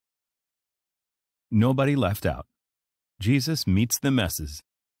Nobody left out. Jesus meets the messes.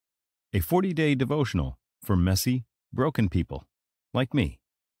 A 40-day devotional for messy, broken people like me.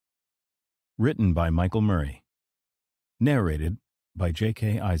 Written by Michael Murray. Narrated by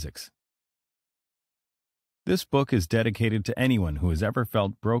J.K. Isaacs. This book is dedicated to anyone who has ever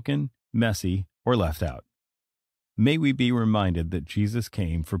felt broken, messy, or left out. May we be reminded that Jesus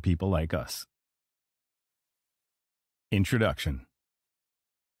came for people like us. Introduction.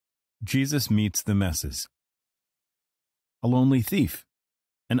 Jesus meets the messes. A lonely thief,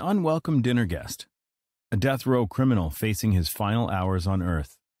 an unwelcome dinner guest, a death row criminal facing his final hours on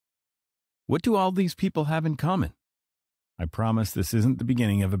earth. What do all these people have in common? I promise this isn't the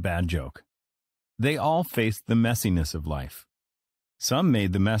beginning of a bad joke. They all faced the messiness of life. Some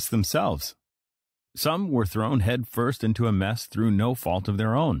made the mess themselves. Some were thrown head first into a mess through no fault of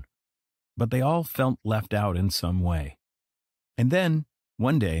their own. But they all felt left out in some way. And then,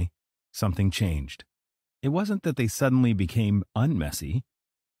 one day, something changed. It wasn't that they suddenly became unmessy.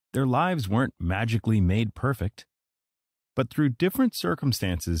 Their lives weren't magically made perfect. But through different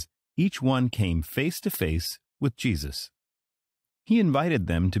circumstances, each one came face to face with Jesus. He invited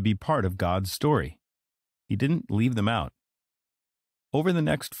them to be part of God's story. He didn't leave them out. Over the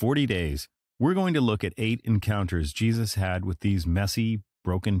next 40 days, we're going to look at 8 encounters Jesus had with these messy,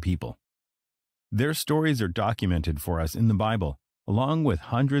 broken people. Their stories are documented for us in the Bible, along with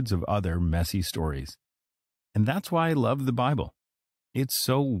hundreds of other messy stories. And that's why I love the Bible. It's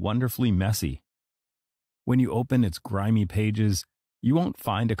so wonderfully messy. When you open its grimy pages, you won't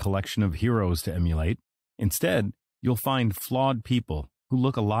find a collection of heroes to emulate. Instead, you'll find flawed people who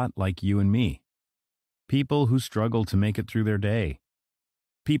look a lot like you and me. People who struggle to make it through their day.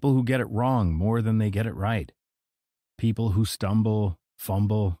 People who get it wrong more than they get it right. People who stumble,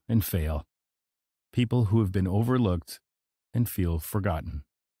 fumble, and fail. People who have been overlooked and feel forgotten.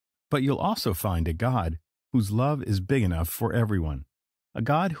 But you'll also find a God whose love is big enough for everyone. A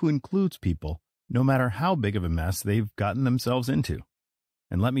God who includes people no matter how big of a mess they've gotten themselves into.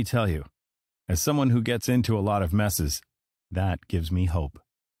 And let me tell you, as someone who gets into a lot of messes, that gives me hope.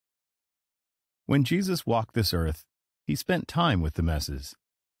 When Jesus walked this earth, he spent time with the messes.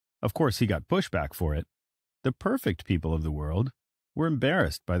 Of course, he got pushback for it. The perfect people of the world were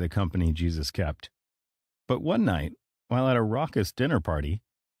embarrassed by the company Jesus kept. But one night, while at a raucous dinner party,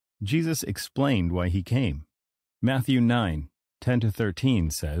 Jesus explained why he came. Matthew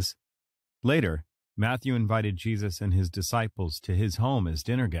 9:10-13 says, Later, Matthew invited Jesus and his disciples to his home as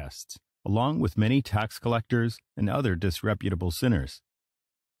dinner guests, along with many tax collectors and other disreputable sinners.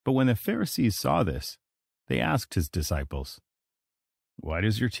 But when the Pharisees saw this, they asked his disciples, Why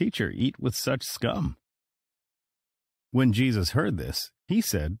does your teacher eat with such scum? When Jesus heard this, he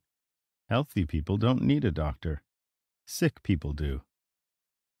said, Healthy people don't need a doctor. Sick people do.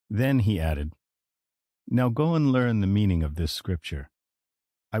 Then he added, Now go and learn the meaning of this scripture.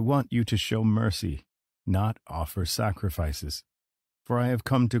 I want you to show mercy, not offer sacrifices. For I have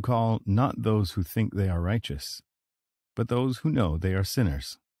come to call not those who think they are righteous, but those who know they are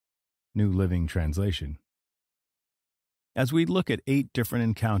sinners. New Living Translation. As we look at 8 different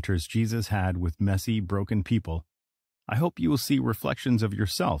encounters Jesus had with messy, broken people, I hope you will see reflections of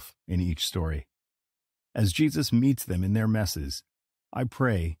yourself in each story. As Jesus meets them in their messes, I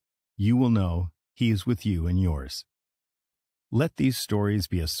pray you will know He is with you in yours. Let these stories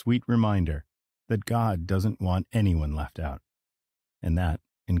be a sweet reminder that God doesn't want anyone left out, and that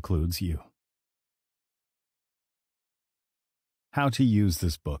includes you. How to use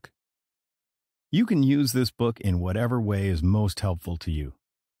this book. You can use this book in whatever way is most helpful to you.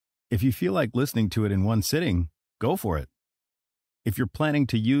 If you feel like listening to it in one sitting, go for it. If you're planning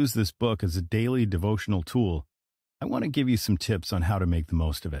to use this book as a daily devotional tool, I want to give you some tips on how to make the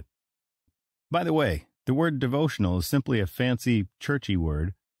most of it. By the way, the word devotional is simply a fancy, churchy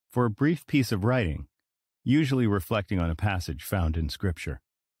word for a brief piece of writing, usually reflecting on a passage found in Scripture.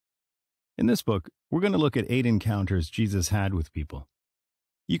 In this book, we're going to look at 8 encounters Jesus had with people.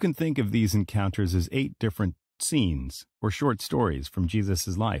 You can think of these encounters as 8 different scenes or short stories from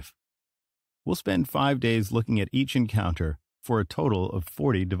Jesus' life. We'll spend 5 days looking at each encounter for a total of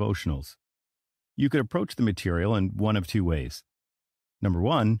 40 devotionals. You could approach the material in one of 2 ways. Number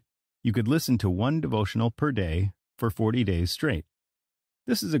 1, you could listen to 1 devotional per day for 40 days straight.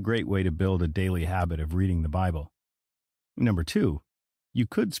 This is a great way to build a daily habit of reading the Bible. Number 2, you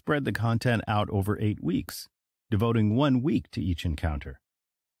could spread the content out over 8 weeks, devoting 1 week to each encounter.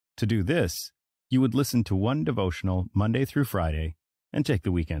 To do this, you would listen to 1 devotional Monday through Friday and take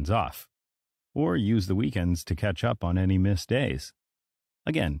the weekends off, or use the weekends to catch up on any missed days.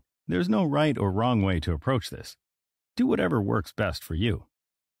 Again, there's no right or wrong way to approach this. Do whatever works best for you.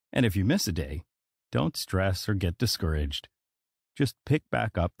 And if you miss a day, don't stress or get discouraged. Just pick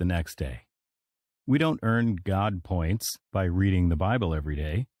back up the next day. We don't earn God points by reading the Bible every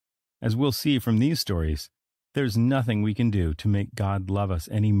day. As we'll see from these stories, there's nothing we can do to make God love us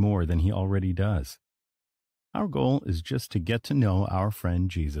any more than He already does. Our goal is just to get to know our friend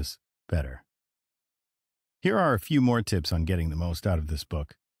Jesus better. Here are a few more tips on getting the most out of this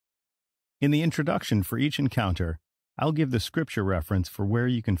book. In the introduction for each encounter, I'll give the scripture reference for where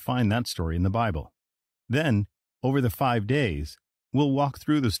you can find that story in the Bible. Then, over the 5 days, we'll walk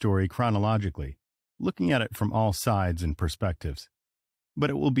through the story chronologically, looking at it from all sides and perspectives. But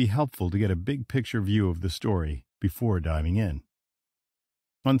it will be helpful to get a big picture view of the story before diving in.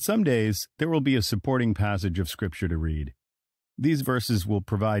 On some days, there will be a supporting passage of scripture to read. These verses will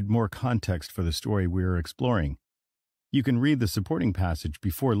provide more context for the story we are exploring. You can read the supporting passage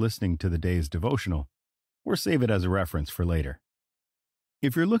before listening to the day's devotional, or save it as a reference for later.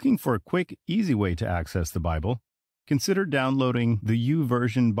 If you're looking for a quick, easy way to access the Bible, consider downloading the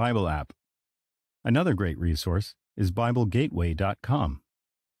YouVersion Bible app. Another great resource is BibleGateway.com.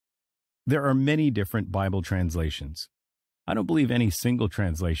 There are many different Bible translations. I don't believe any single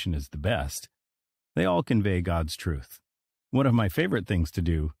translation is the best. They all convey God's truth. One of my favorite things to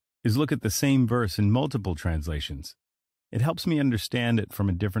do is look at the same verse in multiple translations. It helps me understand it from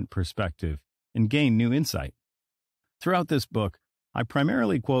a different perspective and gain new insight. Throughout this book, I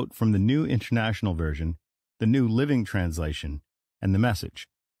primarily quote from the New International Version, the New Living Translation, and the Message.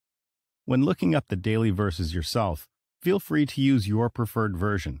 When looking up the daily verses yourself, feel free to use your preferred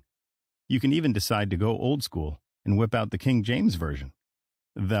version. You can even decide to go old school and whip out the King James Version.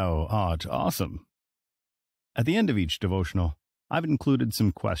 Thou art awesome. At the end of each devotional, I've included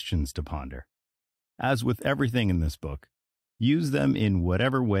some questions to ponder. As with everything in this book, use them in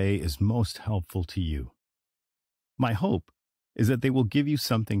whatever way is most helpful to you. My hope is that they will give you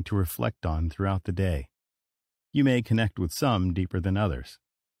something to reflect on throughout the day. You may connect with some deeper than others.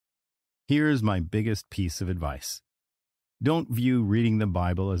 Here's my biggest piece of advice. Don't view reading the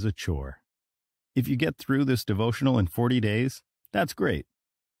Bible as a chore. If you get through this devotional in 40 days, that's great.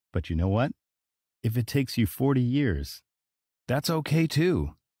 But you know what? If it takes you 40 years, that's okay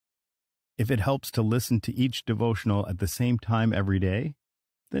too. If it helps to listen to each devotional at the same time every day,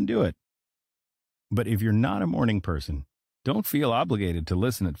 then do it. But if you're not a morning person, don't feel obligated to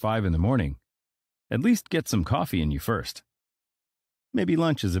listen at 5 in the morning. At least get some coffee in you first. Maybe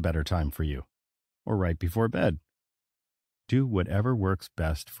lunch is a better time for you, or right before bed. Do whatever works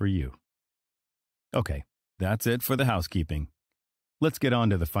best for you. Okay, that's it for the housekeeping. Let's get on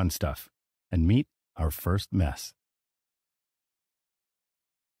to the fun stuff and meet our first mess.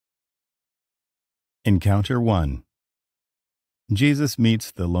 Encounter 1. Jesus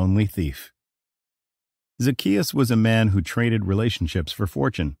meets the lonely thief. Zacchaeus was a man who traded relationships for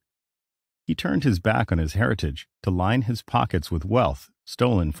fortune. He turned his back on his heritage to line his pockets with wealth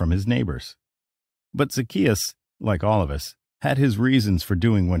stolen from his neighbors. But Zacchaeus, like all of us, had his reasons for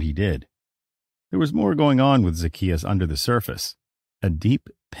doing what he did. There was more going on with Zacchaeus under the surface, a deep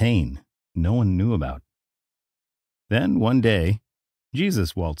pain no one knew about. Then one day,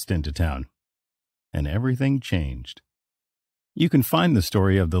 Jesus waltzed into town, and everything changed. You can find the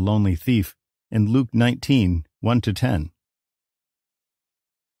story of the lonely thief in Luke 19, 1-10.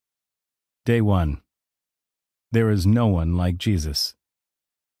 Day 1. There is no one like Jesus.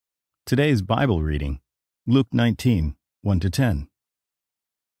 Today's Bible reading, Luke 19, 1-10.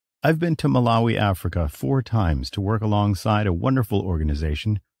 I've been to Malawi, Africa 4 times to work alongside a wonderful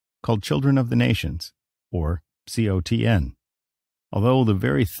organization called Children of the Nations, or COTN. Although the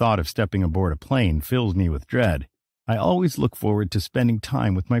very thought of stepping aboard a plane fills me with dread, I always look forward to spending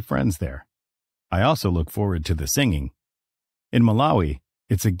time with my friends there. I also look forward to the singing. In Malawi,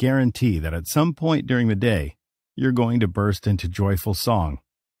 it's a guarantee that at some point during the day, you're going to burst into joyful song,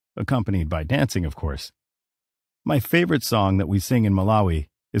 accompanied by dancing, of course. My favorite song that we sing in Malawi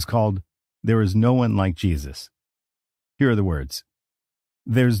is called There Is No One Like Jesus. Here are the words.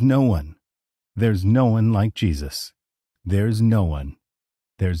 There's no one like Jesus. There's no one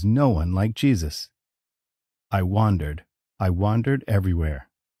like Jesus. I wandered everywhere.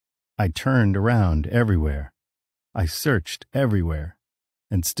 I turned around everywhere. I searched everywhere.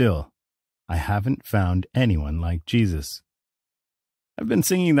 And still, I haven't found anyone like Jesus. I've been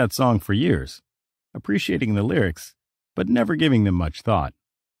singing that song for years, appreciating the lyrics, but never giving them much thought.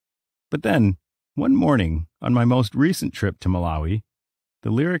 But then, one morning, on my most recent trip to Malawi, the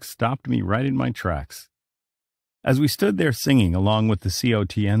lyrics stopped me right in my tracks. As we stood there singing along with the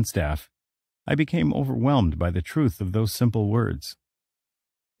COTN staff, I became overwhelmed by the truth of those simple words.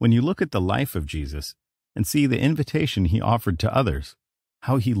 When you look at the life of Jesus and see the invitation he offered to others,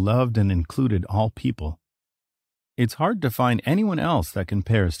 how he loved and included all people. It's hard to find anyone else that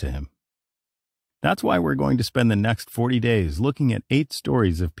compares to him. That's why we're going to spend the next 40 days looking at 8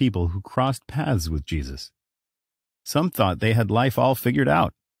 stories of people who crossed paths with Jesus. Some thought they had life all figured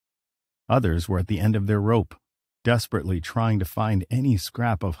out. Others were at the end of their rope, desperately trying to find any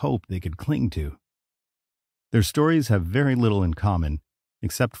scrap of hope they could cling to. Their stories have very little in common,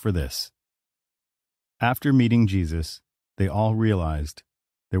 except for this. After meeting Jesus, they all realized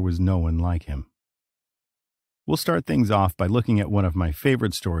there was no one like him. We'll start things off by looking at one of my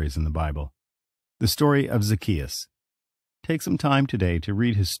favorite stories in the Bible, the story of Zacchaeus. Take some time today to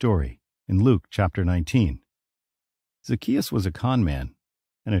read his story in Luke chapter 19. Zacchaeus was a con man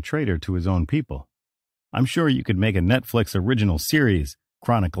and a traitor to his own people. I'm sure you could make a Netflix original series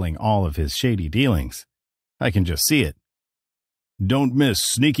chronicling all of his shady dealings. I can just see it. Don't miss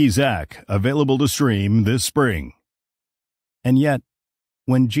Sneaky Zach, available to stream this spring. And yet,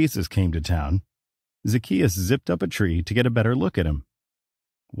 when Jesus came to town, Zacchaeus zipped up a tree to get a better look at him.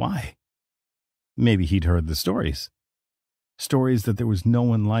 Why? Maybe he'd heard the stories. Stories that there was no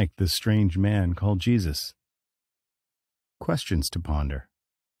one like this strange man called Jesus. Questions to ponder.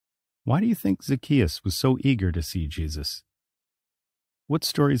 Why do you think Zacchaeus was so eager to see Jesus? What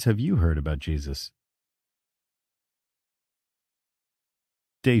stories have you heard about Jesus?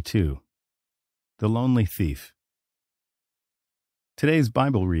 Day 2. The Lonely Thief. Today's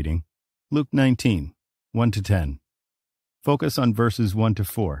Bible reading, Luke 19, 1-10. Focus on verses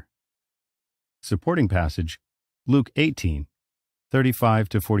 1-4. Supporting passage, Luke 18,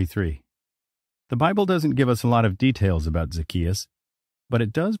 35-43. The Bible doesn't give us a lot of details about Zacchaeus, but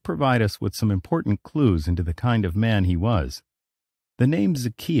it does provide us with some important clues into the kind of man he was. The name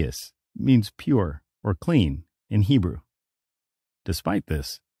Zacchaeus means pure or clean in Hebrew. Despite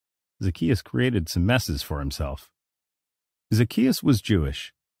this, Zacchaeus created some messes for himself. Zacchaeus was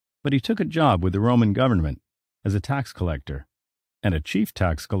Jewish, but he took a job with the Roman government as a tax collector, and a chief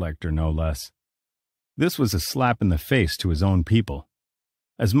tax collector no less. This was a slap in the face to his own people.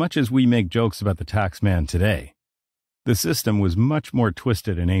 As much as we make jokes about the tax man today, the system was much more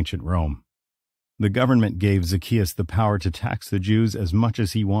twisted in ancient Rome. The government gave Zacchaeus the power to tax the Jews as much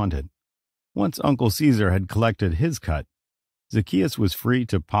as he wanted. Once Uncle Caesar had collected his cut, Zacchaeus was free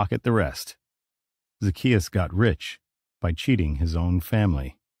to pocket the rest. Zacchaeus got rich by cheating his own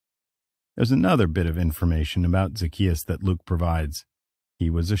family. There's another bit of information about Zacchaeus that Luke provides. He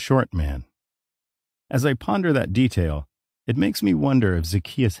was a short man. As I ponder that detail, it makes me wonder if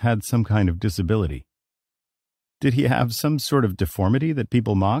Zacchaeus had some kind of disability. Did he have some sort of deformity that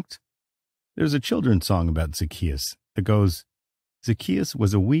people mocked? There's a children's song about Zacchaeus that goes, "Zacchaeus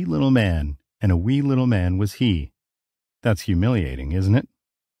was a wee little man, and a wee little man was he." That's humiliating, isn't it?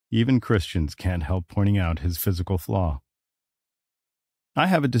 Even Christians can't help pointing out his physical flaw. I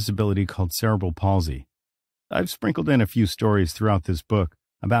have a disability called cerebral palsy. I've sprinkled in a few stories throughout this book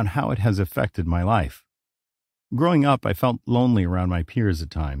about how it has affected my life. Growing up, I felt lonely around my peers at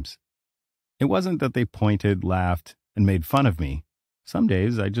times. It wasn't that they pointed, laughed, and made fun of me. Some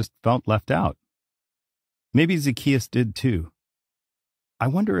days I just felt left out. Maybe Zacchaeus did too. I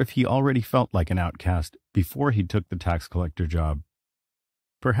wonder if he already felt like an outcast before he took the tax collector job.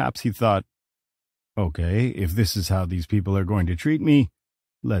 Perhaps he thought, okay, if this is how these people are going to treat me,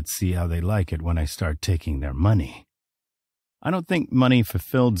 let's see how they like it when I start taking their money. I don't think money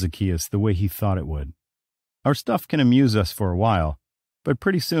fulfilled Zacchaeus the way he thought it would. Our stuff can amuse us for a while, but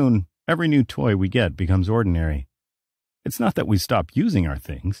pretty soon, every new toy we get becomes ordinary. It's not that we stop using our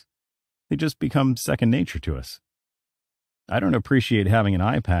things. They just become second nature to us. I don't appreciate having an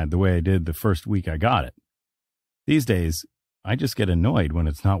iPad the way I did the first week I got it. These days, I just get annoyed when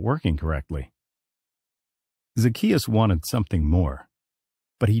it's not working correctly. Zacchaeus wanted something more,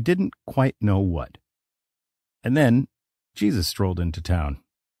 but he didn't quite know what. And then, Jesus strolled into town.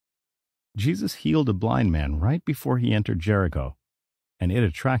 Jesus healed a blind man right before he entered Jericho, and it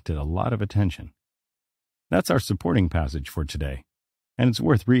attracted a lot of attention. That's our supporting passage for today, and it's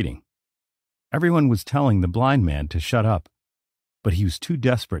worth reading. Everyone was telling the blind man to shut up, but he was too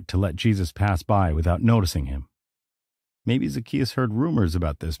desperate to let Jesus pass by without noticing him. Maybe Zacchaeus heard rumors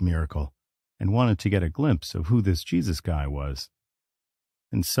about this miracle and wanted to get a glimpse of who this Jesus guy was.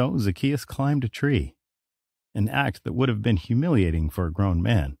 And so Zacchaeus climbed a tree, an act that would have been humiliating for a grown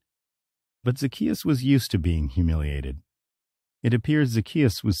man. But Zacchaeus was used to being humiliated. It appears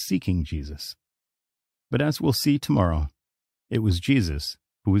Zacchaeus was seeking Jesus. But as we'll see tomorrow, it was Jesus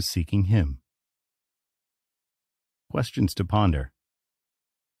who was seeking him. Questions to ponder.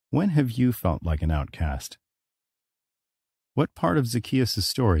 When have you felt like an outcast? What part of Zacchaeus'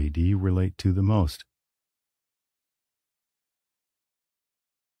 story do you relate to the most?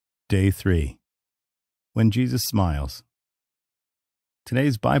 Day 3. When Jesus Smiles.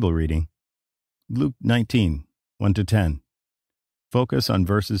 Today's Bible reading, Luke 19, 1-10. Focus on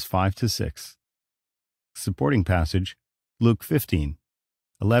verses 5-6. Supporting passage, Luke 15,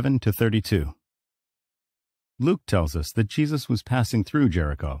 11-32. Luke tells us that Jesus was passing through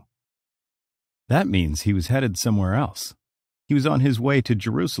Jericho. That means he was headed somewhere else. He was on his way to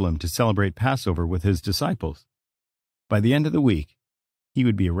Jerusalem to celebrate Passover with his disciples. By the end of the week, he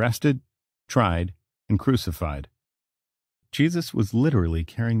would be arrested, tried, and crucified. Jesus was literally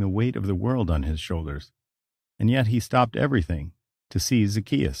carrying the weight of the world on his shoulders, and yet he stopped everything to see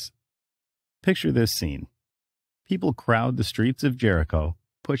Zacchaeus. Picture this scene. People crowd the streets of Jericho,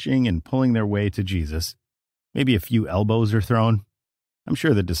 pushing and pulling their way to Jesus. Maybe a few elbows are thrown. I'm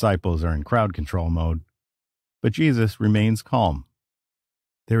sure the disciples are in crowd control mode. But Jesus remains calm.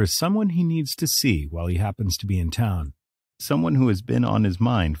 There is someone he needs to see while he happens to be in town. Someone who has been on his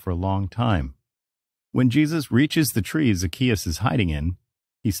mind for a long time. When Jesus reaches the tree Zacchaeus is hiding in,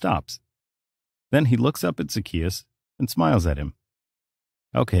 he stops. Then he looks up at Zacchaeus and smiles at him.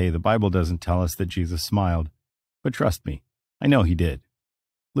 Okay, the Bible doesn't tell us that Jesus smiled, but trust me, I know he did.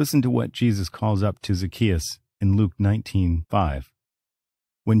 Listen to what Jesus calls up to Zacchaeus in Luke 19:5.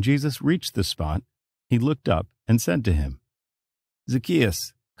 When Jesus reached the spot, he looked up and said to him,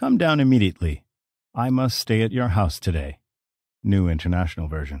 "Zacchaeus, come down immediately. I must stay at your house today." New International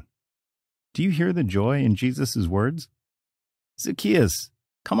Version. Do you hear the joy in Jesus' words? "Zacchaeus,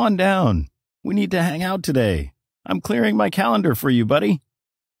 come on down. We need to hang out today. I'm clearing my calendar for you, buddy."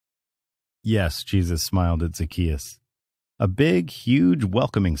 Yes, Jesus smiled at Zacchaeus. A big, huge,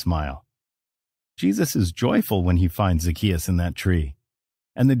 welcoming smile. Jesus is joyful when he finds Zacchaeus in that tree,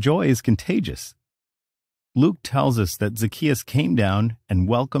 and the joy is contagious. Luke tells us that Zacchaeus came down and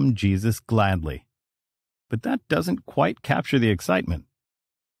welcomed Jesus gladly. But that doesn't quite capture the excitement.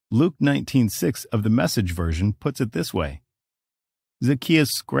 Luke 19:6 of the Message version puts it this way. Zacchaeus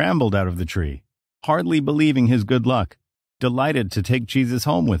scrambled out of the tree, hardly believing his good luck, delighted to take Jesus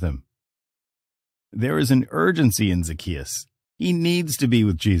home with him. There is an urgency in Zacchaeus. He needs to be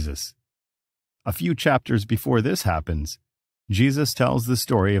with Jesus. A few chapters before this happens, Jesus tells the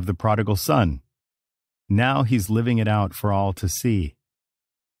story of the prodigal son. Now he's living it out for all to see.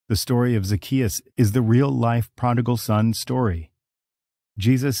 The story of Zacchaeus is the real-life prodigal son story.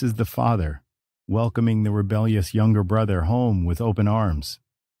 Jesus is the father, welcoming the rebellious younger brother home with open arms.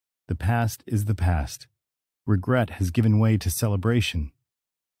 The past is the past. Regret has given way to celebration.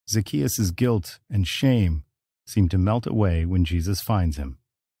 Zacchaeus' guilt and shame seem to melt away when Jesus finds him.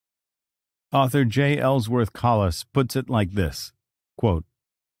 Author J. Ellsworth Collis puts it like this, quote,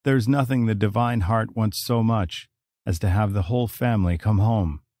 "There's nothing the divine heart wants so much as to have the whole family come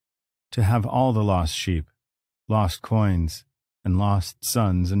home, to have all the lost sheep, lost coins, and lost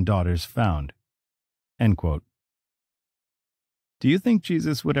sons and daughters found." End quote. Do you think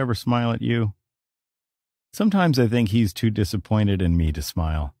Jesus would ever smile at you? Sometimes I think he's too disappointed in me to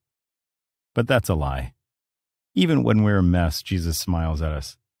smile. But that's a lie. Even when we're a mess, Jesus smiles at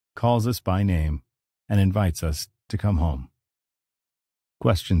us, calls us by name, and invites us to come home.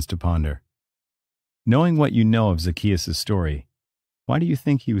 Questions to ponder. Knowing what you know of Zacchaeus' story, why do you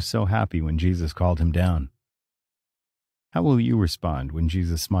think he was so happy when Jesus called him down? How will you respond when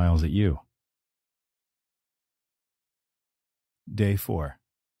Jesus smiles at you? Day 4.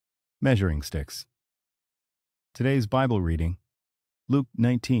 Measuring Sticks. Today's Bible reading, Luke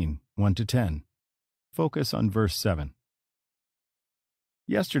 19, 1-10. Focus on verse 7.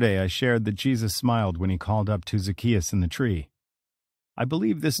 Yesterday I shared that Jesus smiled when he called up to Zacchaeus in the tree. I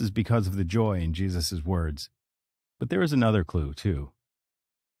believe this is because of the joy in Jesus' words. But there is another clue, too.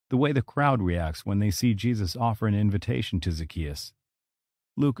 The way the crowd reacts when they see Jesus offer an invitation to Zacchaeus.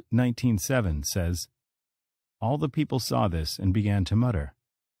 Luke 19:7 says, "All the people saw this and began to mutter,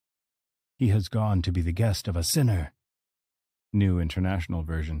 'He has gone to be the guest of a sinner.'" New International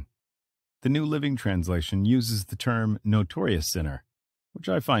Version. The New Living Translation uses the term notorious sinner, which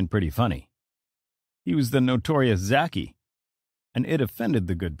I find pretty funny. He was the notorious Zacchaeus, and it offended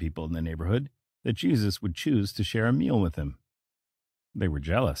the good people in the neighborhood that Jesus would choose to share a meal with him. They were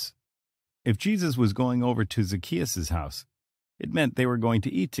jealous. If Jesus was going over to Zacchaeus' house, it meant they were going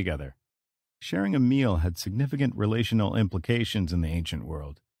to eat together. Sharing a meal had significant relational implications in the ancient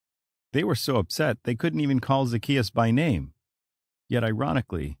world. They were so upset they couldn't even call Zacchaeus by name. Yet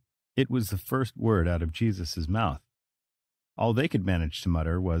ironically, it was the first word out of Jesus' mouth. All they could manage to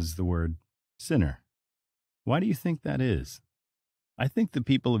mutter was the word sinner. Why do you think that is? I think the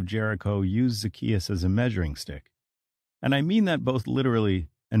people of Jericho used Zacchaeus as a measuring stick. And I mean that both literally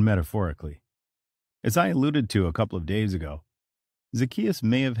and metaphorically. As I alluded to a couple of days ago, Zacchaeus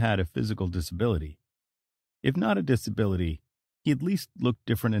may have had a physical disability. If not a disability, he at least looked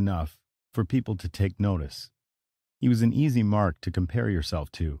different enough for people to take notice. He was an easy mark to compare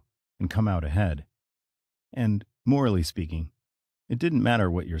yourself to and come out ahead. And, morally speaking, it didn't matter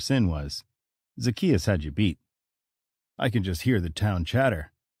what your sin was. Zacchaeus had you beat. I could just hear the town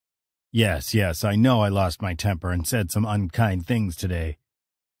chatter. Yes, I know I lost my temper and said some unkind things today,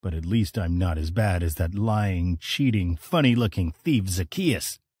 but at least I'm not as bad as that lying, cheating, funny-looking thief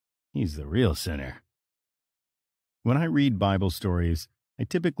Zacchaeus. He's the real sinner. When I read Bible stories, I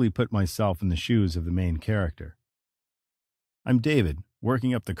typically put myself in the shoes of the main character. I'm David,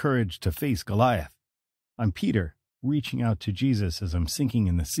 working up the courage to face Goliath. I'm Peter, reaching out to Jesus as I'm sinking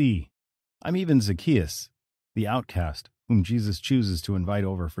in the sea. I'm even Zacchaeus, the outcast whom Jesus chooses to invite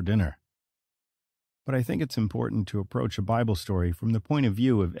over for dinner. But I think it's important to approach a Bible story from the point of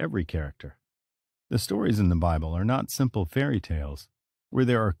view of every character. The stories in the Bible are not simple fairy tales, where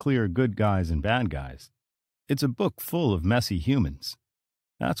there are clear good guys and bad guys. It's a book full of messy humans.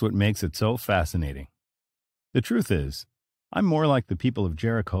 That's what makes it so fascinating. The truth is, I'm more like the people of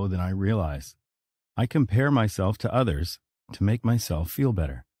Jericho than I realize. I compare myself to others to make myself feel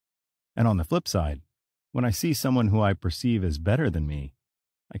better. And on the flip side, when I see someone who I perceive as better than me,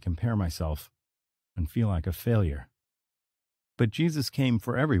 I compare myself and feel like a failure. But Jesus came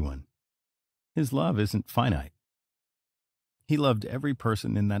for everyone. His love isn't finite. He loved every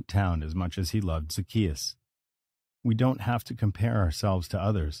person in that town as much as he loved Zacchaeus. We don't have to compare ourselves to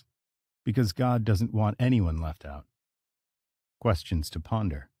others, because God doesn't want anyone left out. Questions to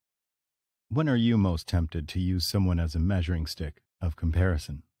ponder. When are you most tempted to use someone as a measuring stick of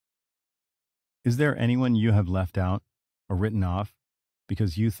comparison? Is there anyone you have left out or written off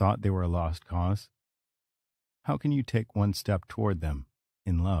because you thought they were a lost cause? How can you take one step toward them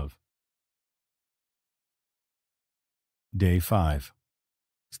in love? Day 5.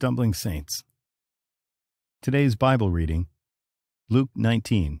 Stumbling Saints. Today's Bible reading, Luke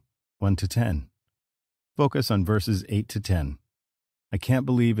 19, 1-10. Focus on verses 8-10. I can't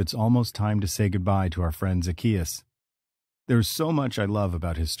believe it's almost time to say goodbye to our friend Zacchaeus. There's so much I love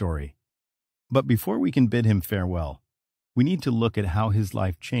about his story. But before we can bid him farewell, we need to look at how his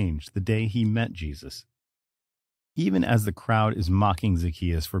life changed the day he met Jesus. Even as the crowd is mocking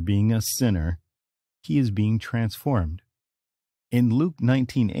Zacchaeus for being a sinner, he is being transformed. In Luke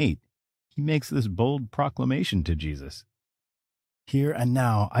 19:8, he makes this bold proclamation to Jesus. Here and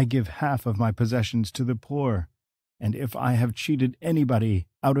now I give half of my possessions to the poor, and if I have cheated anybody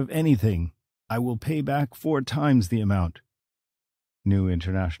out of anything, I will pay back 4 times the amount. New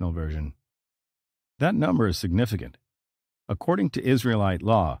International Version. That number is significant. According to Israelite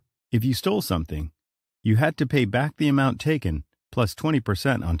law, if you stole something, you had to pay back the amount taken plus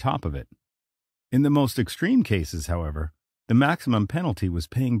 20% on top of it. In the most extreme cases, however, the maximum penalty was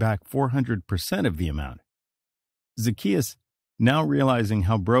paying back 400% of the amount. Zacchaeus, now realizing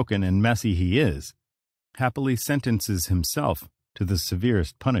how broken and messy he is, happily sentences himself to the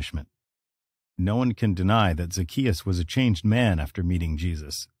severest punishment. No one can deny that Zacchaeus was a changed man after meeting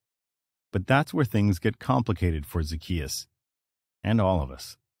Jesus. But that's where things get complicated for Zacchaeus, and all of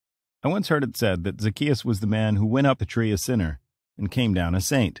us. I once heard it said that Zacchaeus was the man who went up the tree a sinner and came down a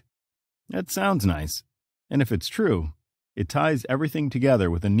saint. That sounds nice, and if it's true, it ties everything together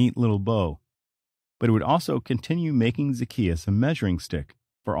with a neat little bow. But it would also continue making Zacchaeus a measuring stick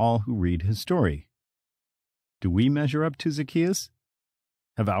for all who read his story. Do we measure up to Zacchaeus?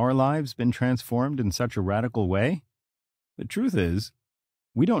 Have our lives been transformed in such a radical way? The truth is,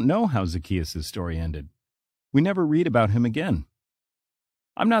 we don't know how Zacchaeus' story ended. We never read about him again.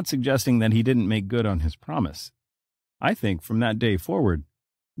 I'm not suggesting that he didn't make good on his promise. I think from that day forward,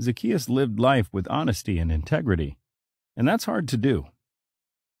 Zacchaeus lived life with honesty and integrity, and that's hard to do.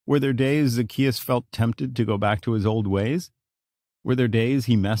 Were there days Zacchaeus felt tempted to go back to his old ways? Were there days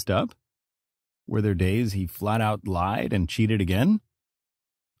he messed up? Were there days he flat out lied and cheated again?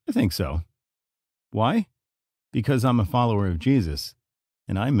 I think so. Why? Because I'm a follower of Jesus,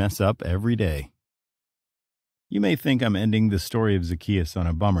 and I mess up every day. You may think I'm ending the story of Zacchaeus on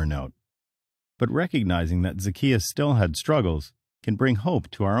a bummer note, but recognizing that Zacchaeus still had struggles can bring hope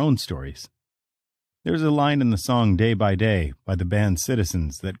to our own stories. There's a line in the song Day by Day by the band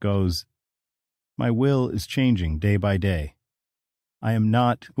Citizens that goes, "My will is changing day by day. I am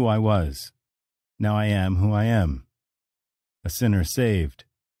not who I was. Now I am who I am. A sinner saved,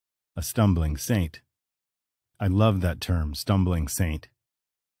 a stumbling saint." I love that term, stumbling saint.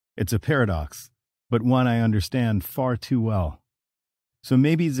 It's a paradox, but one I understand far too well. So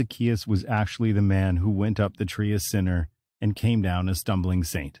maybe Zacchaeus was actually the man who went up the tree a sinner and came down a stumbling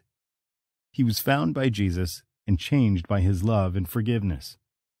saint. He was found by Jesus and changed by his love and forgiveness.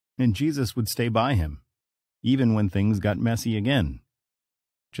 And Jesus would stay by him, even when things got messy again,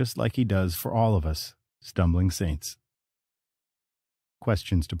 just like he does for all of us stumbling saints.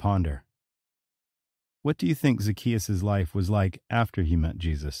 Questions to ponder. What do you think Zacchaeus' life was like after he met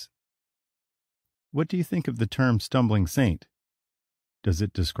Jesus? What do you think of the term stumbling saint? Does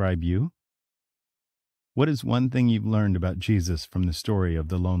it describe you? What is one thing you've learned about Jesus from the story of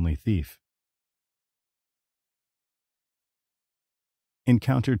the lonely thief?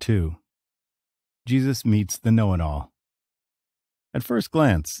 Encounter 2. Jesus meets the know-it-all. At first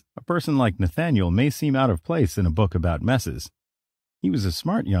glance, a person like Nathanael may seem out of place in a book about messes. He was a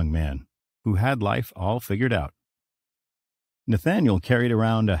smart young man who had life all figured out. Nathanael carried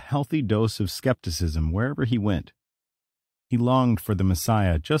around a healthy dose of skepticism wherever he went. He longed for the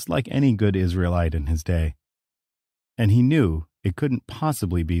Messiah just like any good Israelite in his day. And he knew it couldn't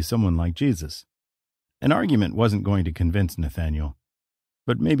possibly be someone like Jesus. An argument wasn't going to convince Nathanael,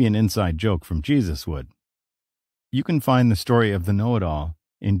 but maybe an inside joke from Jesus would. You can find the story of the know-it-all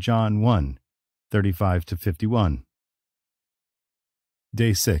in John 1, 35-51.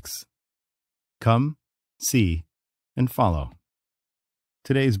 Day 6. Come, see, and follow.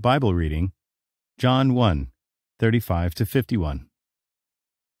 Today's Bible reading, John 1, 35-51.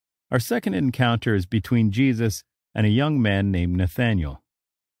 Our second encounter is between Jesus and a young man named Nathanael.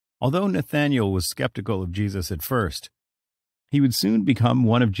 Although Nathanael was skeptical of Jesus at first, he would soon become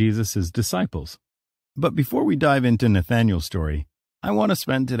one of Jesus' disciples. But before we dive into Nathanael's story, I want to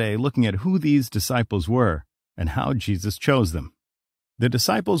spend today looking at who these disciples were and how Jesus chose them. The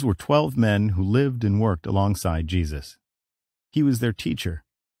disciples were 12 men who lived and worked alongside Jesus. He was their teacher,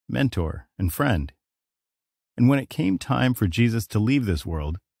 mentor, and friend. And when it came time for Jesus to leave this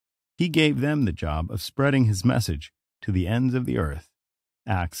world, he gave them the job of spreading his message to the ends of the earth.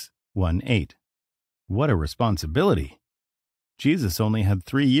 Acts 1:8. What a responsibility! Jesus only had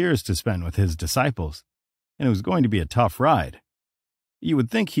 3 years to spend with his disciples, and it was going to be a tough ride. You would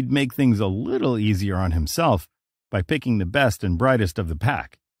think he'd make things a little easier on himself by picking the best and brightest of the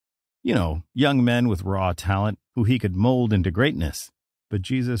pack. You know, young men with raw talent who he could mold into greatness. But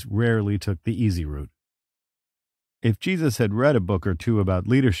Jesus rarely took the easy route. If Jesus had read a book or two about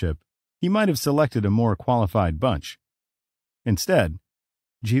leadership, he might have selected a more qualified bunch. Instead,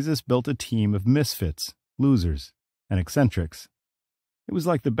 Jesus built a team of misfits, losers, and eccentrics. It was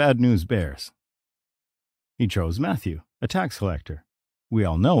like the Bad News Bears. He chose Matthew, a tax collector. We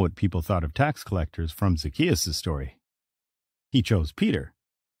all know what people thought of tax collectors from Zacchaeus' story. He chose Peter,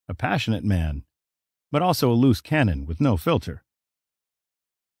 a passionate man, but also a loose cannon with no filter.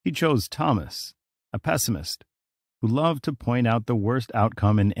 He chose Thomas, a pessimist, who loved to point out the worst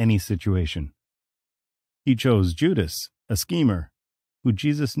outcome in any situation. He chose Judas, a schemer, who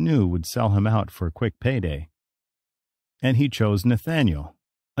Jesus knew would sell him out for a quick payday. And he chose Nathanael,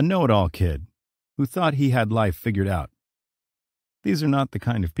 a know-it-all kid, who thought he had life figured out. These are not the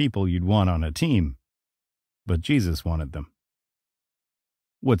kind of people you'd want on a team, but Jesus wanted them.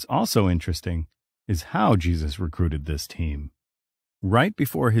 What's also interesting is how Jesus recruited this team. Right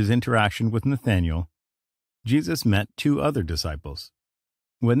before his interaction with Nathanael, Jesus met 2 other disciples.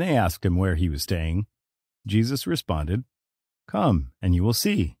 When they asked him where he was staying, Jesus responded, "Come, and you will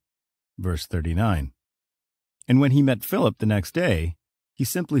see." Verse 39. And when he met Philip the next day, he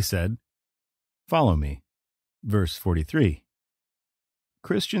simply said, "Follow me." Verse 43.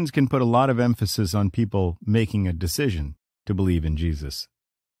 Christians can put a lot of emphasis on people making a decision to believe in Jesus.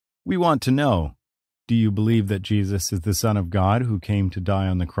 We want to know, do you believe that Jesus is the Son of God who came to die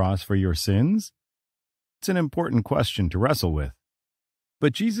on the cross for your sins? It's an important question to wrestle with.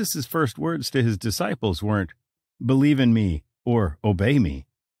 But Jesus' first words to his disciples weren't, "Believe in me," or "Obey me."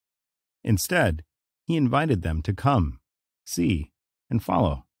 Instead, he invited them to come, see, and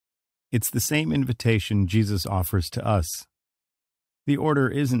follow. It's the same invitation Jesus offers to us. The order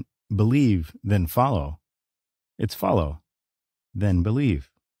isn't believe, then follow. It's follow, then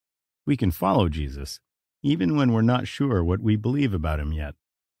believe. We can follow Jesus, even when we're not sure what we believe about him yet.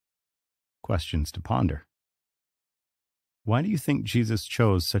 Questions to ponder. Why do you think Jesus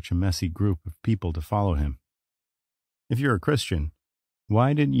chose such a messy group of people to follow him? If you're a Christian,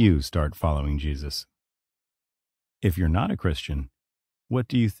 why did you start following Jesus? If you're not a Christian, what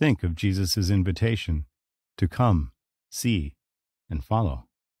do you think of Jesus' invitation to come, see, and follow?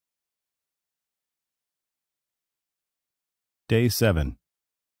 Day 7.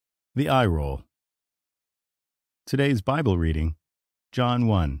 The Eye Roll. Today's Bible reading, John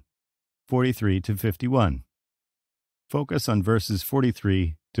 1, 43-51. Focus on verses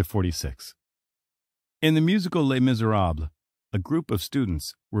 43 to 46. In the musical Les Miserables, a group of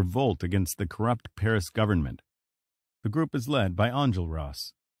students revolt against the corrupt Paris government The group is led by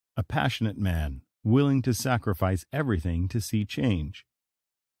Ross, a passionate man willing to sacrifice everything to see change.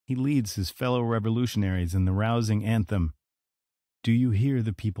 He leads his fellow revolutionaries in the rousing anthem, "Do you hear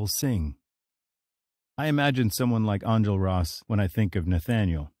the people sing?" I imagine someone like Ross when I think of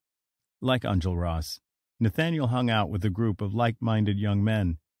Nathaniel. Like Ross, Nathaniel hung out with a group of like-minded young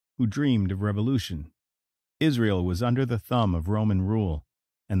men who dreamed of revolution. Israel was under the thumb of Roman rule,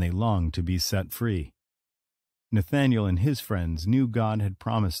 and they longed to be set free. Nathaniel and his friends knew God had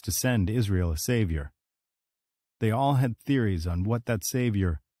promised to send Israel a savior. They all had theories on what that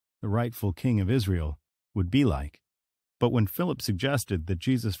savior, the rightful king of Israel, would be like. But when Philip suggested that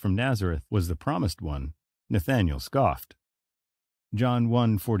Jesus from Nazareth was the promised one, Nathaniel scoffed. John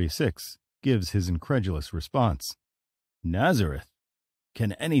 1:46 gives his incredulous response. "Nazareth?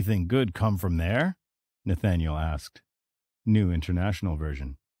 Can anything good come from there?" Nathaniel asked. New International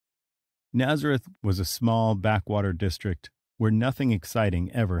Version. Nazareth was a small backwater district where nothing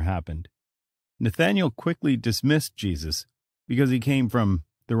exciting ever happened. Nathaniel quickly dismissed Jesus because he came from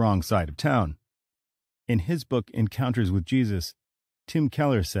the wrong side of town. In his book Encounters with Jesus, Tim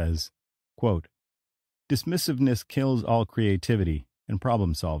Keller says, quote, "Dismissiveness kills all creativity and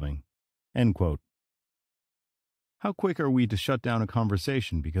problem solving." End quote. How quick are we to shut down a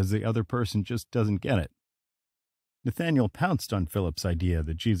conversation because the other person just doesn't get it? Nathaniel pounced on Philip's idea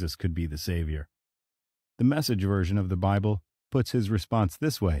that Jesus could be the Savior. The Message version of the Bible puts his response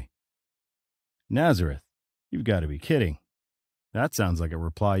this way: "Nazareth, you've got to be kidding. That sounds like a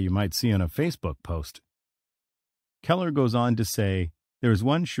reply you might see on a Facebook post." Keller goes on to say, "There's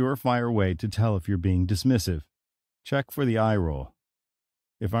one surefire way to tell if you're being dismissive. Check for the eye roll.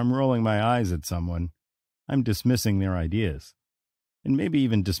 If I'm rolling my eyes at someone, I'm dismissing their ideas, and maybe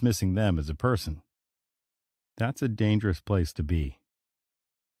even dismissing them as a person. That's a dangerous place to be.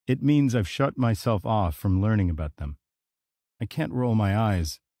 It means I've shut myself off from learning about them. I can't roll my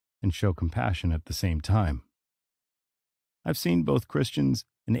eyes and show compassion at the same time." I've seen both Christians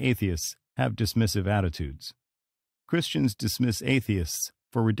and atheists have dismissive attitudes. Christians dismiss atheists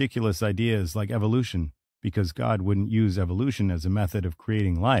for ridiculous ideas like evolution because God wouldn't use evolution as a method of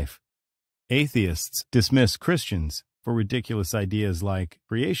creating life. Atheists dismiss Christians for ridiculous ideas like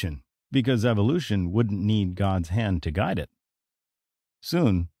creation because evolution wouldn't need God's hand to guide it.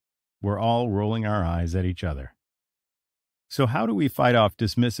 Soon, we're all rolling our eyes at each other. So how do we fight off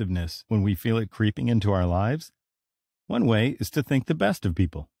dismissiveness when we feel it creeping into our lives? One way is to think the best of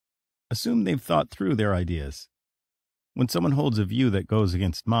people. Assume they've thought through their ideas. When someone holds a view that goes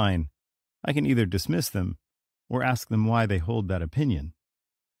against mine, I can either dismiss them or ask them why they hold that opinion.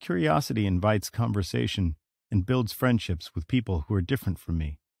 Curiosity invites conversation and builds friendships with people who are different from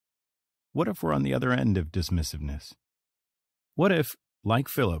me. What if we're on the other end of dismissiveness? What if, like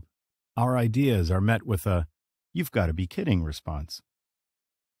Philip, our ideas are met with a "you've got to be kidding" response?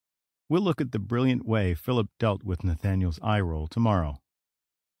 We'll look at the brilliant way Philip dealt with Nathaniel's eye roll tomorrow.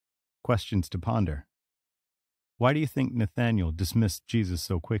 Questions to ponder. Why do you think Nathaniel dismissed Jesus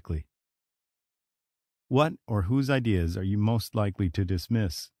so quickly? What or whose ideas are you most likely to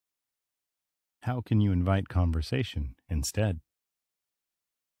dismiss? How can you invite conversation instead?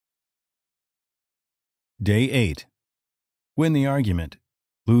 Day 8. Win the argument,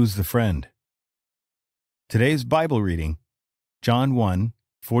 lose the friend. Today's Bible reading, John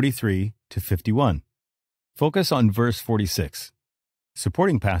 1:43-51. Focus on verse 46.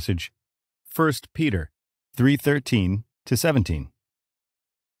 Supporting passage, 1 Peter 3:13-17.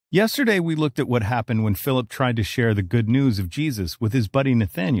 Yesterday we looked at what happened when Philip tried to share the good news of Jesus with his buddy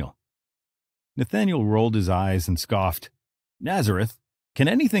Nathaniel. Nathaniel rolled his eyes and scoffed, "Nazareth? Can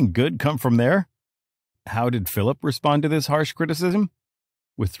anything good come from there?" How did Philip respond to this harsh criticism?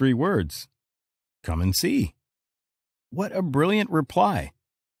 With 3 words: "Come and see." What a brilliant reply!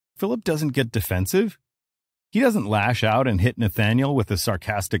 Philip doesn't get defensive. He doesn't lash out and hit Nathaniel with a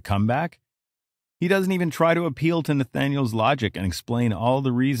sarcastic comeback. He doesn't even try to appeal to Nathaniel's logic and explain all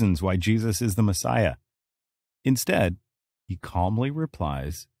the reasons why Jesus is the Messiah. Instead, he calmly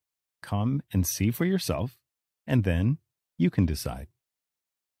replies, "Come and see for yourself, and then you can decide."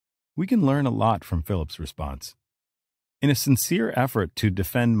 We can learn a lot from Philip's response. In a sincere effort to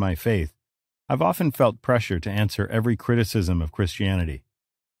defend my faith, I've often felt pressure to answer every criticism of Christianity.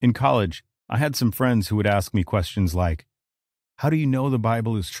 In college, I had some friends who would ask me questions like, "How do you know the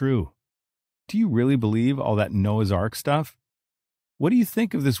Bible is true? Do you really believe all that Noah's Ark stuff? What do you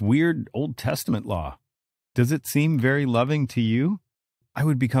think of this weird Old Testament law? Does it seem very loving to you?" I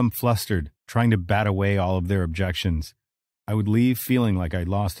would become flustered, trying to bat away all of their objections. I would leave feeling like I'd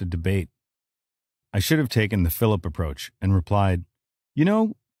lost a debate. I should have taken the Philip approach and replied, "You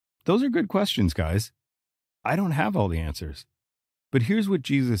know, those are good questions, guys. I don't have all the answers, but here's what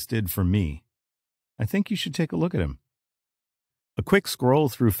Jesus did for me. I think you should take a look at him. A quick scroll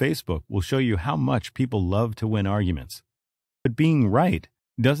through Facebook will show you how much people love to win arguments. But being right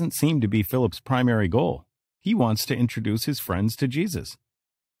doesn't seem to be Philip's primary goal. He wants to introduce his friends to Jesus.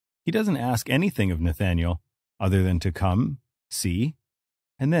 He doesn't ask anything of Nathanael other than to come, see,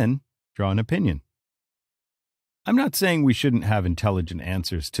 and then draw an opinion. I'm not saying we shouldn't have intelligent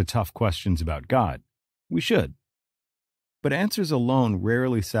answers to tough questions about God. We should. But answers alone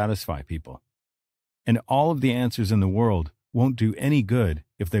rarely satisfy people. And all of the answers in the world won't do any good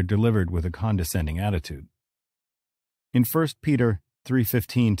if they're delivered with a condescending attitude. In 1 Peter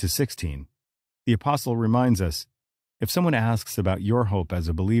 3:15-16, the apostle reminds us, if someone asks about your hope as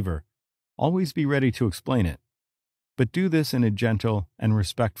a believer, always be ready to explain it. But do this in a gentle and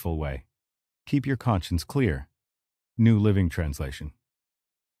respectful way. Keep your conscience clear. New Living Translation.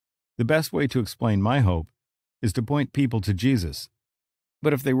 The best way to explain my hope is to point people to Jesus.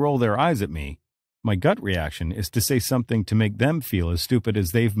 But if they roll their eyes at me, my gut reaction is to say something to make them feel as stupid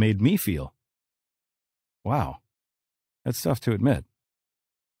as they've made me feel. Wow, that's tough to admit.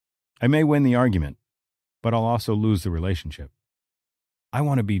 I may win the argument, but I'll also lose the relationship. I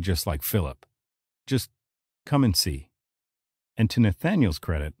want to be just like Philip. Just come and see. And to Nathanael's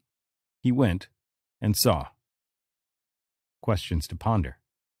credit, he went and saw. Questions to ponder.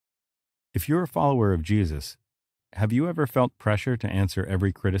 If you're a follower of Jesus, have you ever felt pressure to answer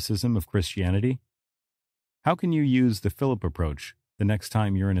every criticism of Christianity? How can you use the Philip approach the next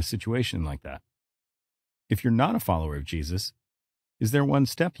time you're in a situation like that? If you're not a follower of Jesus, is there one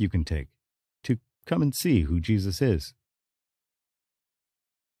step you can take to come and see who Jesus is?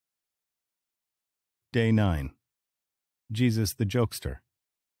 Day 9. Jesus the Jokester.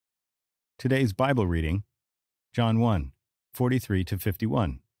 Today's Bible reading, John 1,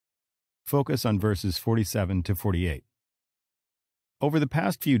 43-51. Focus on verses 47-48. Over the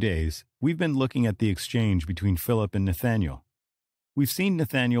past few days, we've been looking at the exchange between Philip and Nathanael. We've seen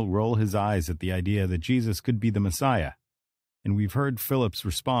Nathanael roll his eyes at the idea that Jesus could be the Messiah, and we've heard Philip's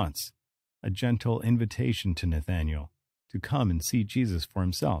response, a gentle invitation to Nathanael to come and see Jesus for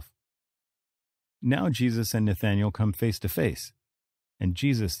himself. Now Jesus and Nathanael come face to face, and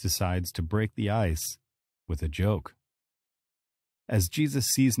Jesus decides to break the ice with a joke. As Jesus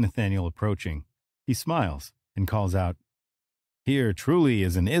sees Nathanael approaching, he smiles and calls out, "Here truly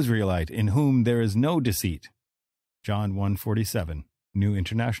is an Israelite in whom there is no deceit." John 1:47, New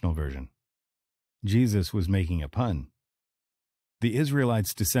International Version. Jesus was making a pun. The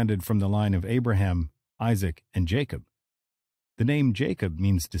Israelites descended from the line of Abraham, Isaac, and Jacob. The name Jacob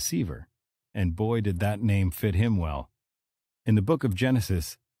means deceiver, and boy did that name fit him well. In the book of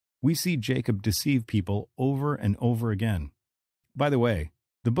Genesis, we see Jacob deceive people over and over again. By the way,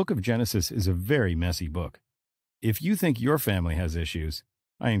 the book of Genesis is a very messy book. If you think your family has issues,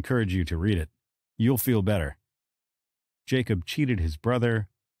 I encourage you to read it. You'll feel better. Jacob cheated his brother,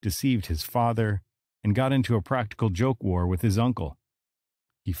 deceived his father, and got into a practical joke war with his uncle.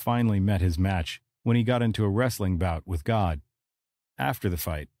 He finally met his match when he got into a wrestling bout with God. After the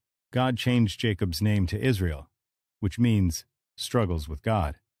fight, God changed Jacob's name to Israel, which means struggles with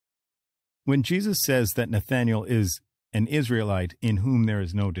God. When Jesus says that Nathanael is an Israelite in whom there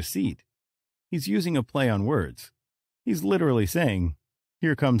is no deceit, he's using a play on words. He's literally saying,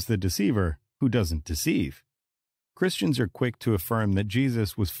 here comes the deceiver who doesn't deceive. Christians are quick to affirm that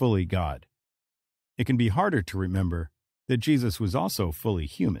Jesus was fully God. It can be harder to remember that Jesus was also fully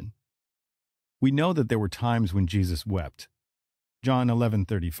human. We know that there were times when Jesus wept. John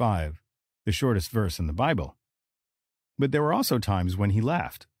 11:35, the shortest verse in the Bible. But there were also times when he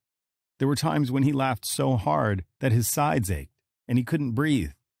laughed. There were times when he laughed so hard that his sides ached and he couldn't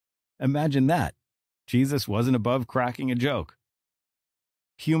breathe. Imagine that. Jesus wasn't above cracking a joke.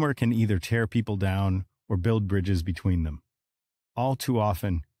 Humor can either tear people down or build bridges between them. All too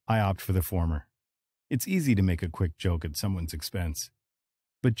often, I opt for the former. It's easy to make a quick joke at someone's expense.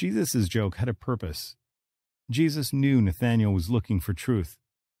 But Jesus' joke had a purpose. Jesus knew Nathanael was looking for truth,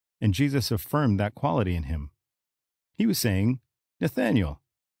 and Jesus affirmed that quality in him. He was saying, Nathanael,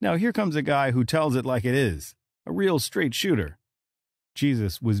 now here comes a guy who tells it like it is, a real straight shooter.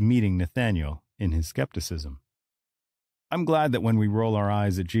 Jesus was meeting Nathanael in his skepticism. I'm glad that when we roll our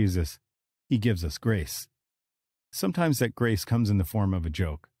eyes at Jesus, he gives us grace. Sometimes that grace comes in the form of a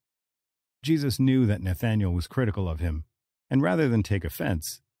joke. Jesus knew that Nathanael was critical of him, and rather than take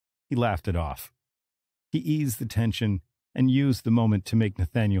offense, he laughed it off. He eased the tension and used the moment to make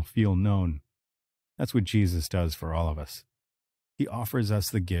Nathanael feel known. That's what Jesus does for all of us. He offers us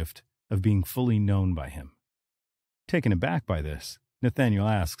the gift of being fully known by him. Taken aback by this, Nathanael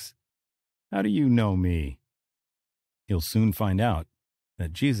asks, "How do you know me?" He'll soon find out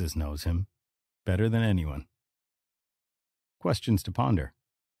that Jesus knows him better than anyone. Questions to ponder.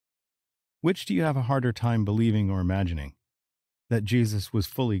 Which do you have a harder time believing or imagining? That Jesus was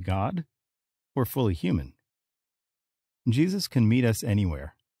fully God or fully human? Jesus can meet us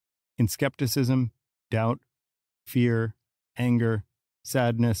anywhere. In skepticism, doubt, fear, anger,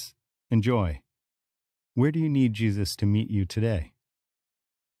 sadness, and joy. Where do you need Jesus to meet you today?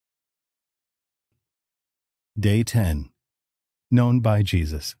 Day 10. Known by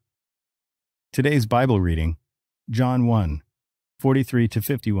Jesus. Today's Bible reading, John 1, 43 to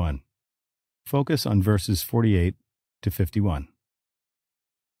 51. Focus on verses 48 to 51.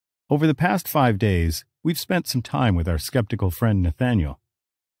 Over the past 5 days, we've spent some time with our skeptical friend Nathanael.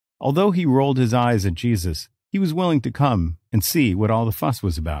 Although he rolled his eyes at Jesus, he was willing to come and see what all the fuss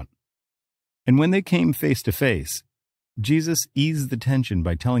was about. And when they came face to face, Jesus eased the tension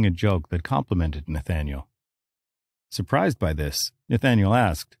by telling a joke that complimented Nathanael. Surprised by this, Nathanael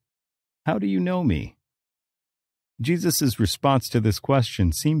asked, "How do you know me?" Jesus' response to this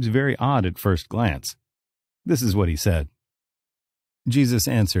question seems very odd at first glance. This is what he said. Jesus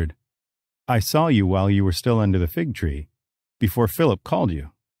answered, "I saw you while you were still under the fig tree, before Philip called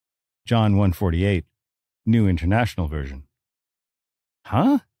you." John 1:48, New International Version.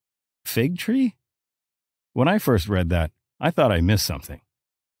 Huh? Fig tree? When I first read that, I thought I missed something.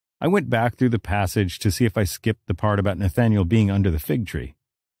 I went back through the passage to see if I skipped the part about Nathanael being under the fig tree.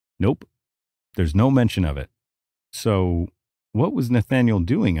 Nope, there's no mention of it. So, what was Nathanael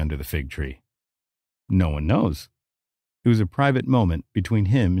doing under the fig tree? No one knows. It was a private moment between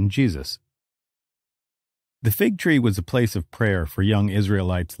him and Jesus. The fig tree was a place of prayer for young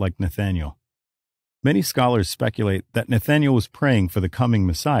Israelites like Nathanael. Many scholars speculate that Nathanael was praying for the coming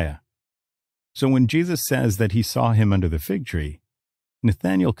Messiah. So when Jesus says that he saw him under the fig tree,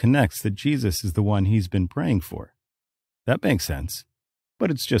 Nathanael connects that Jesus is the one he's been praying for. That makes sense, but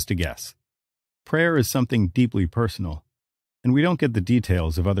it's just a guess. Prayer is something deeply personal, and we don't get the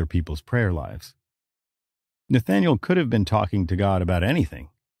details of other people's prayer lives. Nathanael could have been talking to God about anything.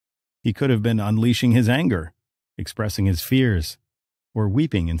 He could have been unleashing his anger, expressing his fears, or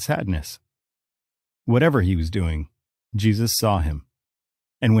weeping in sadness. Whatever he was doing, Jesus saw him.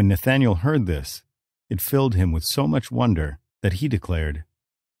 And when Nathanael heard this, it filled him with so much wonder that he declared,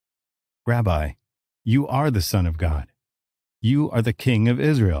 "Rabbi, you are the Son of God. You are the King of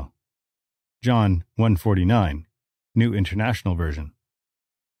Israel." John 1:49, New International Version.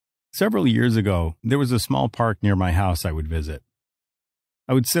 Several years ago, there was a small park near my house I would visit.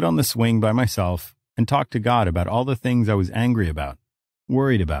 I would sit on the swing by myself and talk to God about all the things I was angry about,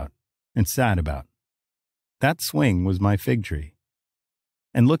 worried about, and sad about. That swing was my fig tree.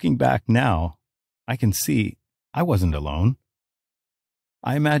 And looking back now, I can see I wasn't alone.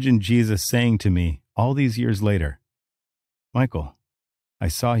 I imagine Jesus saying to me all these years later, "Michael, I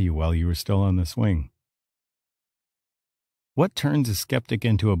saw you while you were still on the swing." What turns a skeptic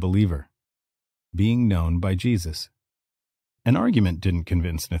into a believer? Being known by Jesus. An argument didn't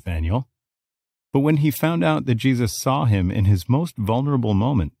convince Nathanael, but when he found out that Jesus saw him in his most vulnerable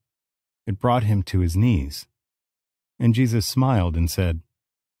moment, it brought him to his knees. And Jesus smiled and said,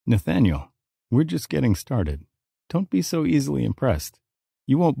 "Nathanael, we're just getting started. Don't be so easily impressed.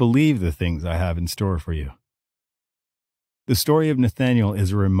 You won't believe the things I have in store for you." The story of Nathanael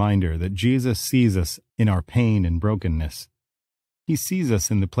is a reminder that Jesus sees us in our pain and brokenness. He sees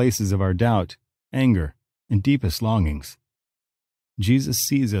us in the places of our doubt, anger, and deepest longings. Jesus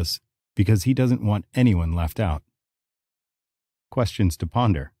sees us because he doesn't want anyone left out. Questions to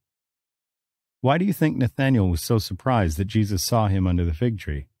ponder. Why do you think Nathanael was so surprised that Jesus saw him under the fig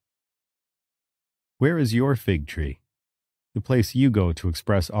tree? Where is your fig tree? The place you go to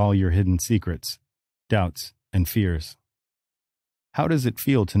express all your hidden secrets, doubts, and fears. How does it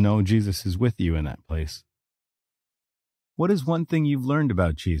feel to know Jesus is with you in that place? What is one thing you've learned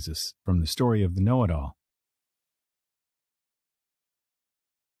about Jesus from the story of the know-it-all?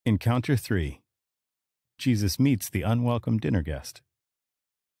 Encounter 3. Jesus meets the unwelcome dinner guest.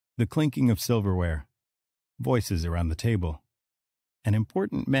 The clinking of silverware, voices around the table. An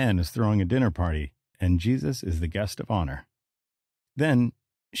important man is throwing a dinner party, and Jesus is the guest of honor. Then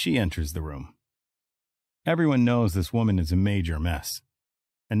she enters the room. Everyone knows this woman is a major mess,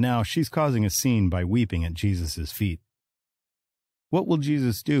 and now she's causing a scene by weeping at Jesus' feet. What will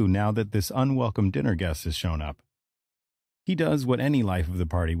Jesus do now that this unwelcome dinner guest has shown up? He does what any life of the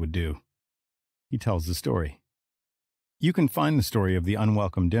party would do. He tells the story. You can find the story of the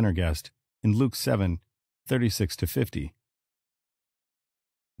unwelcome dinner guest in Luke 7, 36 to 50.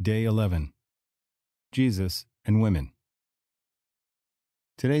 Day 11. Jesus and Women.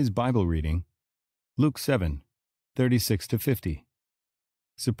 Today's Bible reading, Luke 7, 36 to 50.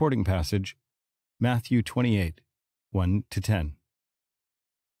 Supporting passage, Matthew 28, 1 to 10.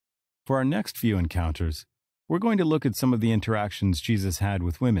 For our next few encounters, we're going to look at some of the interactions Jesus had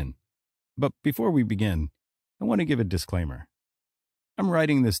with women. But before we begin, I want to give a disclaimer. I'm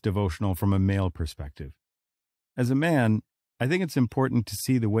writing this devotional from a male perspective. As a man, I think it's important to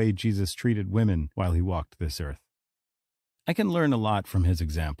see the way Jesus treated women while he walked this earth. I can learn a lot from his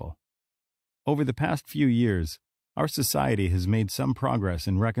example. Over the past few years, our society has made some progress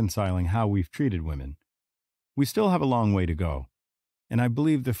in reconciling how we've treated women. We still have a long way to go, and I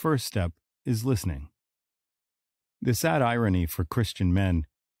believe the first step is listening. The sad irony for Christian men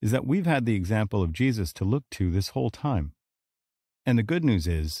is that we've had the example of Jesus to look to this whole time. And the good news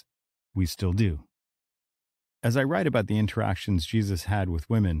is, we still do. As I write about the interactions Jesus had with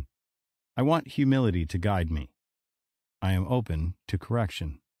women, I want humility to guide me. I am open to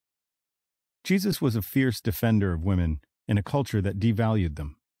correction. Jesus was a fierce defender of women in a culture that devalued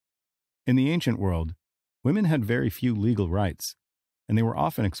them. In the ancient world, women had very few legal rights, and they were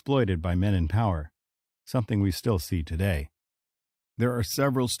often exploited by men in power, something we still see today. There are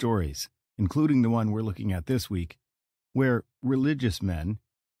several stories, including the one we're looking at this week, where religious men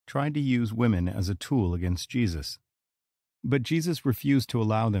tried to use women as a tool against Jesus. But Jesus refused to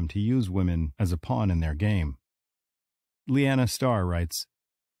allow them to use women as a pawn in their game. Leanna Starr writes,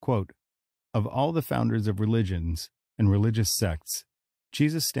 quote, "Of all the founders of religions and religious sects,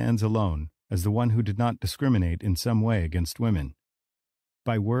 Jesus stands alone as the one who did not discriminate in some way against women.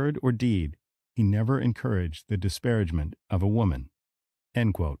 By word or deed, he never encouraged the disparagement of a woman."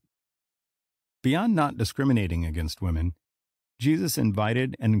 End quote. Beyond not discriminating against women, Jesus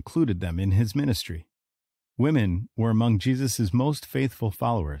invited and included them in his ministry. Women were among Jesus' most faithful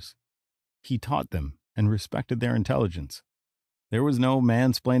followers. He taught them and respected their intelligence. There was no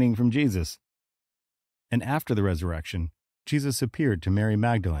mansplaining from Jesus. And after the resurrection, Jesus appeared to Mary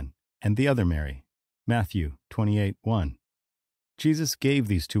Magdalene and the other Mary, Matthew 28:1. Jesus gave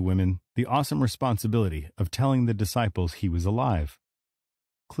these two women the awesome responsibility of telling the disciples he was alive.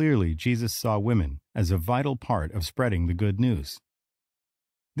 Clearly, Jesus saw women as a vital part of spreading the good news.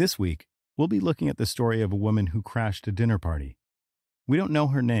 This week, we'll be looking at the story of a woman who crashed a dinner party. We don't know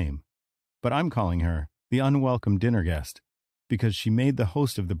her name, but I'm calling her the unwelcome dinner guest because she made the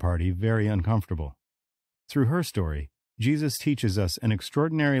host of the party very uncomfortable. Through her story, Jesus teaches us an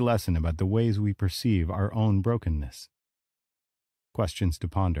extraordinary lesson about the ways we perceive our own brokenness. Questions to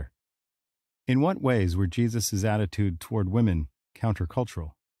ponder. In what ways were Jesus' attitude toward women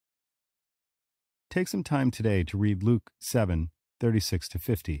countercultural? Take some time today to read Luke 7, 36 to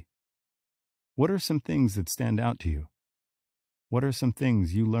 50. What are some things that stand out to you? What are some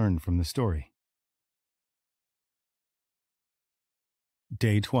things you learned from the story?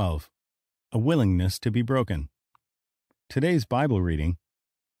 Day 12. A willingness to be broken. Today's Bible reading,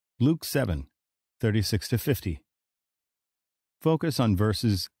 Luke 7, 36 to 50. Focus on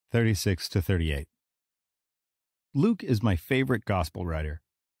verses 36 to 38. Luke is my favorite gospel writer.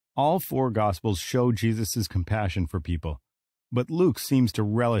 All four Gospels show Jesus' compassion for people, but Luke seems to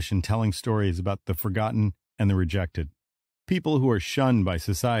relish in telling stories about the forgotten and the rejected, people who are shunned by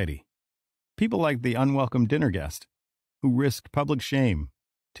society, people like the unwelcome dinner guest, who risked public shame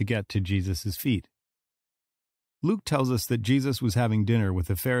to get to Jesus' feet. Luke tells us that Jesus was having dinner with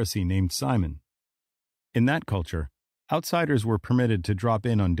a Pharisee named Simon. In that culture, outsiders were permitted to drop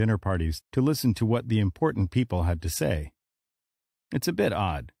in on dinner parties to listen to what the important people had to say. It's a bit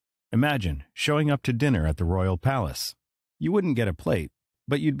odd. Imagine showing up to dinner at the royal palace. You wouldn't get a plate,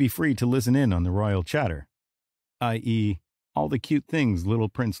 but you'd be free to listen in on the royal chatter, i.e., all the cute things little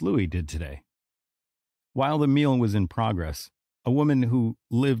Prince Louis did today. While the meal was in progress, a woman who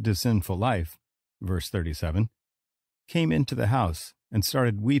lived a sinful life, verse 37, came into the house and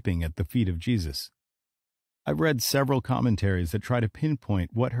started weeping at the feet of Jesus. I've read several commentaries that try to pinpoint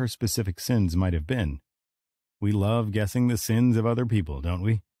what her specific sins might have been. We love guessing the sins of other people, don't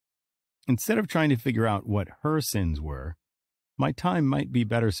we? Instead of trying to figure out what her sins were, my time might be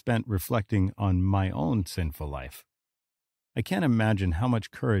better spent reflecting on my own sinful life. I can't imagine how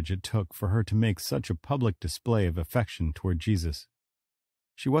much courage it took for her to make such a public display of affection toward Jesus.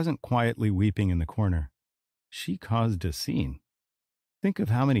 She wasn't quietly weeping in the corner. She caused a scene. Think of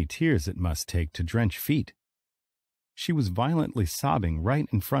how many tears it must take to drench feet. She was violently sobbing right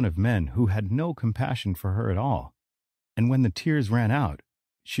in front of men who had no compassion for her at all. And when the tears ran out,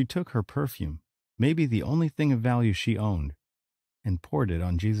 she took her perfume, maybe the only thing of value she owned, and poured it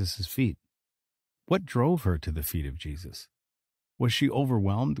on Jesus' feet. What drove her to the feet of Jesus? Was she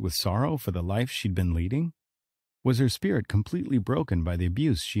overwhelmed with sorrow for the life she'd been leading? Was her spirit completely broken by the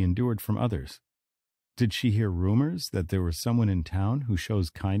abuse she endured from others? Did she hear rumors that there was someone in town who shows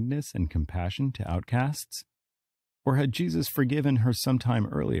kindness and compassion to outcasts? Or had Jesus forgiven her sometime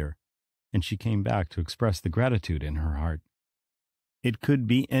earlier, and she came back to express the gratitude in her heart? It could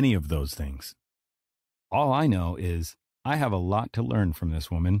be any of those things. All I know is I have a lot to learn from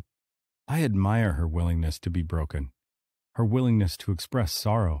this woman. I admire her willingness to be broken, her willingness to express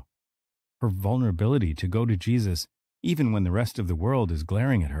sorrow, her vulnerability to go to Jesus even when the rest of the world is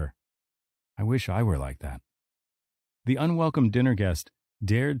glaring at her. I wish I were like that. The unwelcome dinner guest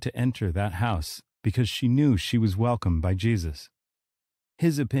dared to enter that house because she knew she was welcomed by Jesus.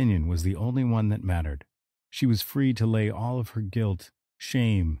 His opinion was the only one that mattered. She was free to lay all of her guilt,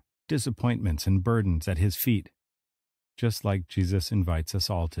 shame, disappointments, and burdens at his feet, just like Jesus invites us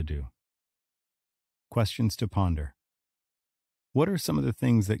all to do. Questions to ponder. What are some of the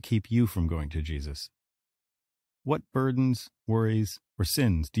things that keep you from going to Jesus? What burdens, worries, or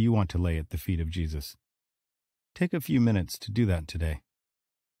sins do you want to lay at the feet of Jesus? Take a few minutes to do that today.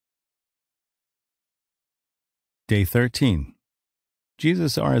 Day 13.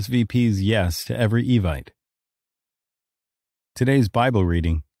 Jesus RSVPs yes to every Evite. Today's Bible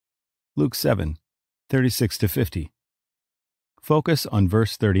reading, Luke 7, 36-50. Focus on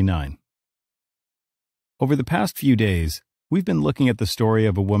verse 39. Over the past few days, we've been looking at the story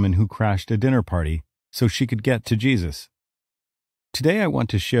of a woman who crashed a dinner party so she could get to Jesus. Today I want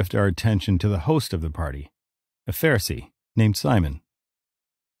to shift our attention to the host of the party, a Pharisee named Simon.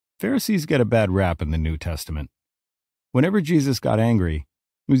 Pharisees get a bad rap in the New Testament. Whenever Jesus got angry,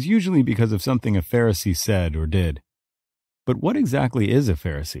 it was usually because of something a Pharisee said or did. But what exactly is a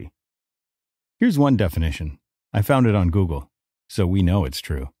Pharisee? Here's one definition. I found it on Google, so we know it's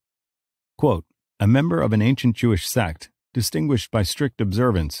true. Quote, a member of an ancient Jewish sect distinguished by strict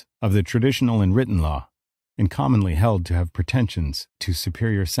observance of the traditional and written law, and commonly held to have pretensions to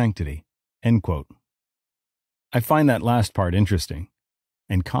superior sanctity. End quote. I find that last part interesting,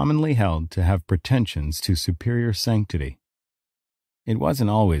 and commonly held to have pretensions to superior sanctity. It wasn't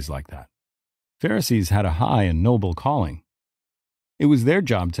always like that. Pharisees had a high and noble calling. It was their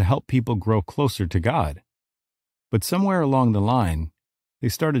job to help people grow closer to God. But somewhere along the line, they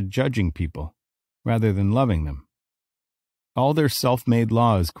started judging people rather than loving them. All their self-made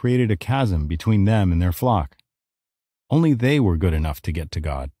laws created a chasm between them and their flock. Only they were good enough to get to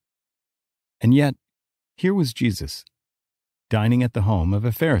God. And yet, here was Jesus, dining at the home of a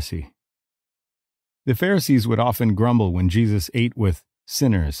Pharisee. The Pharisees would often grumble when Jesus ate with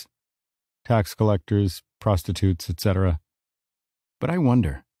sinners, tax collectors, prostitutes, etc. But I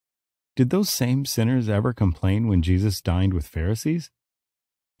wonder, did those same sinners ever complain when Jesus dined with Pharisees?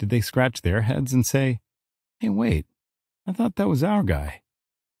 Did they scratch their heads and say, "Hey, wait, I thought that was our guy"?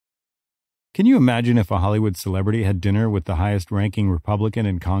 Can you imagine if a Hollywood celebrity had dinner with the highest-ranking Republican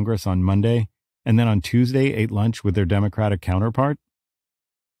in Congress on Monday, and then on Tuesday ate lunch with their Democratic counterpart?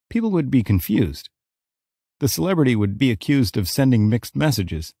 People would be confused. The celebrity would be accused of sending mixed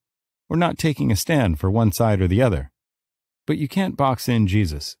messages, or not taking a stand for one side or the other. But you can't box in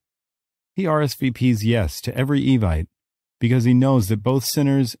Jesus. He RSVPs yes to every Evite because he knows that both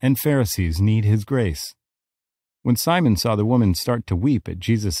sinners and Pharisees need his grace. When Simon saw the woman start to weep at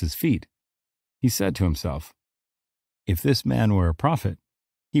Jesus' feet, he said to himself, "If this man were a prophet,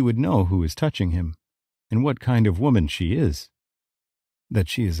 he would know who is touching him and what kind of woman she is, that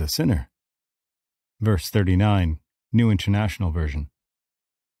she is a sinner." Verse 39, New International Version.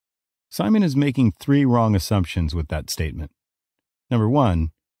 Simon is making three wrong assumptions with that statement. Number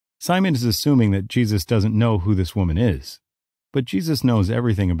one, Simon is assuming that Jesus doesn't know who this woman is, but Jesus knows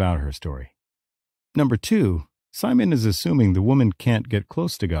everything about her story. Number two, Simon is assuming the woman can't get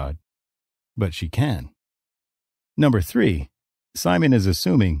close to God, but she can. Number three, Simon is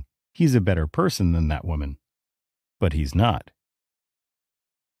assuming he's a better person than that woman, but he's not.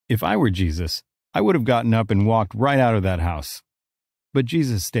 If I were Jesus, I would have gotten up and walked right out of that house. But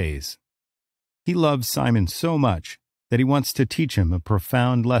Jesus stays. He loves Simon so much that he wants to teach him a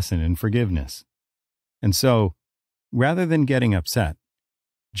profound lesson in forgiveness. And so, rather than getting upset,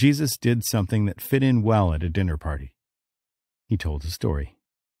 Jesus did something that fit in well at a dinner party. He told a story.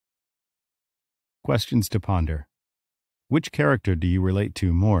 Questions to ponder. Which character do you relate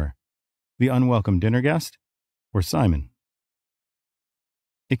to more, the unwelcome dinner guest or Simon?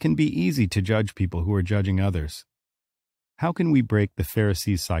 It can be easy to judge people who are judging others. How can we break the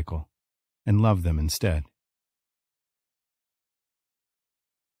Pharisee cycle and love them instead?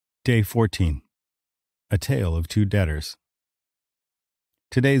 Day 14. A Tale of Two Debtors.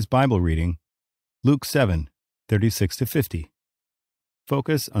 Today's Bible reading, Luke 7, 36-50.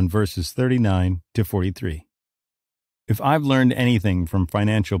 Focus on verses 39-43. If I've learned anything from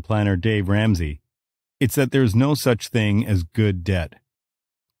financial planner Dave Ramsey, It's that there's no such thing as good debt.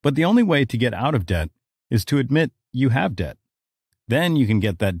 But the only way to get out of debt is to admit you have debt. Then you can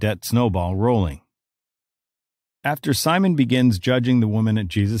get that debt snowball rolling. After Simon begins judging the woman at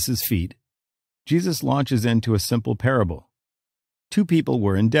Jesus' feet, Jesus launches into a simple parable. Two people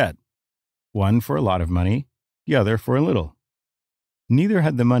were in debt, one for a lot of money, the other for a little. Neither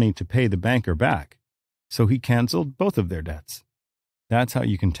had the money to pay the banker back, so he canceled both of their debts. That's how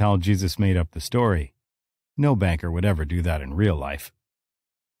you can tell Jesus made up the story. No banker would ever do that in real life.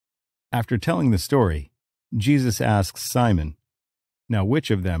 After telling the story, Jesus asks Simon, "Now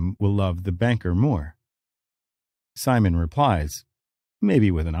which of them will love the banker more?" Simon replies,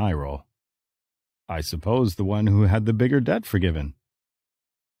 maybe with an eye roll, "I suppose the one who had the bigger debt forgiven."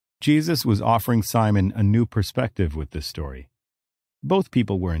 Jesus was offering Simon a new perspective with this story. Both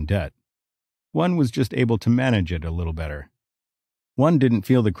people were in debt. One was just able to manage it a little better. One didn't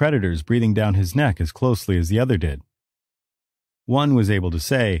feel the creditors breathing down his neck as closely as the other did. One was able to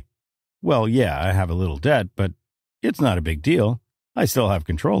say, "Well, yeah, I have a little debt, but it's not a big deal. I still have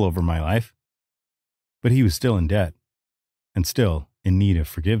control over my life." But he was still in debt, and still in need of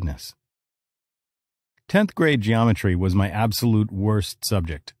forgiveness. 10th grade geometry was my absolute worst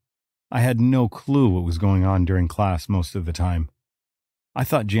subject. I had no clue what was going on during class most of the time. I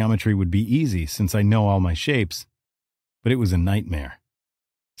thought geometry would be easy since I know all my shapes, but it was a nightmare.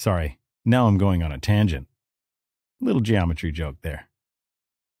 Sorry, now I'm going on a tangent. Little geometry joke there.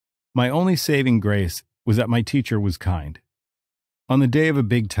 My only saving grace was that my teacher was kind. On the day of a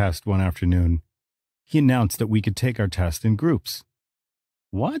big test one afternoon, he announced that we could take our test in groups.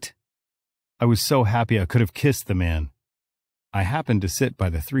 What? I was so happy I could have kissed the man. I happened to sit by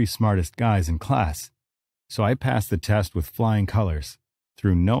the 3 smartest guys in class, so I passed the test with flying colors,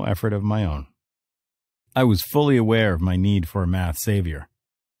 through no effort of my own. I was fully aware of my need for a math savior,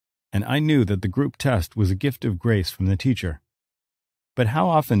 and I knew that the group test was a gift of grace from the teacher. But how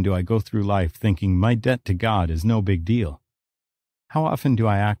often do I go through life thinking my debt to God is no big deal? How often do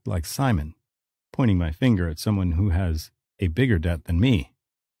I act like Simon, pointing my finger at someone who has a bigger debt than me?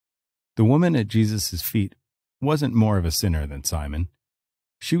 The woman at Jesus' feet wasn't more of a sinner than Simon.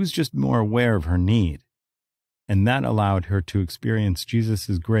 She was just more aware of her need, and that allowed her to experience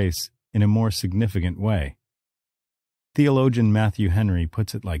Jesus' grace in a more significant way. Theologian Matthew Henry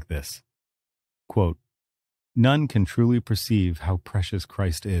puts it like this, quote, "None can truly perceive how precious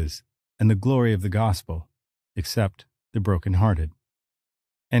Christ is and the glory of the gospel except the brokenhearted."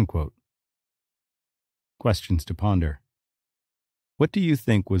 End quote. Questions to ponder. What do you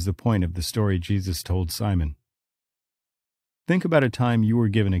think was the point of the story Jesus told Simon? Think about a time you were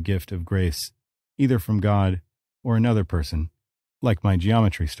given a gift of grace, either from God or another person, like my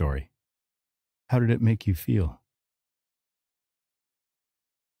geometry story. How did it make you feel?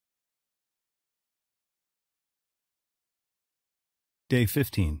 Day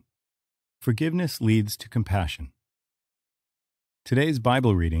 15. Forgiveness leads to compassion. Today's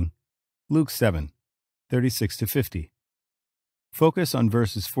Bible reading, Luke 7, 36 to 50. Focus on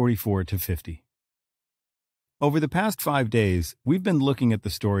verses 44 to 50. Over the past 5 days, we've been looking at the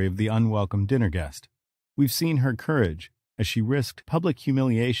story of the unwelcome dinner guest. We've seen her courage as she risked public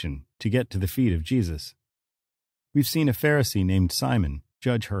humiliation to get to the feet of Jesus. We've seen a Pharisee named Simon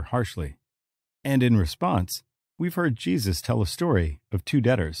judge her harshly. And in response, we've heard Jesus tell a story of 2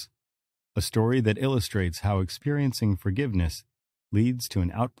 debtors, a story that illustrates how experiencing forgiveness leads to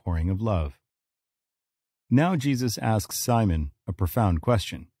an outpouring of love. Now Jesus asks Simon a profound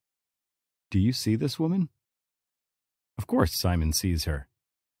question. Do you see this woman? Of course Simon sees her.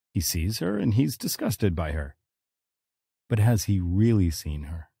 He sees her and he's disgusted by her. But has he really seen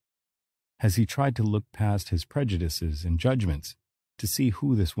her? Has he tried to look past his prejudices and judgments to see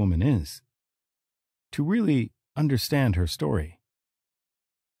who this woman is? To really understand her story?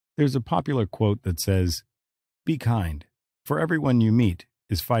 There's a popular quote that says, "Be kind, for everyone you meet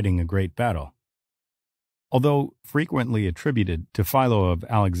is fighting a great battle." Although frequently attributed to Philo of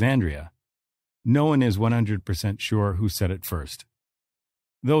Alexandria, no one is 100% sure who said it first.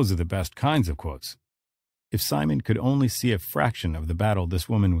 Those are the best kinds of quotes. If Simon could only see a fraction of the battle this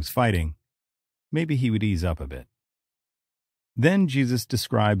woman was fighting, maybe he would ease up a bit. Then Jesus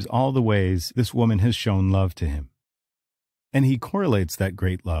describes all the ways this woman has shown love to him. And he correlates that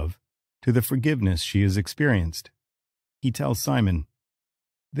great love to the forgiveness she has experienced. He tells Simon,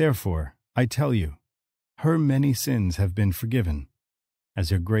 "Therefore, I tell you, her many sins have been forgiven, as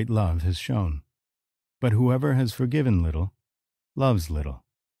her great love has shown. But whoever has forgiven little, loves little."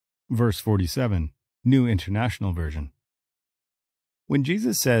 Verse 47, New International Version. When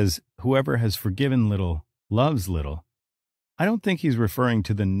Jesus says, "Whoever has forgiven little, loves little," I don't think he's referring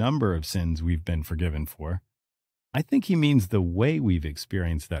to the number of sins we've been forgiven for. I think he means the way we've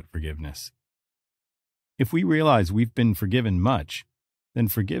experienced that forgiveness. If we realize we've been forgiven much, then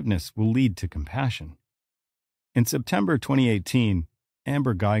forgiveness will lead to compassion. In September 2018,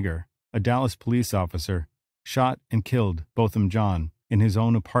 Amber Geiger, a Dallas police officer, shot and killed Botham Jean in his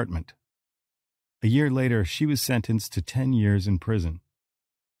own apartment. A year later, she was sentenced to 10 years in prison.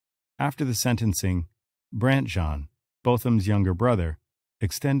 After the sentencing, Brant Jean, Botham's younger brother,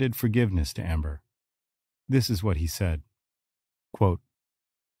 extended forgiveness to Amber. This is what he said, quote,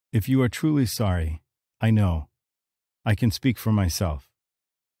 "If you are truly sorry, I know. I can speak for myself.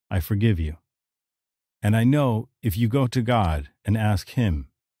 I forgive you. And I know if you go to God and ask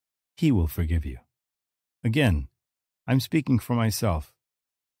Him, He will forgive you. Again, I'm speaking for myself,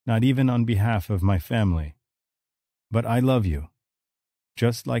 not even on behalf of my family. But I love you,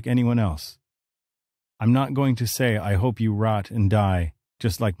 just like anyone else. I'm not going to say I hope you rot and die,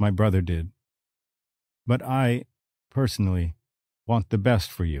 just like my brother did. But I, personally, want the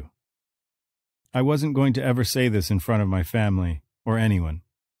best for you. I wasn't going to ever say this in front of my family or anyone.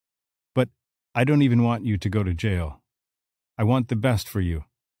 But I don't even want you to go to jail. I want the best for you,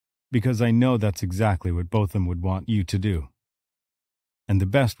 because I know that's exactly what Botham would want you to do. And the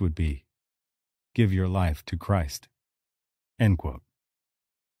best would be, give your life to Christ." End quote.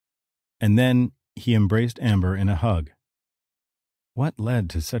 And then he embraced Amber in a hug. What led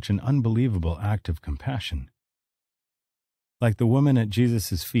to such an unbelievable act of compassion? Like the woman at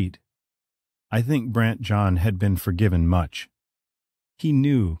Jesus' feet, I think Brant Jean had been forgiven much. He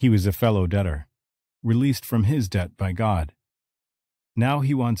knew he was a fellow debtor, released from his debt by God. Now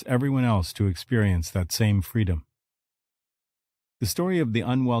he wants everyone else to experience that same freedom. The story of the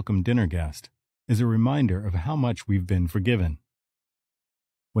unwelcome dinner guest is a reminder of how much we've been forgiven.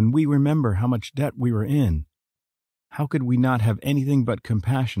 When we remember how much debt we were in, how could we not have anything but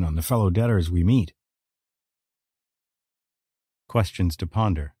compassion on the fellow debtors we meet? Questions to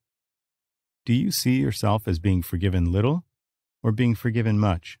ponder. Do you see yourself as being forgiven little or being forgiven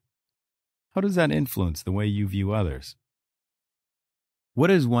much? How does that influence the way you view others? What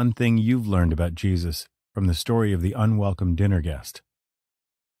is one thing you've learned about Jesus from the story of the unwelcome dinner guest?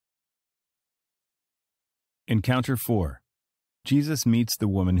 Encounter 4. Jesus meets the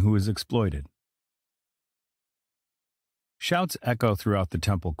woman who is exploited. Shouts echo throughout the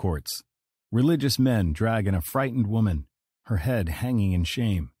temple courts. Religious men drag in a frightened woman, her head hanging in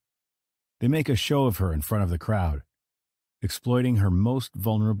shame. They make a show of her in front of the crowd, exploiting her most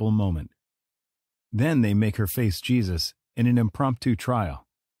vulnerable moment. Then they make her face Jesus in an impromptu trial.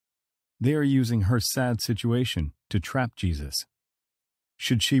 They are using her sad situation to trap Jesus.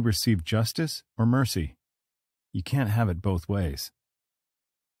 Should she receive justice or mercy? You can't have it both ways.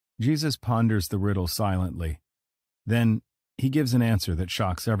 Jesus ponders the riddle silently. Then he gives an answer that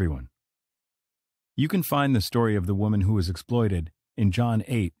shocks everyone. You can find the story of the woman who was exploited in John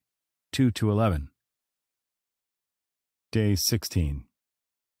 8, 2-11. Day 16.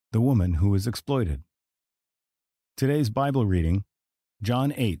 The woman who was exploited. Today's Bible reading,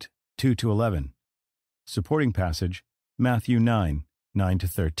 John 8, 2-11. Supporting passage, Matthew 9,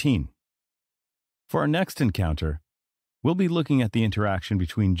 9-13. For our next encounter, we'll be looking at the interaction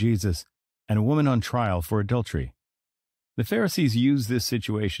between Jesus and a woman on trial for adultery. The Pharisees used this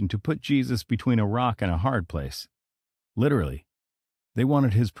situation to put Jesus between a rock and a hard place. Literally, they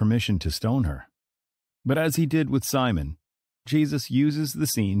wanted his permission to stone her. But as he did with Simon, Jesus uses the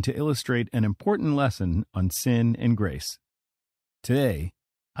scene to illustrate an important lesson on sin and grace. Today,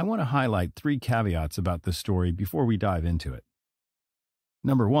 I want to highlight 3 caveats about this story before we dive into it.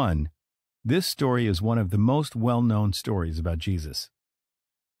 Number 1, this story is one of the most well-known stories about Jesus.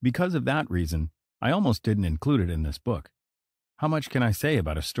 Because of that reason, I almost didn't include it in this book. How much can I say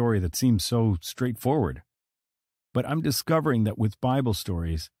about a story that seems so straightforward? But I'm discovering that with Bible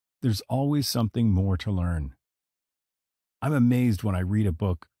stories, there's always something more to learn. I'm amazed when I read a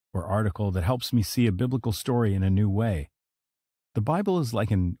book or article that helps me see a biblical story in a new way. The Bible is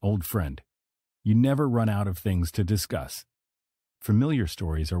like an old friend. You never run out of things to discuss. Familiar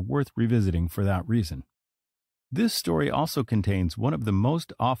stories are worth revisiting for that reason. This story also contains one of the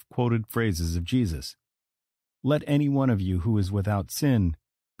most oft-quoted phrases of Jesus. Let any one of you who is without sin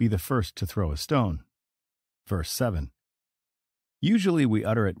be the first to throw a stone. Verse 7. Usually we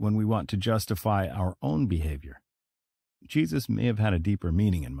utter it when we want to justify our own behavior. Jesus may have had a deeper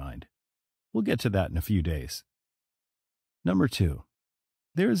meaning in mind. We'll get to that in a few days. Number 2.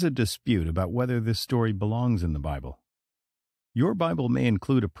 There is a dispute about whether this story belongs in the Bible. Your Bible may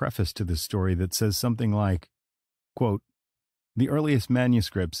include a preface to this story that says something like, quote, "The earliest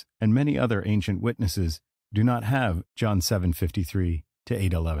manuscripts and many other ancient witnesses do not have John 7:53 to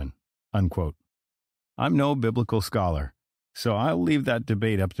 8:11, unquote. I'm no biblical scholar, so I'll leave that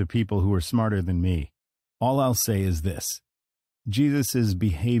debate up to people who are smarter than me. All I'll say is this. Jesus'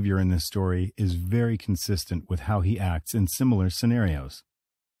 behavior in this story is very consistent with how he acts in similar scenarios.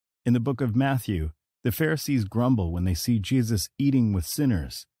 In the book of Matthew, the Pharisees grumble when they see Jesus eating with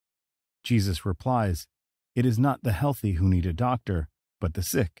sinners. Jesus replies, "It is not the healthy who need a doctor, but the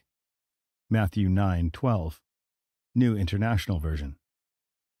sick." Matthew 9:12, New International Version.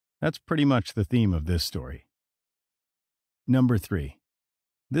 That's pretty much the theme of this story. Number 3.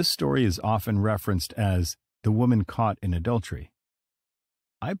 This story is often referenced as the woman caught in adultery.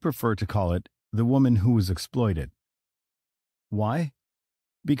 I prefer to call it the woman who was exploited. Why?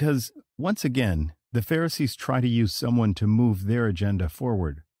 Because, once again, the Pharisees try to use someone to move their agenda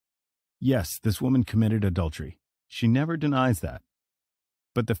forward. Yes, this woman committed adultery. She never denies that.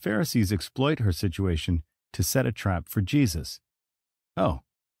 But the Pharisees exploit her situation to set a trap for Jesus. Oh,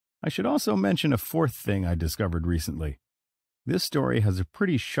 I should also mention a fourth thing I discovered recently. This story has a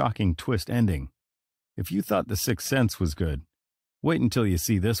pretty shocking twist ending. If you thought The Sixth Sense was good, wait until you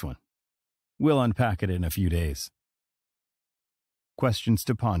see this one. We'll unpack it in a few days. Questions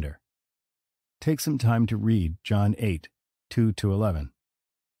to ponder. Take some time to read John 8:2-11.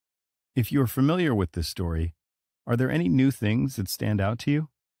 If you are familiar with this story, are there any new things that stand out to you?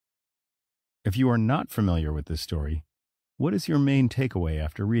 If you are not familiar with this story, what is your main takeaway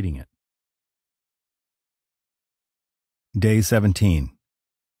after reading it? Day 17.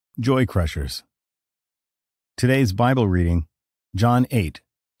 Joy Crushers. Today's Bible reading, John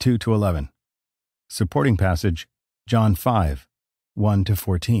 8:2-11. Supporting passage, John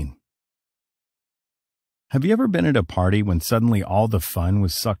 5:1-14. Have you ever been at a party when suddenly all the fun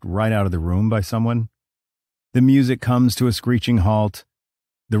was sucked right out of the room by someone? The music comes to a screeching halt.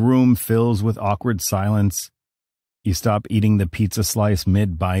 The room fills with awkward silence. You stop eating the pizza slice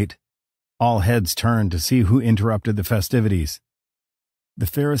mid-bite. All heads turn to see who interrupted the festivities. The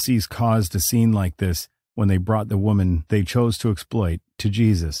Pharisees caused a scene like this when they brought the woman they chose to exploit to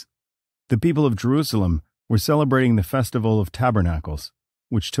Jesus. The people of Jerusalem were celebrating the Festival of Tabernacles,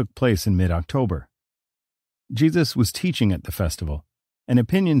 which took place in mid-October. Jesus was teaching at the festival, and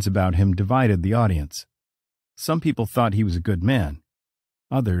opinions about him divided the audience. Some people thought he was a good man.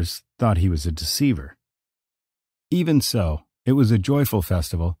 Others thought he was a deceiver. Even so, it was a joyful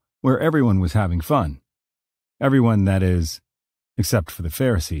festival where everyone was having fun. Everyone, that is, except for the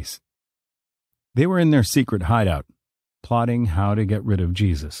Pharisees. They were in their secret hideout, plotting how to get rid of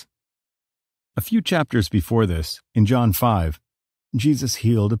Jesus. A few chapters before this, in John 5, Jesus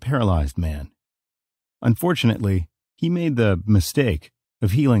healed a paralyzed man. Unfortunately, he made the mistake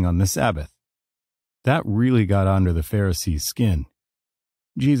of healing on the Sabbath. That really got under the Pharisees' skin.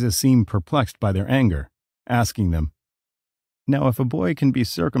 Jesus seemed perplexed by their anger, asking them, "Now if a boy can be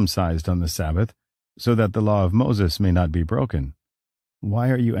circumcised on the Sabbath, so that the law of Moses may not be broken,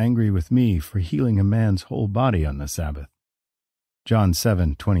 why are you angry with me for healing a man's whole body on the Sabbath?" John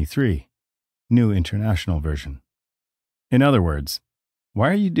 7:23, New International Version. In other words,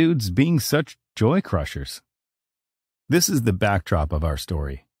 why are you dudes being such joy crushers? This is the backdrop of our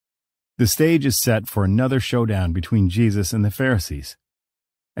story. The stage is set for another showdown between Jesus and the Pharisees.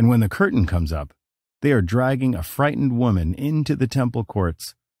 And when the curtain comes up, they are dragging a frightened woman into the temple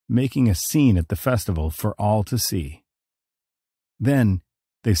courts, making a scene at the festival for all to see. Then,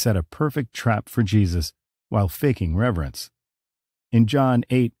 they set a perfect trap for Jesus while faking reverence. In John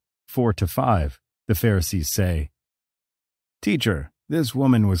 8:4-5, the Pharisees say, "Teacher, this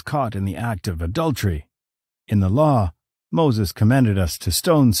woman was caught in the act of adultery. In the law, Moses commanded us to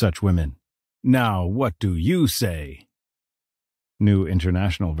stone such women. Now, what do you say?" New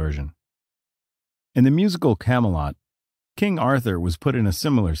International Version. In the musical Camelot, King Arthur was put in a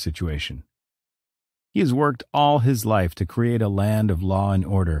similar situation. He has worked all his life to create a land of law and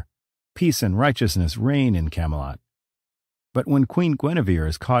order. Peace and righteousness reign in Camelot. But when Queen Guinevere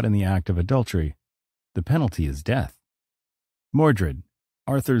is caught in the act of adultery, the penalty is death. Mordred,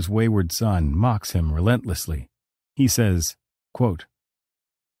 Arthur's wayward son, mocks him relentlessly. He says, quote,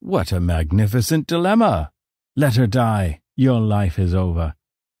 "What a magnificent dilemma! Let her die, your life is over.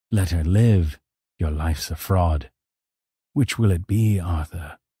 Let her live, your life's a fraud. Which will it be,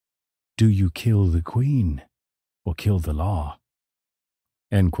 Arthur? Do you kill the queen, or kill the law?"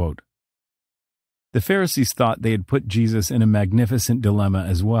 End quote. The Pharisees thought they had put Jesus in a magnificent dilemma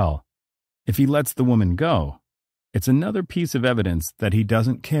as well. If he lets the woman go, it's another piece of evidence that he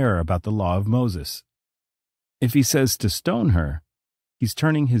doesn't care about the law of Moses. If he says to stone her, he's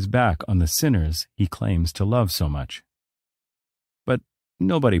turning his back on the sinners he claims to love so much. But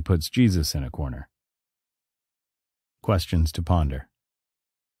nobody puts Jesus in a corner. Questions to ponder.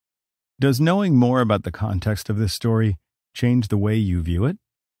 Does knowing more about the context of this story change the way you view it?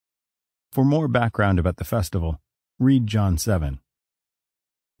 For more background about the festival, read John 7.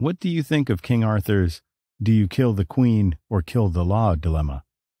 What do you think of King Arthur's "do you kill the queen or kill the law" dilemma?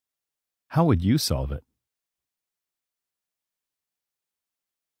 How would you solve it?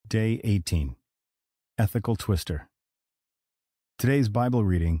 Day 18. Ethical Twister. Today's Bible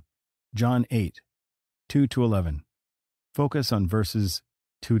reading, John 8, 2-11. Focus on verses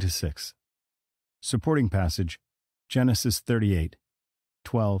 2-6. Supporting passage, Genesis 38,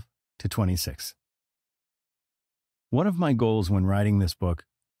 12-26. One of my goals when writing this book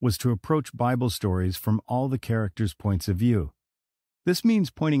was to approach Bible stories from all the characters' points of view. This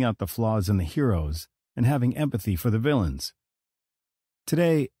means pointing out the flaws in the heroes and having empathy for the villains.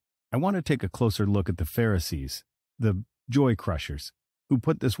 Today, I want to take a closer look at the Pharisees, the joy crushers, who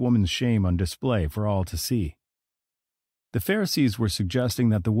put this woman's shame on display for all to see. The Pharisees were suggesting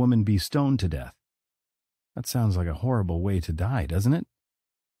that the woman be stoned to death. That sounds like a horrible way to die, doesn't it?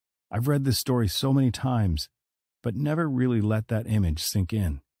 I've read this story so many times, but never really let that image sink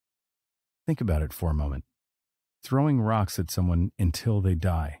in. Think about it for a moment. Throwing rocks at someone until they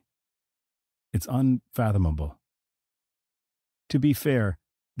die. It's unfathomable. To be fair,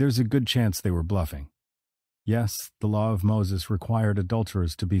 there's a good chance they were bluffing. Yes, the law of Moses required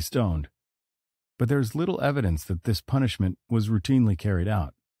adulterers to be stoned, but there's little evidence that this punishment was routinely carried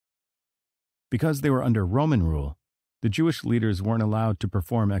out. Because they were under Roman rule, the Jewish leaders weren't allowed to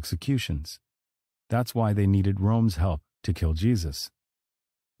perform executions. That's why they needed Rome's help to kill Jesus.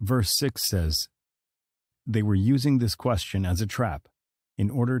 Verse 6 says, "They were using this question as a trap in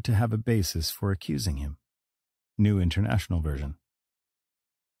order to have a basis for accusing him." New International Version.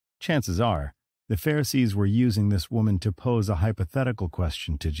 Chances are, the Pharisees were using this woman to pose a hypothetical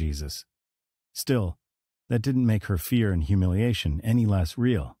question to Jesus. Still, that didn't make her fear and humiliation any less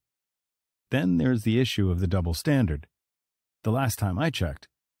real. Then there's the issue of the double standard. The last time I checked,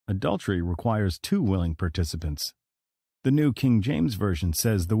 adultery requires 2 willing participants. The New King James Version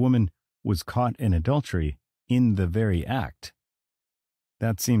says the woman was caught in adultery in the very act.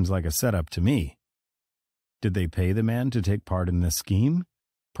 That seems like a setup to me. Did they pay the man to take part in this scheme,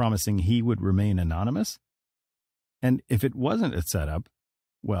 promising he would remain anonymous? And if it wasn't a setup,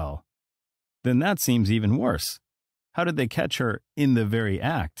 well, then that seems even worse. How did they catch her in the very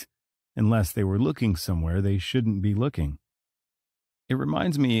act, unless they were looking somewhere they shouldn't be looking? It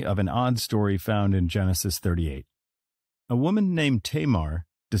reminds me of an odd story found in Genesis 38. A woman named Tamar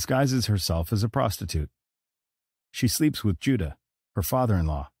disguises herself as a prostitute. She sleeps with Judah, her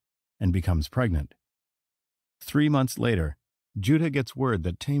father-in-law, and becomes pregnant. 3 months later, Judah gets word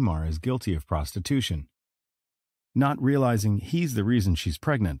that Tamar is guilty of prostitution. Not realizing he's the reason she's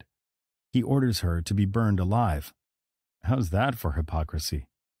pregnant, he orders her to be burned alive. How's that for hypocrisy?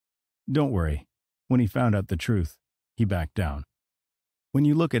 Don't worry, when he found out the truth, he backed down. When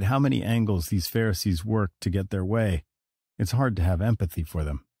you look at how many angles these Pharisees worked to get their way, it's hard to have empathy for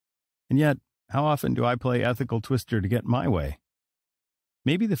them. And yet, how often do I play ethical twister to get my way?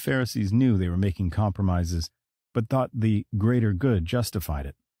 Maybe the Pharisees knew they were making compromises, but thought the greater good justified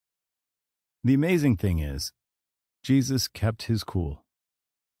it. The amazing thing is, Jesus kept his cool.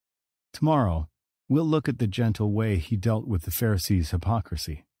 Tomorrow, we'll look at the gentle way he dealt with the Pharisees'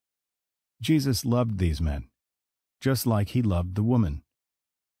 hypocrisy. Jesus loved these men, just like he loved the woman.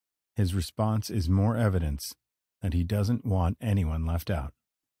 His response is more evidence that he doesn't want anyone left out.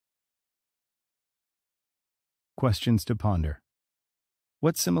 Questions to ponder.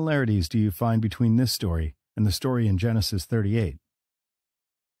 What similarities do you find between this story and the story in Genesis 38?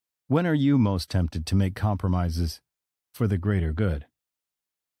 When are you most tempted to make compromises for the greater good?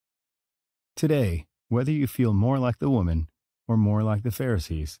 Today, whether you feel more like the woman or more like the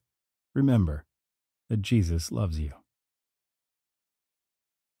Pharisees, remember that Jesus loves you.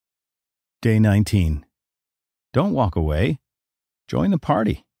 Day 19. Don't walk away. Join the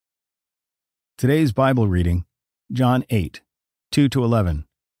party. Today's Bible reading, John 8, 2-11.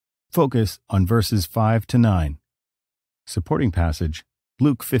 Focus on verses 5-9. Supporting passage,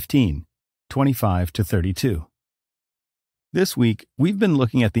 Luke 15, 25-32. This week, we've been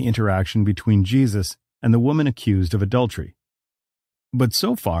looking at the interaction between Jesus and the woman accused of adultery. But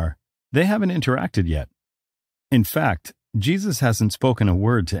so far, they haven't interacted yet. In fact, Jesus hasn't spoken a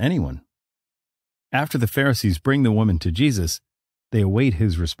word to anyone. After the Pharisees bring the woman to Jesus, they await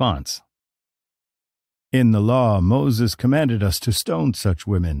his response. "In the law, Moses commanded us to stone such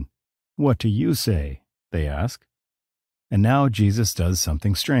women. What do you say?" they ask. And now Jesus does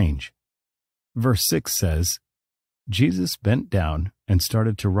something strange. Verse 6 says, Jesus bent down and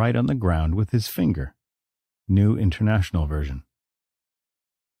started to write on the ground with his finger. New International Version.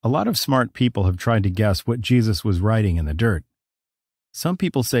 A lot of smart people have tried to guess what Jesus was writing in the dirt. Some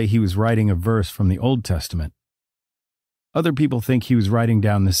people say he was writing a verse from the Old Testament. Other people think he was writing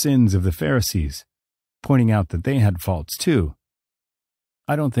down the sins of the Pharisees, pointing out that they had faults too.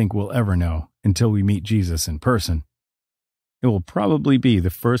 I don't think we'll ever know until we meet Jesus in person. It will probably be the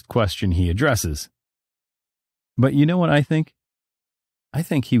first question he addresses. But you know what I think? I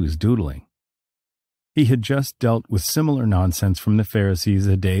think he was doodling. He had just dealt with similar nonsense from the Pharisees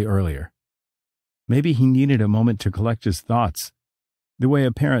a day earlier. Maybe he needed a moment to collect his thoughts, the way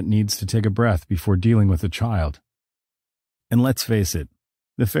a parent needs to take a breath before dealing with a child. And let's face it,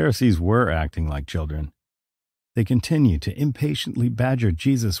 the Pharisees were acting like children. They continued to impatiently badger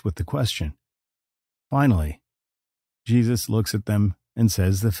Jesus with the question. Finally, Jesus looks at them and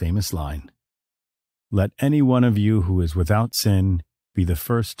says the famous line, "Let any one of you who is without sin be the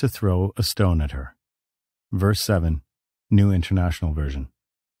first to throw a stone at her." Verse 7, New International Version.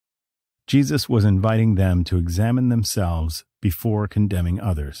 Jesus was inviting them to examine themselves before condemning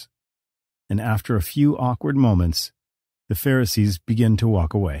others. And after a few awkward moments, the Pharisees begin to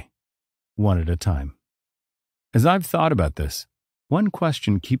walk away, one at a time. As I've thought about this, one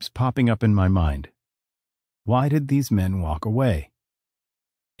question keeps popping up in my mind. Why did these men walk away?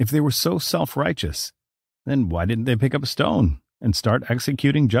 If they were so self-righteous, then why didn't they pick up a stone and start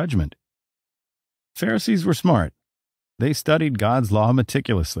executing judgment? Pharisees were smart. They studied God's law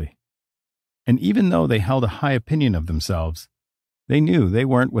meticulously. And even though they held a high opinion of themselves, they knew they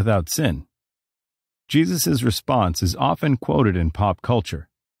weren't without sin. Jesus' response is often quoted in pop culture,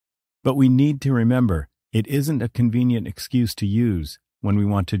 but we need to remember it isn't a convenient excuse to use when we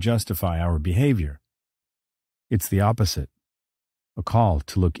want to justify our behavior. It's the opposite, a call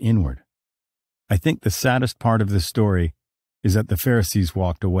to look inward. I think the saddest part of this story is that the Pharisees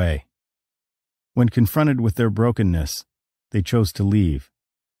walked away. When confronted with their brokenness, they chose to leave,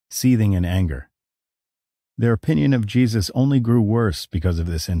 seething in anger. Their opinion of Jesus only grew worse because of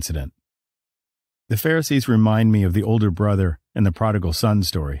this incident. The Pharisees remind me of the older brother in the prodigal son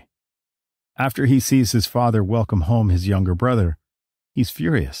story. After he sees his father welcome home his younger brother, he's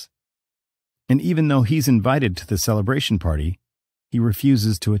furious. And even though he's invited to the celebration party, he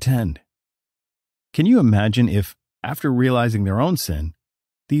refuses to attend. Can you imagine if, after realizing their own sin,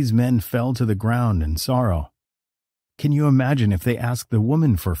 these men fell to the ground in sorrow? Can you imagine if they asked the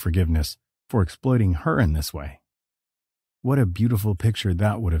woman for forgiveness for exploiting her in this way? What a beautiful picture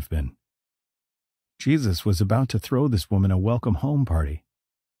that would have been. Jesus was about to throw this woman a welcome home party.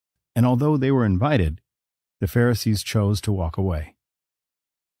 And although they were invited, the Pharisees chose to walk away.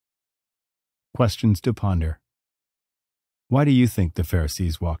 Questions to ponder. Why do you think the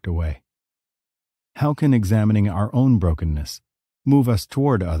Pharisees walked away? How can examining our own brokenness move us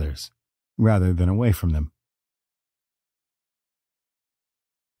toward others rather than away from them?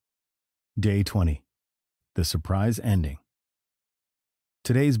 Day 20. The Surprise Ending.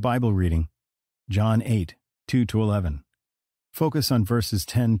 Today's Bible reading, John 8, 2-11. Focus on verses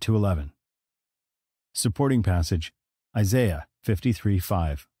 10 to 11. Supporting passage, Isaiah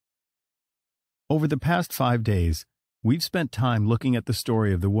 53:5. Over the past 5 days, we've spent time looking at the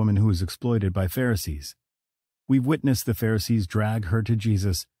story of the woman who was exploited by Pharisees. We've witnessed the Pharisees drag her to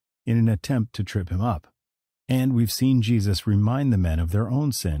Jesus in an attempt to trip him up, and we've seen Jesus remind the men of their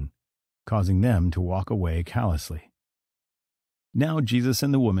own sin, causing them to walk away callously. Now Jesus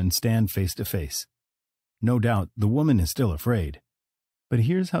and the woman stand face to face. No doubt the woman is still afraid, but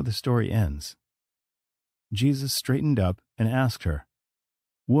here's how the story ends. Jesus straightened up and asked her,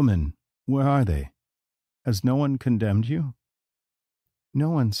 "Woman, where are they? Has no one condemned you?"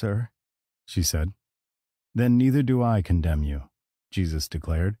 "No one, sir," she said. "Then neither do I condemn you," Jesus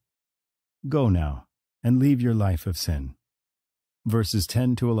declared. "Go now and leave your life of sin." Verses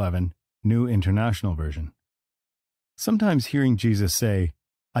 10 to 11, New International Version. Sometimes hearing Jesus say,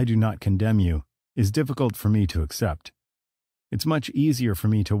 "I do not condemn you," is difficult for me to accept. It's much easier for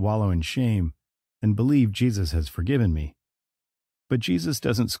me to wallow in shame and believe Jesus has forgiven me. But Jesus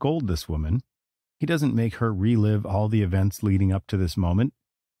doesn't scold this woman. He doesn't make her relive all the events leading up to this moment.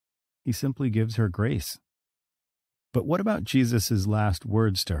 He simply gives her grace. But what about Jesus' last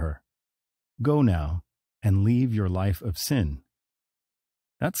words to her? "Go now and leave your life of sin."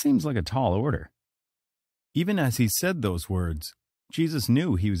 That seems like a tall order. Even as he said those words, Jesus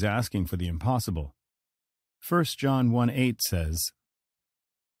knew he was asking for the impossible. 1 John 1:8 says,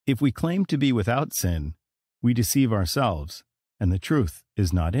 "If we claim to be without sin, we deceive ourselves, and the truth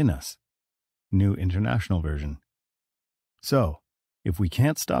is not in us." New International Version. So, if we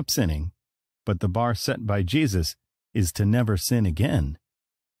can't stop sinning, but the bar set by Jesus is to never sin again,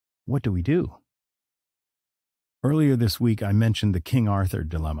 what do we do? Earlier this week, I mentioned the King Arthur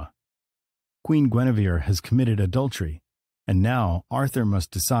dilemma. Queen Guinevere has committed adultery, and now Arthur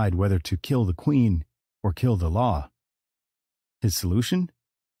must decide whether to kill the queen or kill the law. His solution?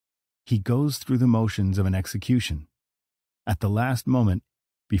 He goes through the motions of an execution. At the last moment,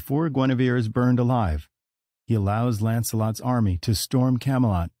 before Guinevere is burned alive, he allows Lancelot's army to storm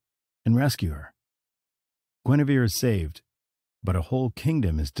Camelot and rescue her. Guinevere is saved, but a whole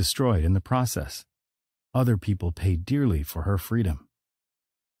kingdom is destroyed in the process. Other people pay dearly for her freedom.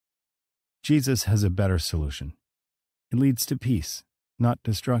 Jesus has a better solution. It leads to peace, not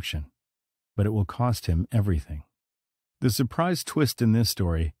destruction, but it will cost him everything. The surprise twist in this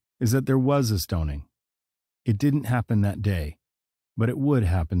story is that there was a stoning. It didn't happen that day, but it would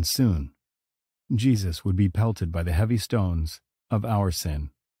happen soon. Jesus would be pelted by the heavy stones of our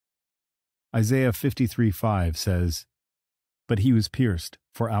sin. Isaiah 53:5 says, "But he was pierced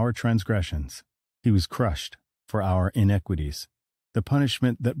for our transgressions. He was crushed for our iniquities. The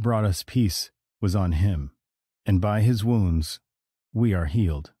punishment that brought us peace was on him, and by his wounds we are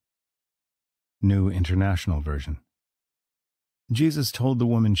healed." New International Version. Jesus told the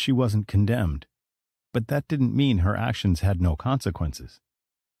woman she wasn't condemned, but that didn't mean her actions had no consequences.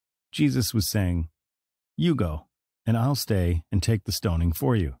 Jesus was saying, "You go, and I'll stay and take the stoning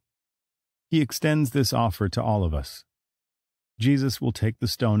for you." He extends this offer to all of us. Jesus will take the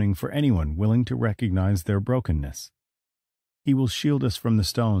stoning for anyone willing to recognize their brokenness. He will shield us from the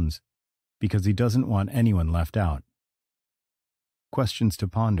stones because he doesn't want anyone left out. Questions to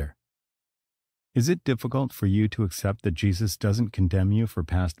ponder. Is it difficult for you to accept that Jesus doesn't condemn you for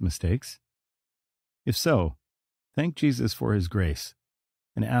past mistakes? If so, thank Jesus for his grace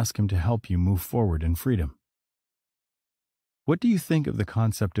and ask him to help you move forward in freedom. What do you think of the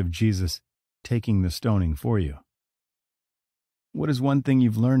concept of Jesus taking the stoning for you? What is one thing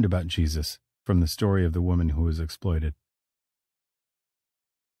you've learned about Jesus from the story of the woman who was exploited?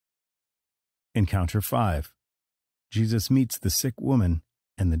 Encounter 5. Jesus meets the sick woman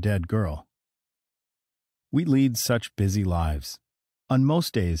and the dead girl. We lead such busy lives. On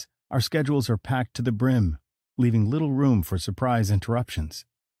most days, our schedules are packed to the brim, leaving little room for surprise interruptions.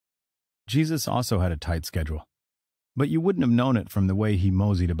 Jesus also had a tight schedule, but you wouldn't have known it from the way he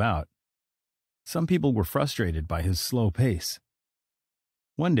moseyed about. Some people were frustrated by his slow pace.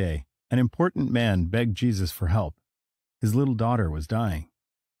 One day, an important man begged Jesus for help. His little daughter was dying.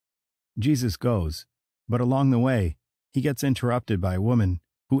 Jesus goes, but along the way, he gets interrupted by a woman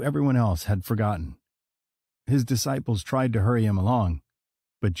who everyone else had forgotten. His disciples tried to hurry him along,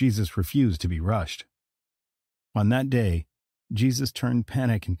 but Jesus refused to be rushed. On that day, Jesus turned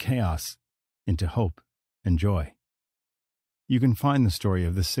panic and chaos into hope and joy. You can find the story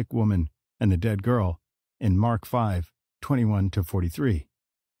of the sick woman and the dead girl in Mark 5:21-43.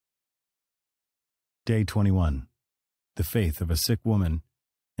 Day 21. The faith of a sick woman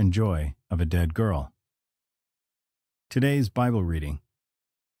and joy of a dead girl. Today's Bible reading,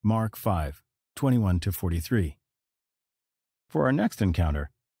 Mark 5:21-43. For our next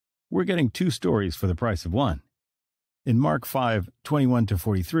encounter, we're getting 2 stories for the price of 1. In Mark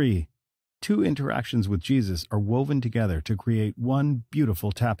 5:21-43, 2 interactions with Jesus are woven together to create one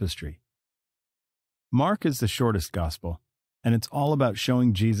beautiful tapestry. Mark is the shortest gospel, and it's all about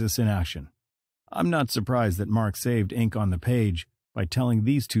showing Jesus in action. I'm not surprised that Mark saved ink on the page by telling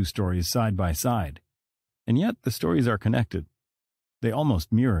these 2 stories side by side. And yet the stories are connected. They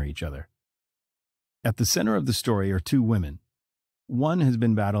almost mirror each other. At the center of the story are 2 women. One has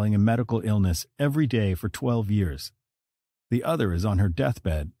been battling a medical illness every day for 12 years. The other is on her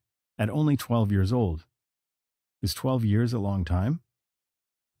deathbed at only 12 years old. Is 12 years a long time?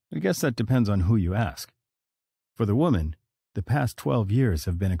 I guess that depends on who you ask. For the woman, the past 12 years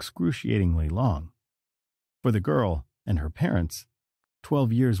have been excruciatingly long. For the girl and her parents,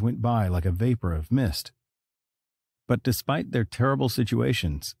 12 years went by like a vapor of mist. But despite their terrible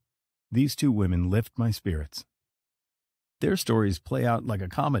situations, these 2 women lift my spirits. Their stories play out like a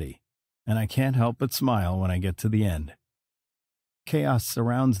comedy, and I can't help but smile when I get to the end. Chaos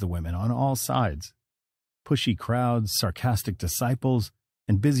surrounds the women on all sides. Pushy crowds, sarcastic disciples,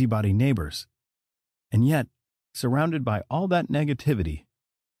 and busybody neighbors. And yet, surrounded by all that negativity,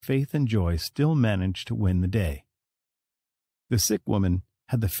 faith and joy still manage to win the day. The sick woman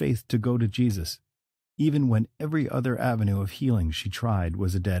had the faith to go to Jesus, even when every other avenue of healing she tried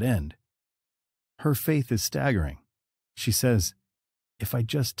was a dead end. Her faith is staggering. She says, "If I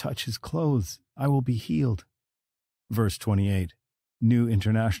just touch his clothes, I will be healed." Verse 28, New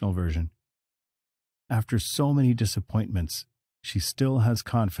International Version. After so many disappointments, she still has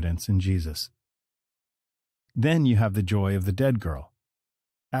confidence in Jesus. Then you have the joy of the dead girl.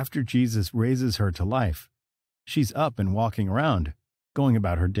 After Jesus raises her to life, She's up and walking around, going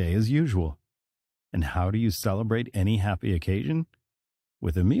about her day as usual. And how do you celebrate any happy occasion?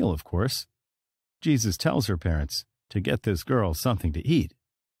 With a meal, of course. Jesus tells her parents to get this girl something to eat.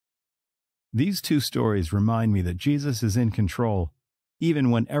 These two stories remind me that Jesus is in control,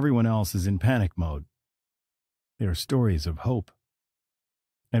 even when everyone else is in panic mode. They are stories of hope.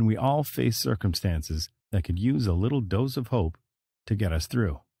 And we all face circumstances that could use a little dose of hope to get us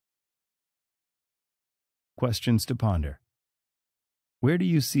through. Questions to ponder. Where do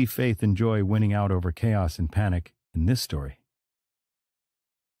you see faith and joy winning out over chaos and panic in this story?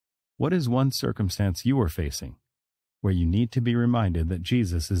 What is one circumstance you are facing where you need to be reminded that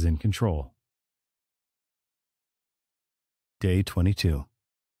Jesus is in control? Day 22.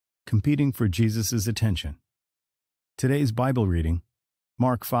 Competing for Jesus' attention. Today's Bible reading,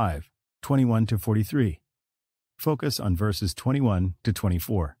 Mark 5, 21-43. Focus on verses 21 to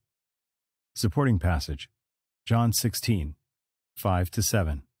 24. Supporting passage, John 16,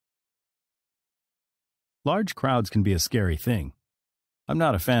 5-7. Large crowds can be a scary thing. I'm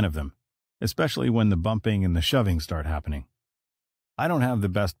not a fan of them, especially when the bumping and the shoving start happening. I don't have the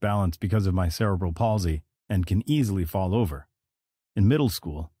best balance because of my cerebral palsy and can easily fall over. In middle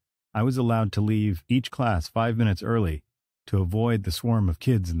school, I was allowed to leave each class 5 minutes early to avoid the swarm of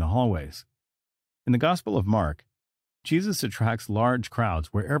kids in the hallways. In the Gospel of Mark, Jesus attracts large crowds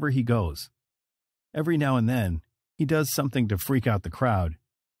wherever he goes. Every now and then, he does something to freak out the crowd,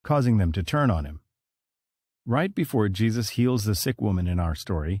 causing them to turn on him. Right before Jesus heals the sick woman in our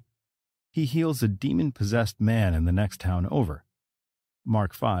story, he heals a demon-possessed man in the next town over.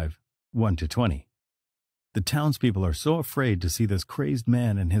 Mark 5, 1-20. The townspeople are so afraid to see this crazed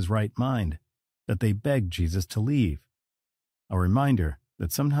man in his right mind that they beg Jesus to leave. A reminder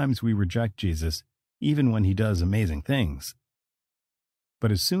that sometimes we reject Jesus even when he does amazing things.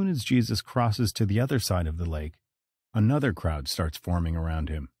 But as soon as Jesus crosses to the other side of the lake, another crowd starts forming around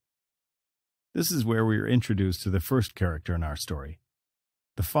him. This is where we are introduced to the first character in our story,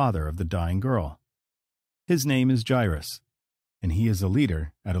 the father of the dying girl. His name is Jairus, and he is a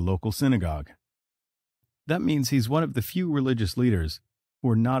leader at a local synagogue. That means he's one of the few religious leaders who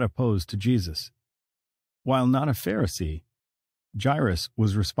are not opposed to Jesus. While not a Pharisee, Jairus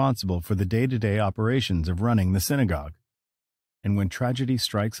was responsible for the day-to-day operations of running the synagogue. And when tragedy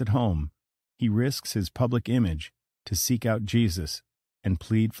strikes at home, he risks his public image to seek out Jesus and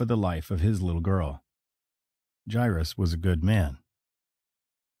plead for the life of his little girl. Jairus was a good man.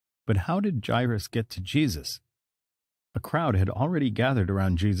 But how did Jairus get to Jesus? A crowd had already gathered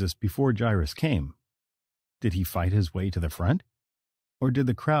around Jesus before Jairus came. Did he fight his way to the front? Or did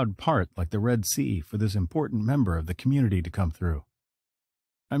the crowd part like the Red Sea for this important member of the community to come through?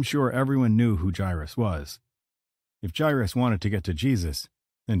 I'm sure everyone knew who Jairus was. If Jairus wanted to get to Jesus,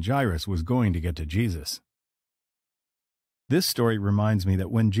 then Jairus was going to get to Jesus. This story reminds me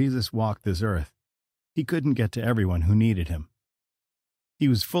that when Jesus walked this earth, he couldn't get to everyone who needed him. He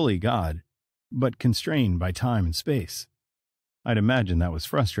was fully God, but constrained by time and space. I'd imagine that was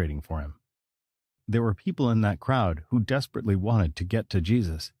frustrating for him. There were people in that crowd who desperately wanted to get to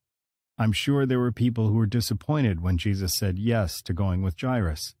Jesus. I'm sure there were people who were disappointed when Jesus said yes to going with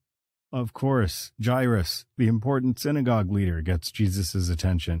Jairus. Of course, Jairus, the important synagogue leader, gets Jesus'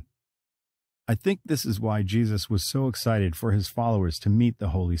 attention. I think this is why Jesus was so excited for his followers to meet the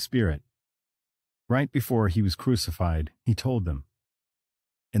Holy Spirit. Right before he was crucified, he told them,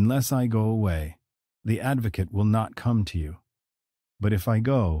 "Unless I go away, the Advocate will not come to you. But if I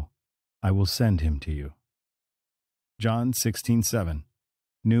go, I will send him to you." John 16:7,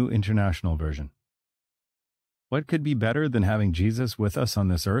 New International Version. What could be better than having Jesus with us on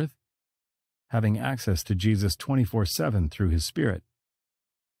this earth? Having access to Jesus 24/7 through his Spirit.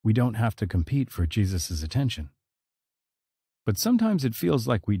 We don't have to compete for Jesus' attention. But sometimes it feels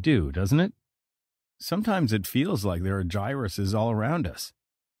like we do, doesn't it? Sometimes it feels like there are Jairuses all around us,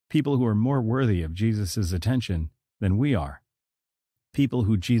 people who are more worthy of Jesus' attention than we are. People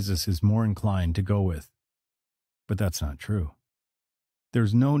who Jesus is more inclined to go with. But that's not true.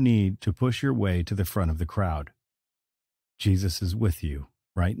 There's no need to push your way to the front of the crowd. Jesus is with you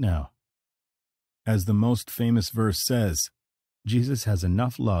right now. As the most famous verse says, Jesus has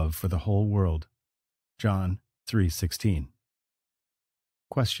enough love for the whole world. John 3:16.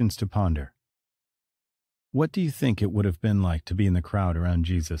 Questions to ponder. What do you think it would have been like to be in the crowd around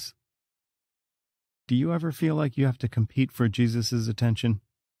Jesus? Do you ever feel like you have to compete for Jesus' attention?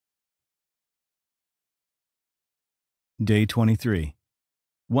 Day 23.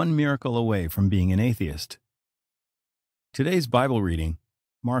 One miracle away from being an atheist. Today's Bible reading,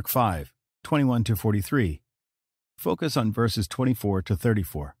 Mark 5, 21-43. Focus on verses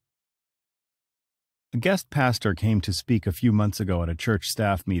 24-34. A guest pastor came to speak a few months ago at a church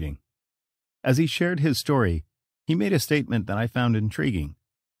staff meeting. As he shared his story, he made a statement that I found intriguing.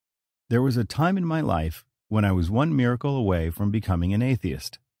 There was a time in my life when I was one miracle away from becoming an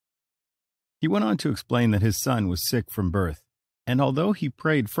atheist. He went on to explain that his son was sick from birth, and although he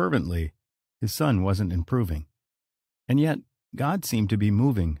prayed fervently, his son wasn't improving. And yet, God seemed to be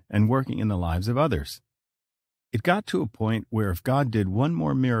moving and working in the lives of others. It got to a point where if God did one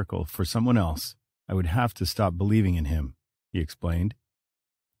more miracle for someone else, I would have to stop believing in him, he explained.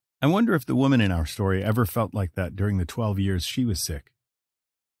 I wonder if the woman in our story ever felt like that during the 12 years she was sick.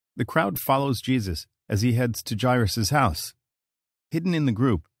 The crowd follows Jesus as he heads to Jairus' house. Hidden in the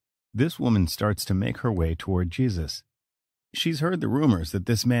group, this woman starts to make her way toward Jesus. She's heard the rumors that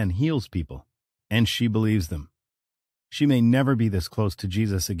this man heals people, and she believes them. She may never be this close to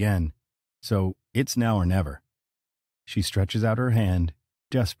Jesus again, so it's now or never. She stretches out her hand,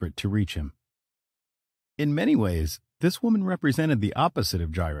 desperate to reach him. In many ways, this woman represented the opposite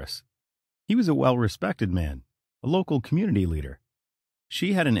of Jairus. He was a well-respected man, a local community leader.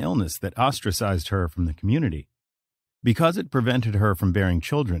 She had an illness that ostracized her from the community. Because it prevented her from bearing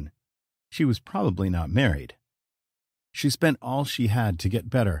children, she was probably not married. She spent all she had to get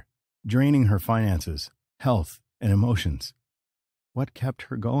better, draining her finances, health, and emotions. What kept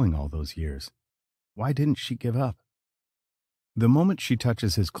her going all those years? Why didn't she give up? The moment she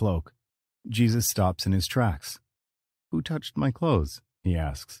touches his cloak, Jesus stops in his tracks. "Who touched my clothes?" he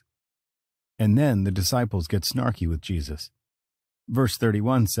asks. And then the disciples get snarky with Jesus. Verse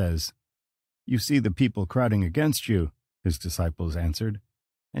 31 says, "You see the people crowding against you," his disciples answered,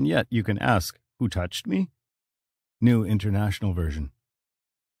 "and yet you can ask, 'Who touched me?'" New International Version.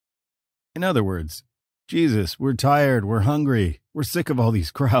 In other words, "Jesus, we're tired, we're hungry, we're sick of all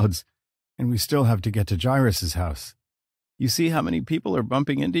these crowds, and we still have to get to Jairus' house. You see how many people are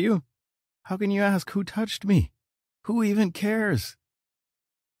bumping into you? How can you ask, 'Who touched me?' Who even cares?"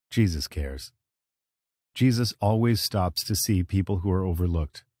 Jesus cares. Jesus always stops to see people who are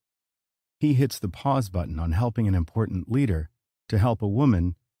overlooked. He hits the pause button on helping an important leader to help a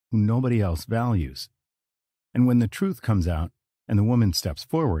woman who nobody else values. And when the truth comes out and the woman steps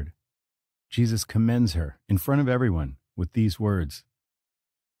forward, Jesus commends her in front of everyone with these words,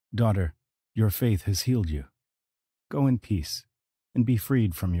 "Daughter, your faith has healed you. Go in peace and be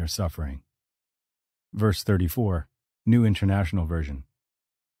freed from your suffering." Verse 34, New International Version.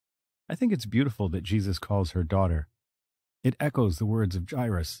 I think it's beautiful that Jesus calls her daughter. It echoes the words of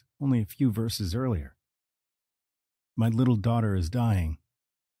Jairus only a few verses earlier. "My little daughter is dying.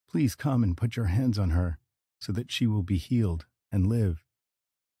 Please come and put your hands on her so that she will be healed and live."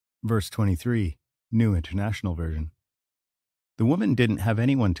 Verse 23, New International Version. The woman didn't have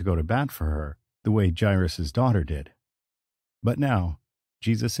anyone to go to bat for her the way Jairus' daughter did. But now,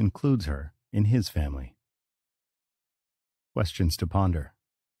 Jesus includes her in his family. Questions to ponder.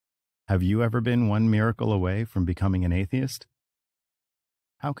 Have you ever been one miracle away from becoming an atheist?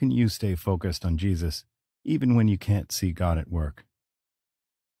 How can you stay focused on Jesus even when you can't see God at work?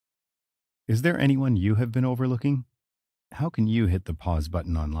 Is there anyone you have been overlooking? How can you hit the pause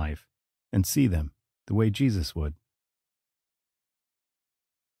button on life and see them the way Jesus would?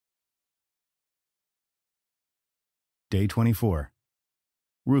 Day 24.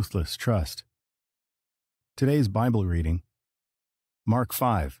 Ruthless Trust. Today's Bible reading, Mark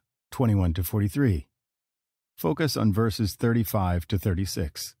 5, 21-43. Focus on verses 35 to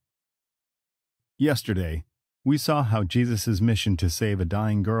 36. Yesterday, we saw how Jesus' mission to save a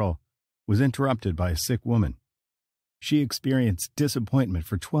dying girl was interrupted by a sick woman. She experienced disappointment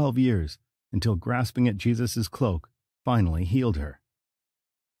for 12 years until grasping at Jesus' cloak finally healed her.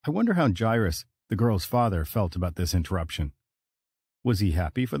 I wonder how Jairus, the girl's father, felt about this interruption. Was he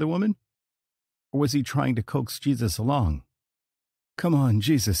happy for the woman? Or was he trying to coax Jesus along? "Come on,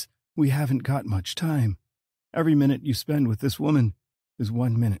 Jesus, we haven't got much time. Every minute you spend with this woman is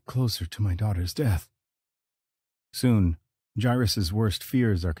 1 minute closer to my daughter's death." Soon, Jairus' worst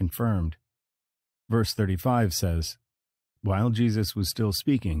fears are confirmed. Verse 35 says, "While Jesus was still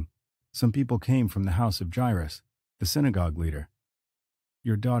speaking, some people came from the house of Jairus, the synagogue leader.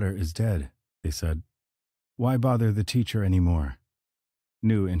 'Your daughter is dead,' they said. 'Why bother the teacher anymore?'"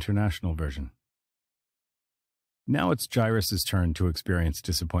 New International Version. Now it's Jairus' turn to experience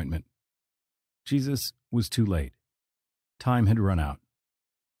disappointment. Jesus was too late. Time had run out.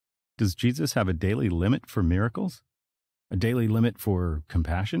 Does Jesus have a daily limit for miracles? A daily limit for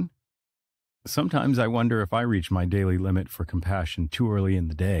compassion? Sometimes I wonder if I reach my daily limit for compassion too early in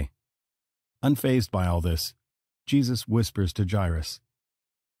the day. Unfazed by all this, Jesus whispers to Jairus,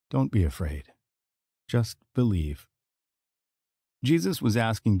 "Don't be afraid. Just believe." Jesus was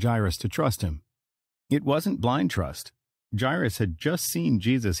asking Jairus to trust him. It wasn't blind trust. Jairus had just seen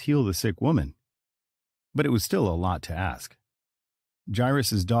Jesus heal the sick woman. But it was still a lot to ask.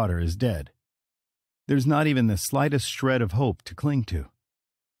 Jairus' daughter is dead. There's not even the slightest shred of hope to cling to.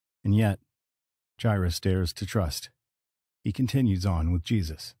 And yet, Jairus dares to trust. He continues on with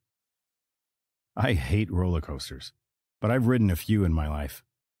Jesus. I hate roller coasters, but I've ridden a few in my life.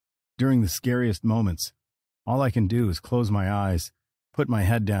 During the scariest moments, all I can do is close my eyes, put my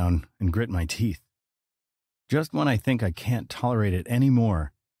head down, and grit my teeth. Just when I think I can't tolerate it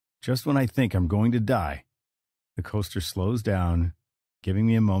anymore, just when I think I'm going to die, the coaster slows down, giving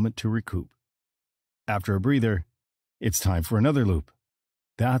me a moment to recoup. After a breather, it's time for another loop.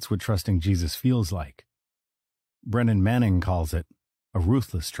 That's what trusting Jesus feels like. Brennan Manning calls it a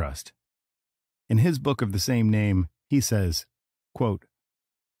ruthless trust. In his book of the same name, he says, quote,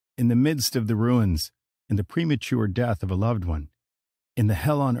 "In the midst of the ruins, in the premature death of a loved one, in the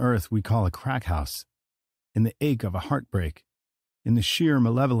hell on earth we call a crack house, in the ache of a heartbreak, in the sheer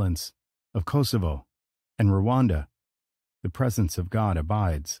malevolence of Kosovo and Rwanda, the presence of God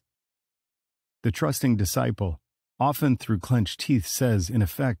abides." The trusting disciple, often through clenched teeth, says, in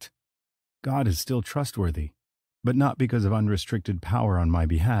effect, God is still trustworthy, but not because of unrestricted power on my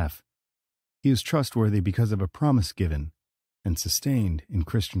behalf. He is trustworthy because of a promise given and sustained in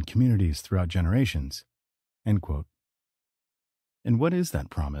Christian communities throughout generations. End quote. And what is that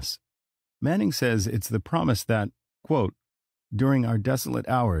promise? Manning says it's the promise that, quote, during our desolate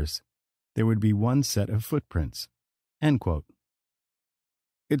hours, there would be one set of footprints. End quote.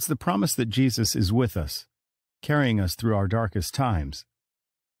 It's the promise that Jesus is with us, carrying us through our darkest times.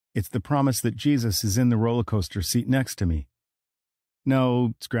 It's the promise that Jesus is in the roller coaster seat next to me.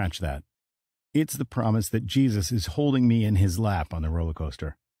 No, scratch that. It's the promise that Jesus is holding me in his lap on the roller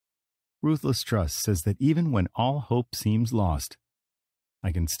coaster. Ruthless trust says that even when all hope seems lost,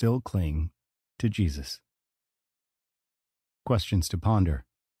 I can still cling to Jesus. Questions to ponder.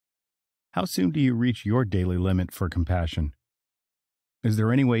 How soon do you reach your daily limit for compassion? Is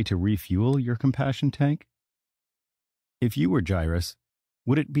there any way to refuel your compassion tank? If you were Jairus,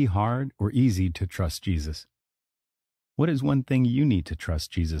 would it be hard or easy to trust Jesus? What is one thing you need to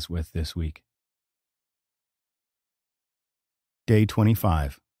trust Jesus with this week? Day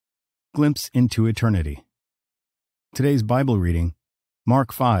 25. Glimpse into Eternity. Today's Bible reading,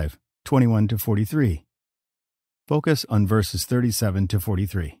 Mark 5, 21-43. Focus on verses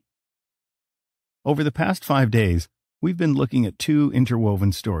 37-43. Over the past 5 days, we've been looking at two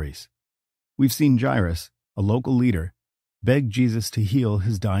interwoven stories. We've seen Jairus, a local leader, beg Jesus to heal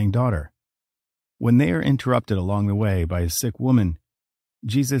his dying daughter. When they are interrupted along the way by a sick woman,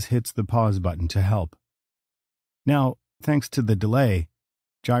 Jesus hits the pause button to help. Now, thanks to the delay,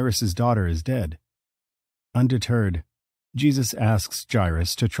 Jairus' daughter is dead. Undeterred, Jesus asks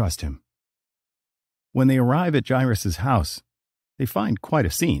Jairus to trust him. When they arrive at Jairus' house, they find quite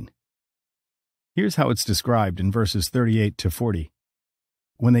a scene. Here's how it's described in verses 38-40.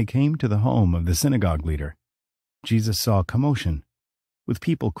 When they came to the home of the synagogue leader, Jesus saw commotion, with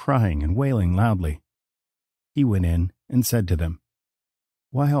people crying and wailing loudly. He went in and said to them,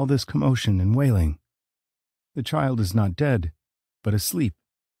 "Why all this commotion and wailing? The child is not dead, but asleep."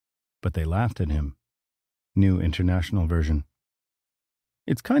 But they laughed at him. New International Version.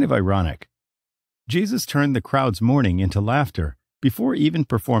 It's kind of ironic. Jesus turned the crowd's mourning into laughter before even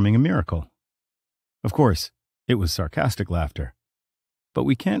performing a miracle. Of course, it was sarcastic laughter. But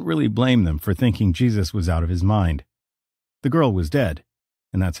we can't really blame them for thinking Jesus was out of his mind. The girl was dead,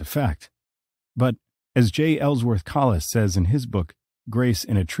 and that's a fact. But, as J. Ellsworth Collis says in his book, Grace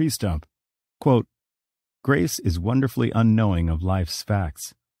in a Tree Stump, quote, "Grace is wonderfully unknowing of life's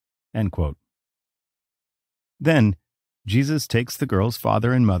facts." End quote. Then, Jesus takes the girl's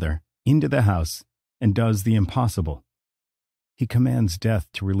father and mother into the house and does the impossible. He commands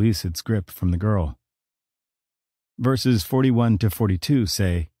death to release its grip from the girl. Verses 41-42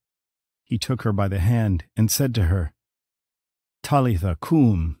 say, He took her by the hand and said to her, Talitha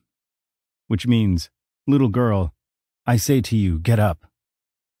cum, which means, "Little girl, I say to you, get up."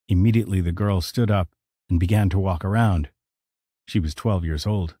 Immediately the girl stood up and began to walk around. She was 12 years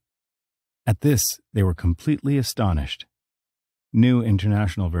old. At this, they were completely astonished. New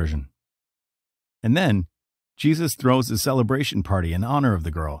International Version. And then, Jesus throws a celebration party in honor of the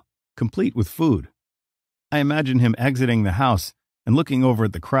girl, complete with food. I imagine him exiting the house and looking over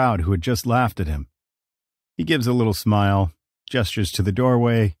at the crowd who had just laughed at him. He gives a little smile, gestures to the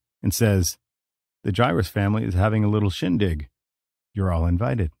doorway, and says, "The Jairus family is having a little shindig. You're all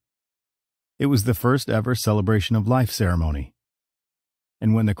invited." It was the first ever celebration of life ceremony.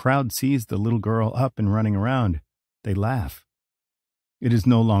 And when the crowd sees the little girl up and running around, they laugh. It is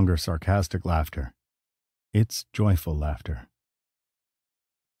no longer sarcastic laughter. It's joyful laughter.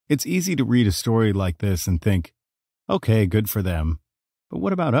 It's easy to read a story like this and think, okay, good for them, but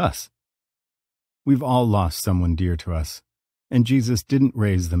what about us? We've all lost someone dear to us, and Jesus didn't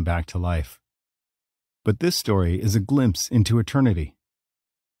raise them back to life. But this story is a glimpse into eternity.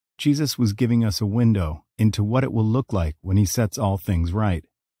 Jesus was giving us a window into what it will look like when he sets all things right.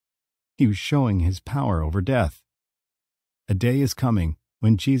 He was showing his power over death. A day is coming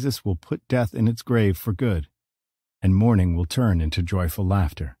when Jesus will put death in its grave for good, and mourning will turn into joyful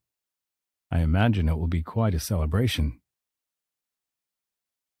laughter. I imagine it will be quite a celebration.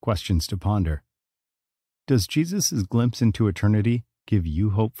 Questions to ponder. Does Jesus' glimpse into eternity give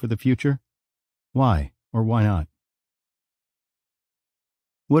you hope for the future? Why or why not?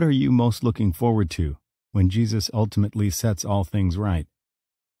 What are you most looking forward to when Jesus ultimately sets all things right?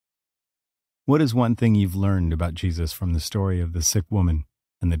 What is one thing you've learned about Jesus from the story of the sick woman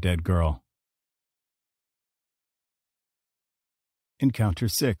and the dead girl? Encounter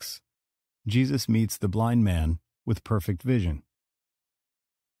 6. Jesus meets the blind man with perfect vision.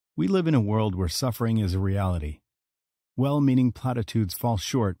 We live in a world where suffering is a reality. Well-meaning platitudes fall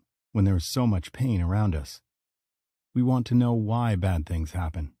short when there is so much pain around us. We want to know why bad things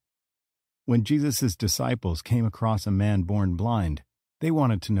happen. When Jesus' disciples came across a man born blind, they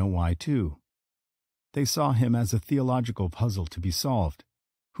wanted to know why too. They saw him as a theological puzzle to be solved.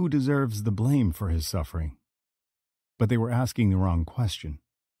 Who deserves the blame for his suffering? But they were asking the wrong question.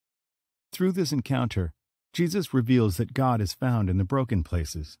 Through this encounter, Jesus reveals that God is found in the broken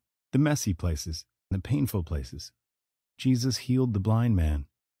places, the messy places, and the painful places. Jesus healed the blind man,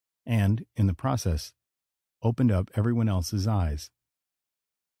 and, in the process, opened up everyone else's eyes.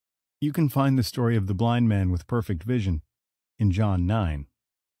 You can find the story of the blind man with perfect vision in John 9.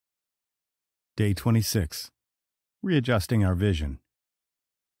 Day 26. Readjusting our vision.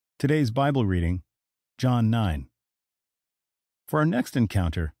 Today's Bible reading, John 9. For our next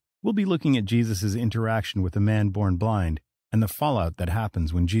encounter, we'll be looking at Jesus' interaction with a man born blind and the fallout that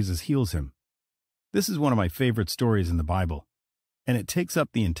happens when Jesus heals him. This is one of my favorite stories in the Bible, and it takes up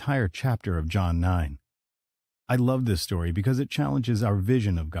the entire chapter of John 9. I love this story because it challenges our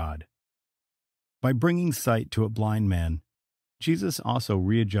vision of God. By bringing sight to a blind man, Jesus also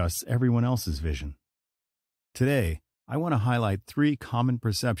readjusts everyone else's vision. Today, I want to highlight 3 common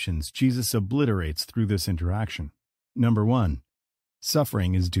perceptions Jesus obliterates through this interaction. Number 1,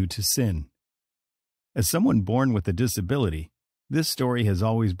 suffering is due to sin. As someone born with a disability, this story has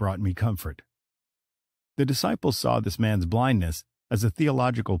always brought me comfort. The disciples saw this man's blindness as a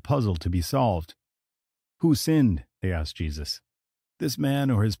theological puzzle to be solved. Who sinned? They asked Jesus. This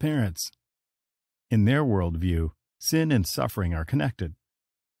man or his parents? In their worldview, sin and suffering are connected.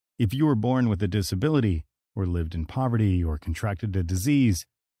 If you were born with a disability, or lived in poverty, or contracted a disease,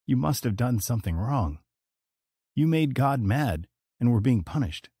 you must have done something wrong. You made God mad and were being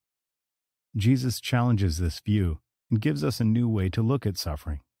punished. Jesus challenges this view and gives us a new way to look at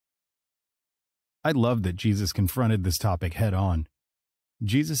suffering. I love that Jesus confronted this topic head-on.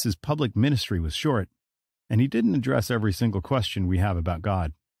 Jesus' public ministry was short, and he didn't address every single question we have about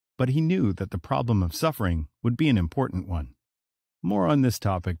God, but he knew that the problem of suffering would be an important one. More on this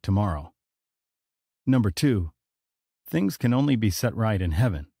topic tomorrow. Number 2, things can only be set right in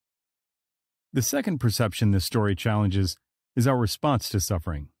heaven. The second perception this story challenges is our response to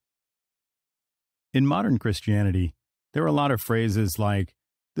suffering. In modern Christianity, there are a lot of phrases like,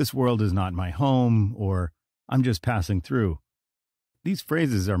 "This world is not my home," or "I'm just passing through." These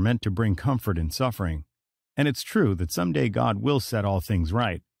phrases are meant to bring comfort in suffering, and it's true that someday God will set all things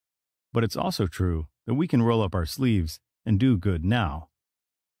right. But it's also true that we can roll up our sleeves and do good now.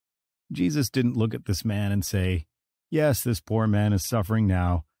 Jesus didn't look at this man and say, "Yes, this poor man is suffering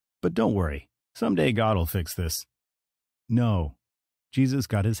now, but don't worry, someday God will fix this." No, Jesus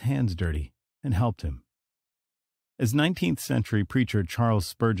got his hands dirty and helped him. As 19th century preacher Charles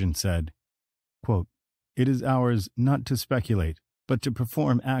Spurgeon said, quote, "It is ours not to speculate, but to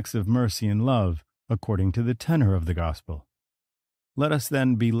perform acts of mercy and love according to the tenor of the gospel. Let us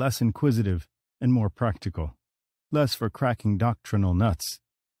then be less inquisitive and more practical, less for cracking doctrinal nuts,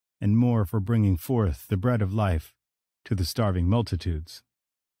 and more for bringing forth the bread of life to the starving multitudes."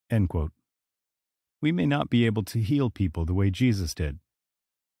 End quote. We may not be able to heal people the way Jesus did,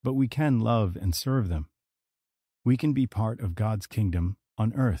 but we can love and serve them. We can be part of God's kingdom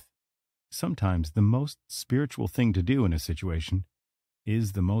on earth. Sometimes the most spiritual thing to do in a situation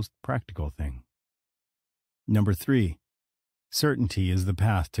is the most practical thing. Number 3, certainty is the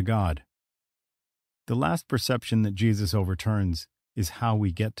path to God. The last perception that Jesus overturns is how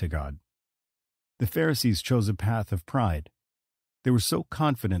we get to God. The Pharisees chose a path of pride. They were so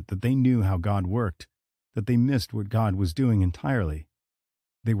confident that they knew how God worked that they missed what God was doing entirely.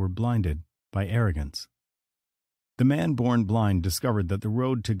 They were blinded by arrogance. The man born blind discovered that the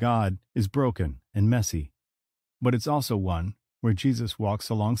road to God is broken and messy, but it's also one where Jesus walks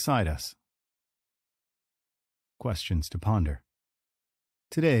alongside us. Questions to ponder.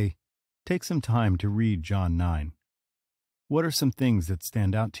 Today, take some time to read John 9. What are some things that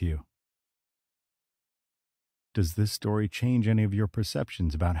stand out to you? Does this story change any of your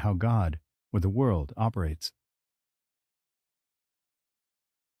perceptions about how God or the world operates?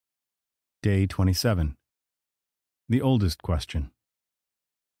 Day 27. The oldest question.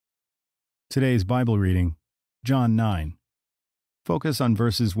 Today's Bible reading, John 9. Focus on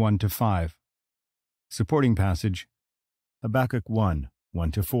verses 1 to 5. Supporting passage, Habakkuk 1,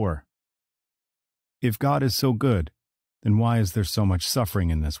 1 to 4. If God is so good, then why is there so much suffering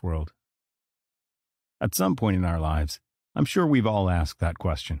in this world? At some point in our lives, I'm sure we've all asked that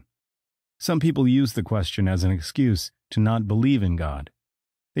question. Some people use the question as an excuse to not believe in God.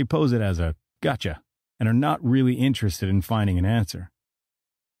 They pose it as a gotcha and are not really interested in finding an answer.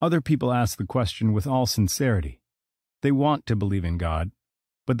 Other people ask the question with all sincerity. They want to believe in God,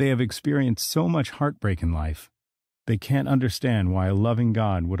 but they have experienced so much heartbreak in life, they can't understand why a loving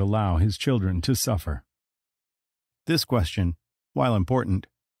God would allow His children to suffer. This question, while important,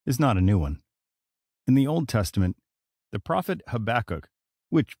 is not a new one. In the Old Testament, the prophet Habakkuk,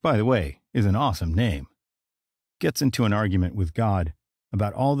 which, by the way, is an awesome name, gets into an argument with God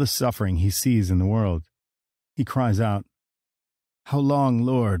about all the suffering he sees in the world. He cries out, "How long,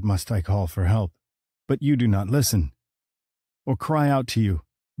 Lord, must I call for help, but you do not listen? Or cry out to you,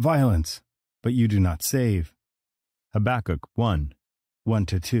 violence, but you do not save?" Habakkuk 1,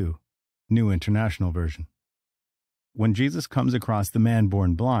 1-2, New International Version. When Jesus comes across the man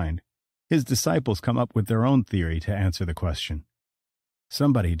born blind, His disciples come up with their own theory to answer the question.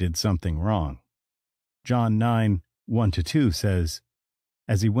 Somebody did something wrong. John 9, 1-2 says,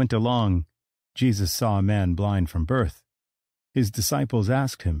 "As He went along, Jesus saw a man blind from birth. His disciples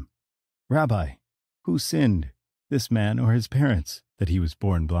asked Him, 'Rabbi, who sinned, this man or his parents, that he was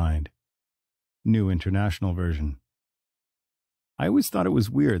born blind?'" New International Version. I always thought it was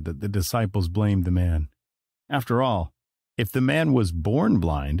weird that the disciples blamed the man. After all, if the man was born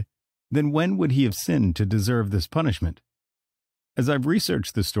blind, then when would he have sinned to deserve this punishment? As I've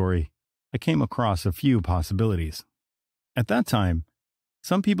researched the story, I came across a few possibilities. At that time,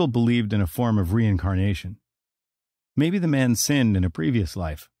 some people believed in a form of reincarnation. Maybe the man sinned in a previous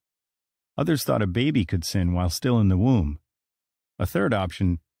life. Others thought a baby could sin while still in the womb. A third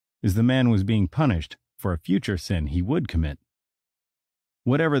option is the man was being punished for a future sin he would commit.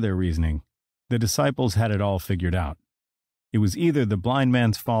 Whatever their reasoning, the disciples had it all figured out. It was either the blind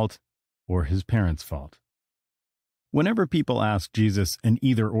man's fault or his parents' fault. Whenever people asked Jesus an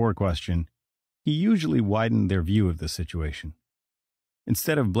either-or question, He usually widened their view of the situation.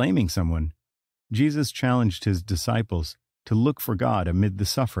 Instead of blaming someone, Jesus challenged His disciples to look for God amid the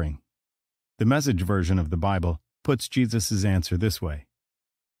suffering. The Message version of the Bible puts Jesus' answer this way.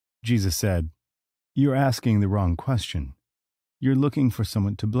 Jesus said, "You're asking the wrong question. You're looking for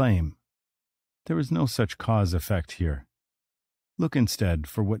someone to blame. There is no such cause-effect here. Look instead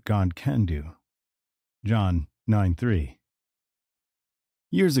for what God can do." John 9:3.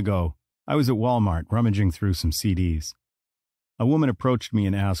 Years ago, I was at Walmart rummaging through some CDs. A woman approached me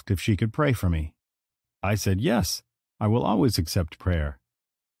and asked if she could pray for me. I said, "Yes, I will always accept prayer."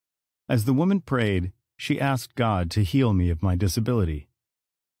 As the woman prayed, she asked God to heal me of my disability.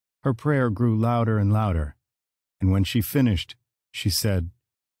 Her prayer grew louder and louder, and when she finished, she said,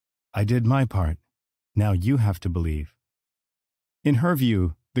 "I did my part. Now you have to believe." In her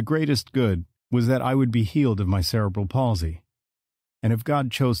view, the greatest good was that I would be healed of my cerebral palsy. And if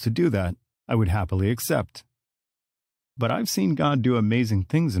God chose to do that, I would happily accept. But I've seen God do amazing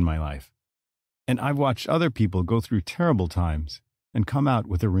things in my life. And I've watched other people go through terrible times and come out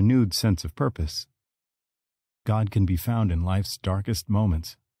with a renewed sense of purpose. God can be found in life's darkest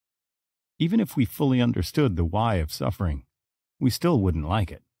moments. Even if we fully understood the why of suffering, we still wouldn't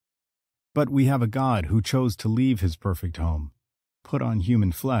like it. But we have a God who chose to leave His perfect home, put on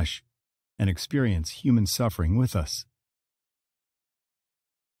human flesh, and experience human suffering with us.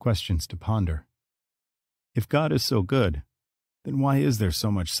 Questions to ponder. If God is so good, then why is there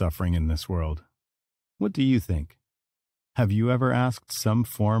so much suffering in this world? What do you think? Have you ever asked some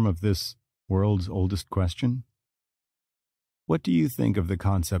form of this world's oldest question? What do you think of the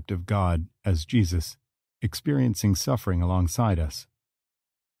concept of God as Jesus, experiencing suffering alongside us?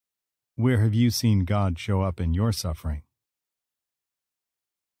 Where have you seen God show up in your suffering?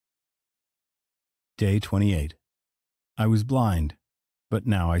 Day 28. I was blind, but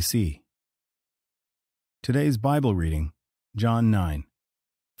now I see. Today's Bible reading, John 9.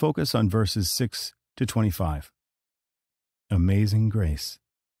 Focus on verses 6 to 25. Amazing grace.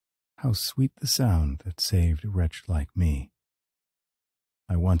 How sweet the sound that saved a wretch like me.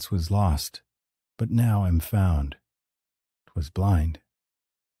 I once was lost, but now am found. 'Twas blind,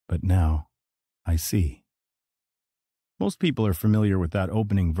 but now I see. Most people are familiar with that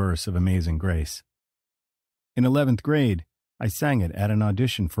opening verse of Amazing Grace. In 11th grade, I sang it at an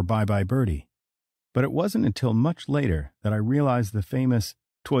audition for Bye Bye Birdie. But it wasn't until much later that I realized the famous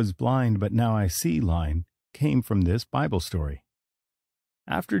 "'Twas blind, but now I see" line came from this Bible story.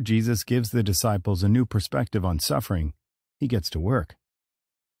 After Jesus gives the disciples a new perspective on suffering, he gets to work.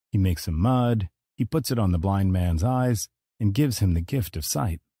 He makes some mud, he puts it on the blind man's eyes, and gives him the gift of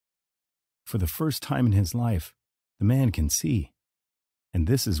sight. For the first time in his life, the man can see. And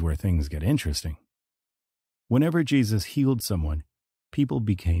this is where things get interesting. Whenever Jesus healed someone, people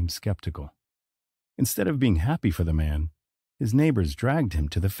became skeptical. Instead of being happy for the man, his neighbors dragged him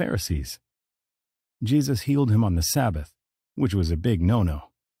to the Pharisees. Jesus healed him on the Sabbath, which was a big no-no.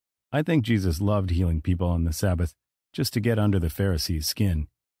 I think Jesus loved healing people on the Sabbath just to get under the Pharisees' skin.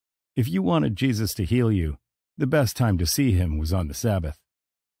 If you wanted Jesus to heal you, the best time to see him was on the Sabbath.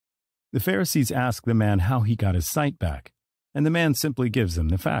 The Pharisees ask the man how he got his sight back, and the man simply gives them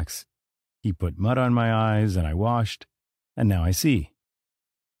the facts. He put mud on my eyes, and I washed, and now I see.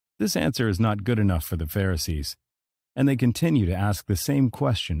 This answer is not good enough for the Pharisees, and they continue to ask the same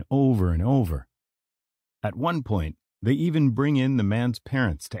question over and over. At one point, they even bring in the man's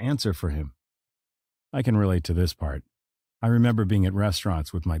parents to answer for him. I can relate to this part. I remember being at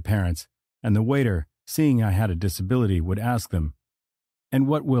restaurants with my parents, and the waiter, seeing I had a disability, would ask them, "And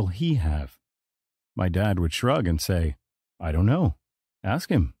what will he have?" My dad would shrug and say, "I don't know. Ask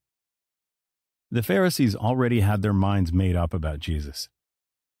him." The Pharisees already had their minds made up about Jesus.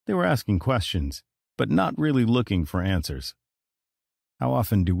 They were asking questions, but not really looking for answers. How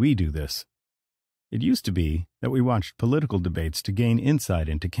often do we do this? It used to be that we watched political debates to gain insight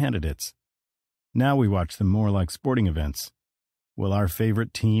into candidates. Now we watch them more like sporting events. Will our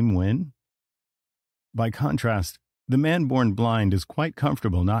favorite team win? By contrast, the man born blind is quite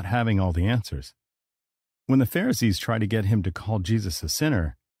comfortable not having all the answers. When the Pharisees try to get him to call Jesus a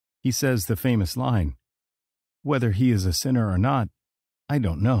sinner, he says the famous line, "Whether he is a sinner or not, I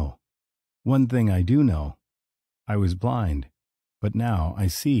don't know. One thing I do know, I was blind, but now I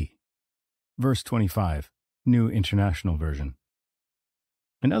see." Verse 25, New International Version.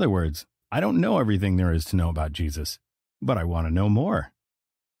 In other words, I don't know everything there is to know about Jesus, but I want to know more.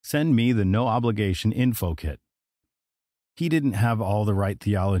 Send me the no-obligation info kit. He didn't have all the right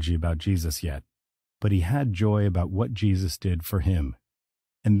theology about Jesus yet, but he had joy about what Jesus did for him,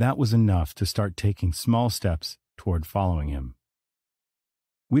 and that was enough to start taking small steps toward following him.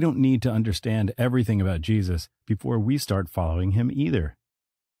 We don't need to understand everything about Jesus before we start following him either.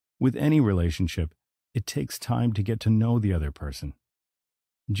 With any relationship, it takes time to get to know the other person.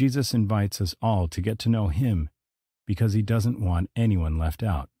 Jesus invites us all to get to know him because he doesn't want anyone left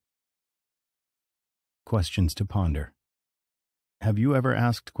out. Questions to ponder. Have you ever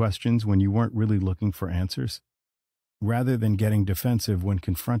asked questions when you weren't really looking for answers? Rather than getting defensive when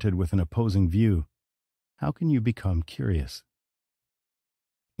confronted with an opposing view, how can you become curious?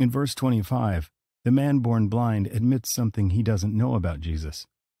 In verse 25, the man born blind admits something he doesn't know about Jesus.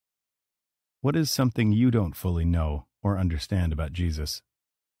 What is something you don't fully know or understand about Jesus?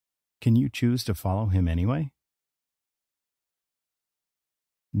 Can you choose to follow him anyway?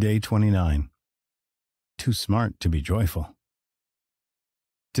 Day 29. Too smart to be joyful.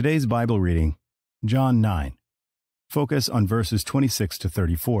 Today's Bible reading, John 9. Focus on verses 26 to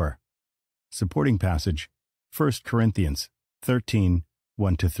 34. Supporting passage, 1 Corinthians 13,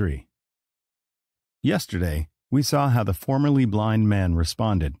 1-3. Yesterday, we saw how the formerly blind man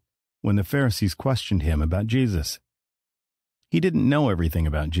responded when the Pharisees questioned him about Jesus. He didn't know everything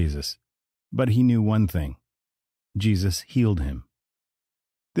about Jesus, but he knew one thing: Jesus healed him.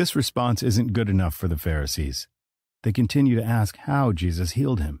 This response isn't good enough for the Pharisees. They continue to ask how Jesus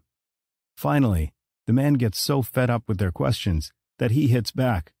healed him. Finally, the man gets so fed up with their questions that he hits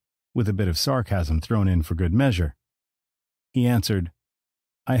back, with a bit of sarcasm thrown in for good measure. He answered,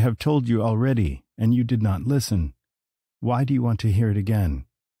 "I have told you already, and you did not listen. Why do you want to hear it again?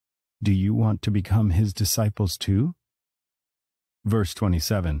 Do you want to become his disciples too?" Verse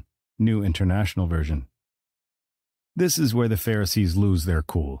 27, New International Version. This is where the Pharisees lose their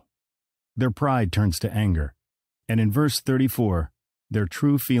cool. Their pride turns to anger, and in verse 34, their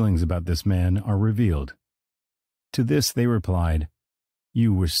true feelings about this man are revealed. To this they replied,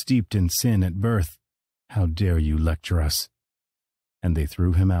 "You were steeped in sin at birth. How dare you lecture us?" And they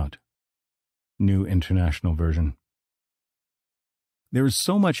threw him out. New International Version. There is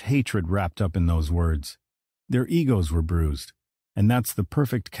so much hatred wrapped up in those words. Their egos were bruised, and that's the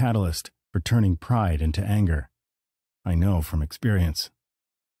perfect catalyst for turning pride into anger. I know from experience.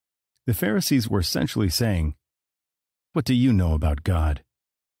 The Pharisees were essentially saying, "What do you know about God?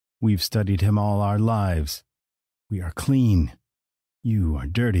 We've studied him all our lives. We are clean. You are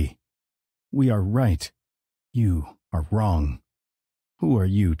dirty. We are right. You are wrong. Who are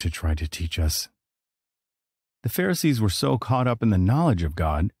you to try to teach us?" The Pharisees were so caught up in the knowledge of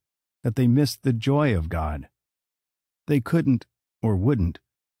God that they missed the joy of God. They couldn't, or wouldn't,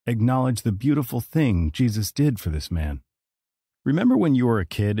 acknowledge the beautiful thing Jesus did for this man. Remember when you were a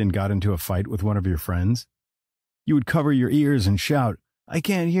kid and got into a fight with one of your friends? You would cover your ears and shout, "I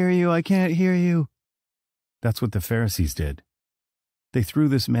can't hear you, I can't hear you." That's what the Pharisees did. They threw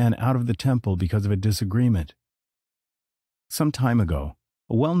this man out of the temple because of a disagreement. Some time ago,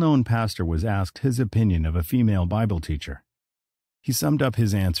 a well-known pastor was asked his opinion of a female Bible teacher. He summed up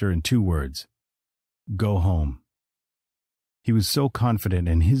his answer in 2 words: "Go home." He was so confident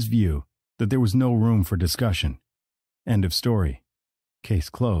in his view that there was no room for discussion. End of story. Case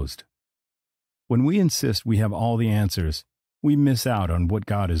closed. When we insist we have all the answers, we miss out on what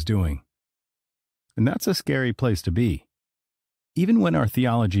God is doing. And that's a scary place to be. Even when our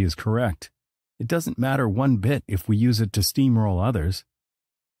theology is correct, it doesn't matter one bit if we use it to steamroll others.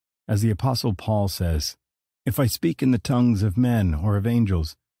 As the Apostle Paul says, "If I speak in the tongues of men or of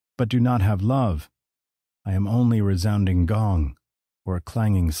angels, but do not have love, I am only a resounding gong or a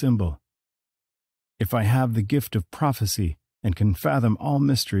clanging cymbal. If I have the gift of prophecy and can fathom all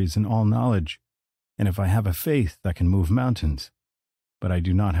mysteries and all knowledge, and if I have a faith that can move mountains, but I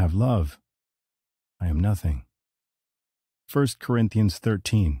do not have love, I am nothing." 1 Corinthians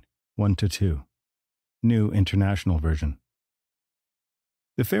 13, 1-2. New International Version.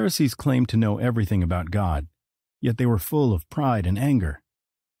 The Pharisees claimed to know everything about God, yet they were full of pride and anger.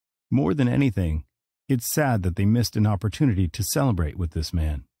 More than anything, it's sad that they missed an opportunity to celebrate with this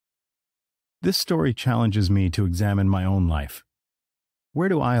man. This story challenges me to examine my own life. Where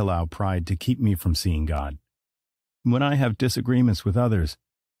do I allow pride to keep me from seeing God? When I have disagreements with others,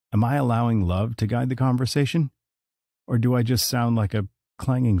 am I allowing love to guide the conversation? Or do I just sound like a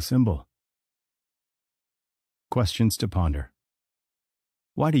clanging cymbal? Questions to ponder.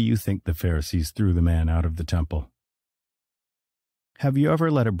 Why do you think the Pharisees threw the man out of the temple? Have you ever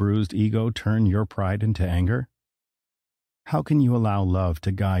let a bruised ego turn your pride into anger? How can you allow love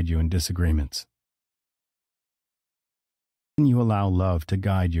to guide you in disagreements? How can you allow love to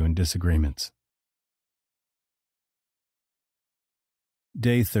guide you in disagreements?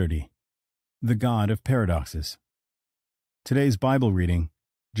 Day 30. The God of Paradoxes. Today's Bible reading,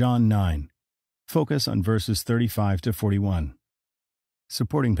 John 9. Focus on verses 35-41.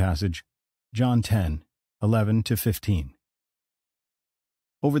 Supporting passage, John 10, 11-15.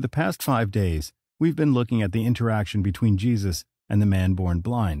 Over the past 5 days, we've been looking at the interaction between Jesus and the man born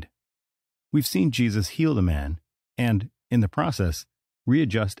blind. We've seen Jesus heal the man and, in the process,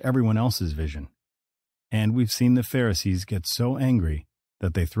 readjust everyone else's vision. And we've seen the Pharisees get so angry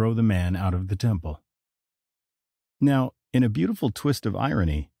that they throw the man out of the temple. Now, in a beautiful twist of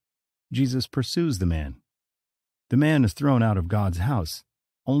irony, Jesus pursues the man. The man is thrown out of God's house,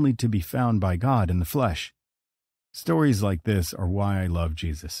 only to be found by God in the flesh. Stories like this are why I love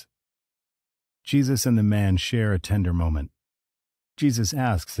Jesus. Jesus and the man share a tender moment. Jesus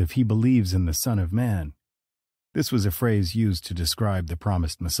asks if he believes in the Son of Man. This was a phrase used to describe the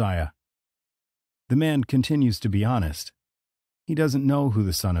promised Messiah. The man continues to be honest. He doesn't know who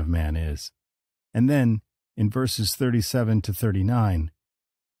the Son of Man is. And then, in verses 37-39,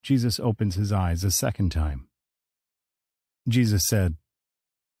 Jesus opens his eyes a second time. Jesus said,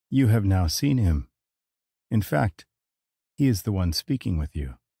 "You have now seen him. In fact, he is the one speaking with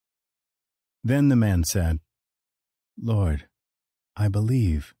you." Then the man said, "Lord, I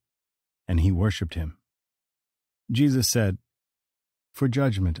believe," and he worshipped him. Jesus said, "For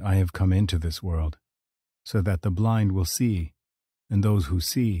judgment I have come into this world, so that the blind will see, and those who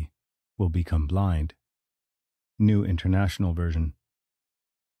see will become blind." New International Version.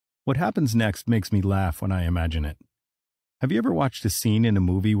 What happens next makes me laugh when I imagine it. Have you ever watched a scene in a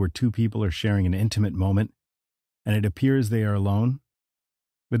movie where 2 people are sharing an intimate moment, and it appears they are alone?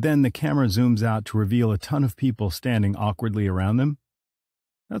 But then the camera zooms out to reveal a ton of people standing awkwardly around them?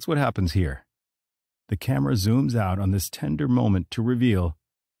 That's what happens here. The camera zooms out on this tender moment to reveal,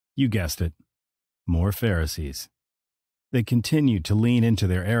 you guessed it, more Pharisees. They continue to lean into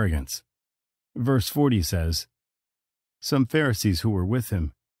their arrogance. Verse 40 says, "Some Pharisees who were with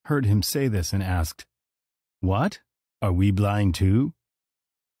him heard him say this and asked, 'What? Are we blind too?'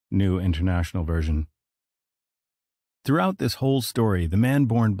 New International Version. Throughout this whole story, the man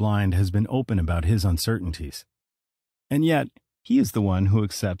born blind has been open about his uncertainties. And yet, he is the one who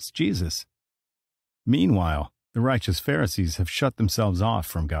accepts Jesus. Meanwhile, the righteous Pharisees have shut themselves off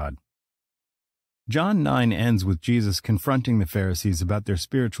from God. John 9 ends with Jesus confronting the Pharisees about their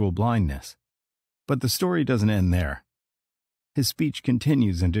spiritual blindness. But the story doesn't end there. His speech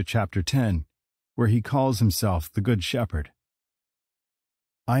continues into chapter 10, where he calls himself the Good Shepherd.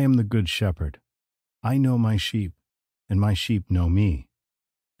 I am the Good Shepherd. I know my sheep, and my sheep know me,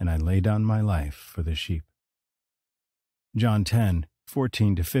 and I lay down my life for the sheep. John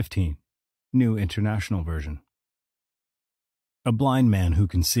 10:14-15, New International Version. A blind man who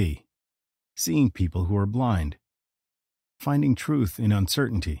can see, seeing people who are blind, finding truth in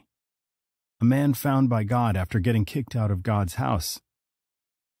uncertainty, a man found by God after getting kicked out of God's house.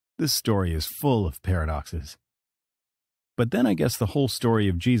 This story is full of paradoxes. But then I guess the whole story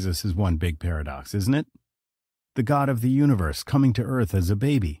of Jesus is one big paradox, isn't it? The God of the universe coming to earth as a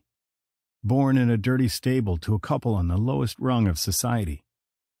baby, born in a dirty stable to a couple on the lowest rung of society,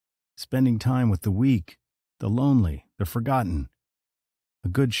 spending time with the weak, the lonely, the forgotten, a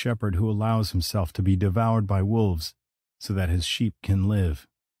good shepherd who allows himself to be devoured by wolves so that his sheep can live.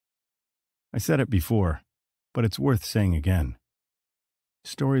 I said it before, but it's worth saying again.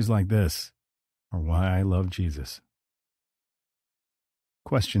 Stories like this are why I love Jesus.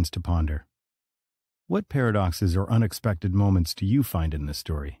 Questions to ponder. What paradoxes or unexpected moments do you find in this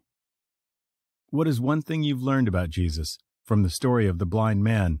story? What is one thing you've learned about Jesus from the story of the blind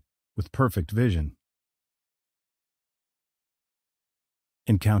man with perfect vision?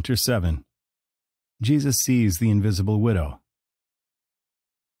 Encounter 7. Jesus sees the invisible widow.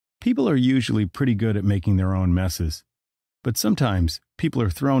 People are usually pretty good at making their own messes, but sometimes people are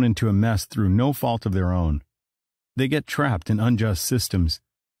thrown into a mess through no fault of their own. They get trapped in unjust systems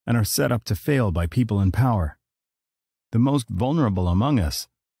and are set up to fail by people in power. The most vulnerable among us,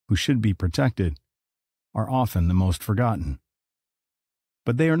 who should be protected, are often the most forgotten.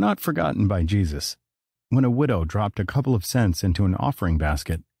 But they are not forgotten by Jesus. When a widow dropped a couple of cents into an offering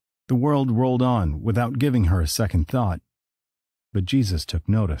basket, the world rolled on without giving her a second thought. But Jesus took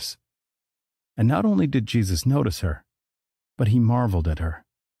notice. And not only did Jesus notice her, but he marveled at her.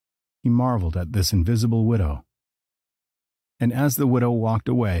 He marveled at this invisible widow. And as the widow walked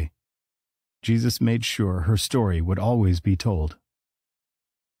away, Jesus made sure her story would always be told.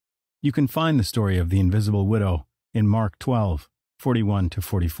 You can find the story of the invisible widow in Mark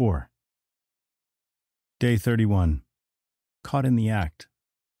 12:41-44. Day 31. Caught in the Act.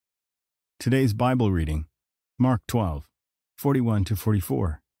 Today's Bible reading, Mark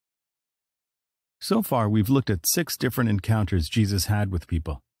 12:41-44. So far, we've looked at 6 different encounters Jesus had with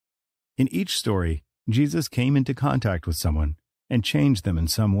people. In each story, Jesus came into contact with someone and changed them in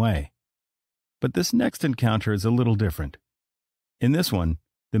some way. But this next encounter is a little different. In this one,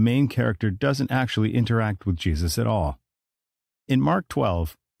 the main character doesn't actually interact with Jesus at all. In Mark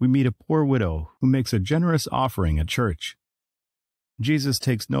 12, we meet a poor widow who makes a generous offering at church. Jesus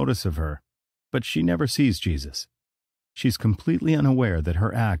takes notice of her, but she never sees Jesus. She's completely unaware that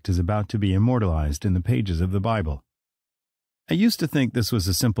her act is about to be immortalized in the pages of the Bible. I used to think this was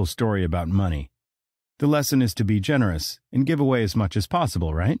a simple story about money. The lesson is to be generous and give away as much as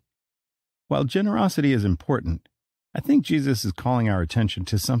possible, right? While generosity is important, I think Jesus is calling our attention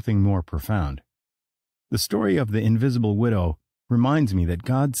to something more profound. The story of the invisible widow reminds me that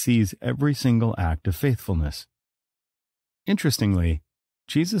God sees every single act of faithfulness. Interestingly,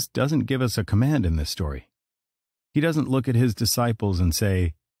 Jesus doesn't give us a command in this story. He doesn't look at his disciples and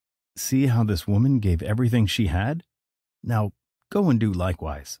say, "See how this woman gave everything she had? Now go and do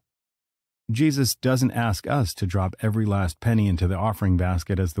likewise." Jesus doesn't ask us to drop every last penny into the offering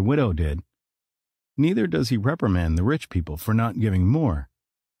basket as the widow did. Neither does he reprimand the rich people for not giving more.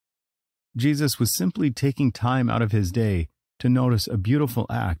 Jesus was simply taking time out of his day to notice a beautiful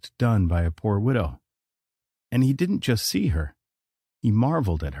act done by a poor widow. And he didn't just see her, he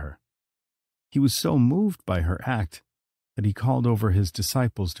marveled at her. He was so moved by her act that he called over his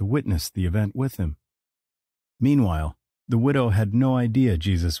disciples to witness the event with him. Meanwhile, the widow had no idea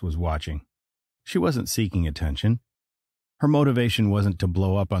Jesus was watching. She wasn't seeking attention. Her motivation wasn't to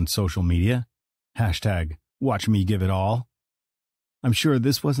blow up on social media. #watch me give it all. I'm sure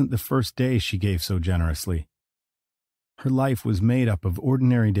this wasn't the first day she gave so generously. Her life was made up of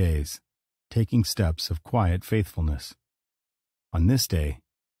ordinary days, taking steps of quiet faithfulness. On this day,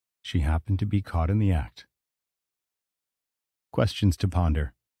 she happened to be caught in the act. Questions to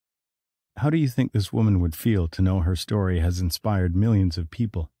ponder. How do you think this woman would feel to know her story has inspired millions of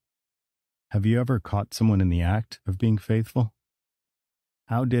people? Have you ever caught someone in the act of being faithful?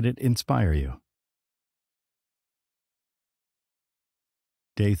 How did it inspire you?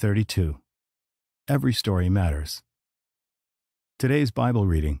 Day 32. Every story matters. Today's Bible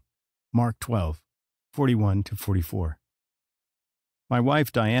reading, Mark 12, 41 to 44. My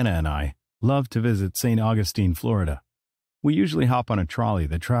wife Diana and I love to visit St. Augustine, Florida. We usually hop on a trolley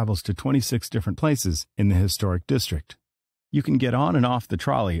that travels to 26 different places in the historic district. You can get on and off the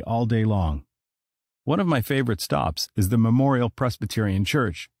trolley all day long. One of my favorite stops is the Memorial Presbyterian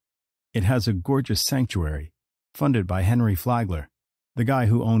Church. It has a gorgeous sanctuary, funded by Henry Flagler, the guy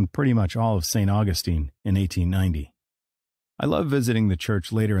who owned pretty much all of St. Augustine in 1890. I love visiting the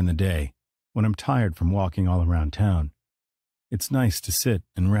church later in the day, when I'm tired from walking all around town. It's nice to sit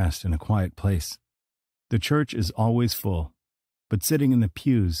and rest in a quiet place. The church is always full, but sitting in the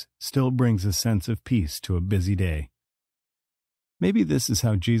pews still brings a sense of peace to a busy day. Maybe this is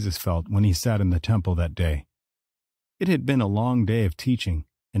how Jesus felt when he sat in the temple that day. It had been a long day of teaching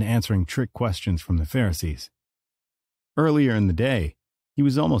and answering trick questions from the Pharisees. Earlier in the day, he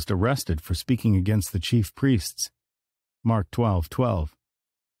was almost arrested for speaking against the chief priests. Mark 12:12.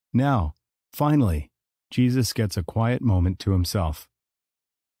 Now, finally, Jesus gets a quiet moment to himself.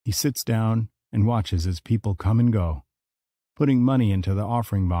 He sits down and watches as people come and go, putting money into the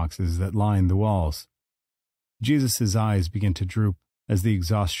offering boxes that line the walls. Jesus' eyes begin to droop as the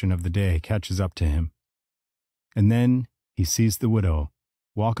exhaustion of the day catches up to him. And then he sees the widow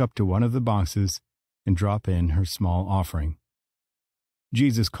walk up to one of the boxes and drop in her small offering.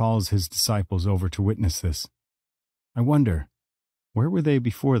 Jesus calls his disciples over to witness this. I wonder, where were they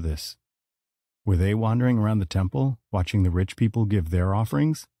before this? Were they wandering around the temple, watching the rich people give their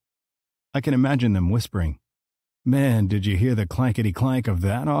offerings? I can imagine them whispering, "Man, did you hear the clankety-clank of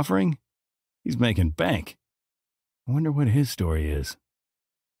that offering? He's making bank. I wonder what his story is."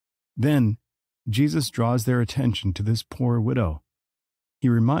 Then, Jesus draws their attention to this poor widow. He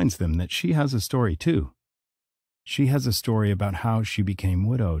reminds them that she has a story too. She has a story about how she became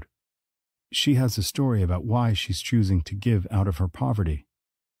widowed. She has a story about why she's choosing to give out of her poverty.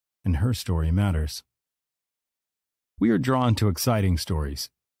 And her story matters. We are drawn to exciting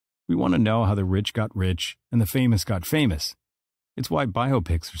stories. We want to know how the rich got rich and the famous got famous. It's why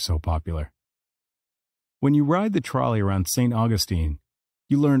biopics are so popular. When you ride the trolley around St. Augustine,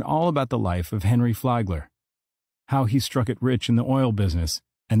 you learn all about the life of Henry Flagler, how he struck it rich in the oil business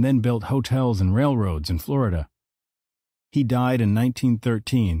and then built hotels and railroads in Florida. He died in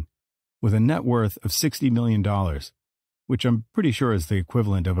 1913 with a net worth of $60 million, which I'm pretty sure is the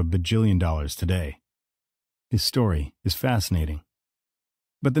equivalent of $1 bajillion today. His story is fascinating.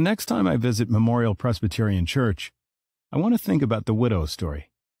 But the next time I visit Memorial Presbyterian Church, I want to think about the widow's story.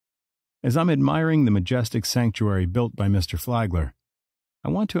 As I'm admiring the majestic sanctuary built by Mr. Flagler, I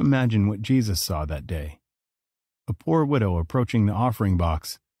want to imagine what Jesus saw that day. A poor widow approaching the offering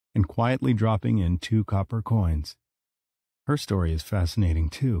box and quietly dropping in 2 copper coins. Her story is fascinating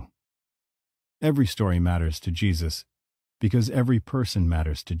too. Every story matters to Jesus because every person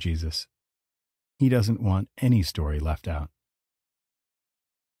matters to Jesus. He doesn't want any story left out.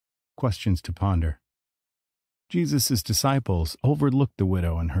 Questions to ponder. Jesus' disciples overlooked the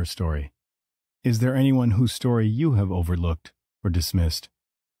widow and her story. Is there anyone whose story you have overlooked or dismissed?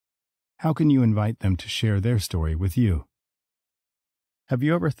 How can you invite them to share their story with you? Have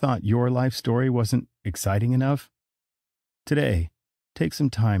you ever thought your life story wasn't exciting enough? Today, take some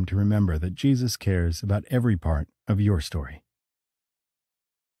time to remember that Jesus cares about every part of your story.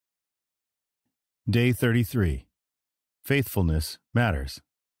 Day 33. Faithfulness matters.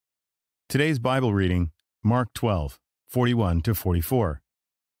 Today's Bible reading, Mark 12, 41 to 44.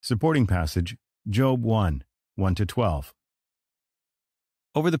 Supporting passage, Job 1, 1 to 12.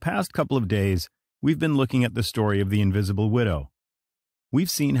 Over the past couple of days, we've been looking at the story of the invisible widow. We've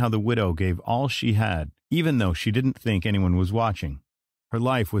seen how the widow gave all she had, even though she didn't think anyone was watching. Her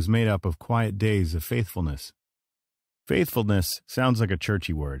life was made up of quiet days of faithfulness. Faithfulness sounds like a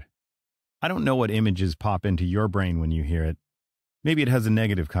churchy word. I don't know what images pop into your brain when you hear it. Maybe it has a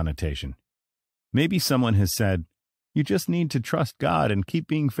negative connotation. Maybe someone has said, you just need to trust God and keep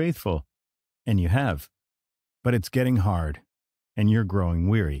being faithful. And you have. But it's getting hard, and you're growing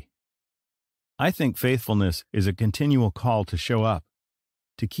weary. I think faithfulness is a continual call to show up,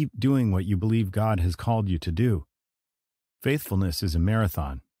 to keep doing what you believe God has called you to do. Faithfulness is a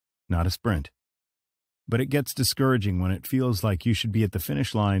marathon, not a sprint. But it gets discouraging when it feels like you should be at the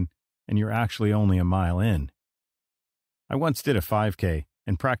finish line and you're actually only a mile in. I once did a 5K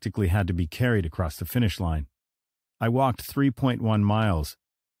and practically had to be carried across the finish line. I walked 3.1 miles,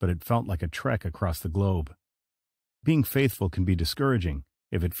 but it felt like a trek across the globe. Being faithful can be discouraging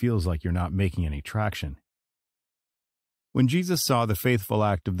if it feels like you're not making any traction. When Jesus saw the faithful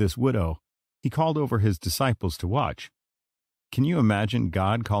act of this widow, he called over his disciples to watch. Can you imagine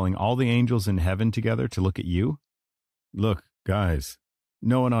God calling all the angels in heaven together to look at you? Look, guys,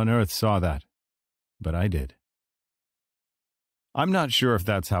 no one on earth saw that, but I did. I'm not sure if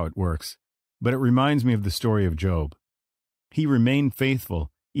that's how it works, but it reminds me of the story of Job. He remained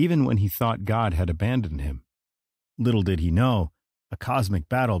faithful even when he thought God had abandoned him. Little did he know, a cosmic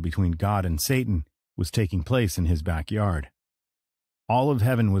battle between God and Satan was taking place in his backyard. All of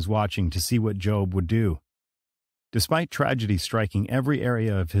heaven was watching to see what Job would do. Despite tragedy striking every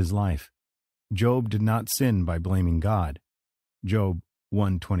area of his life, Job did not sin by blaming God. Job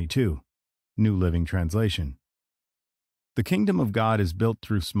 1:22, New Living Translation. The kingdom of God is built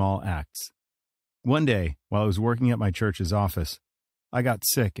through small acts. One day, while I was working at my church's office, I got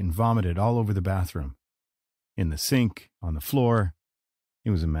sick and vomited all over the bathroom. In the sink, on the floor,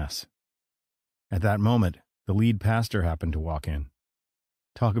 it was a mess. At that moment, the lead pastor happened to walk in.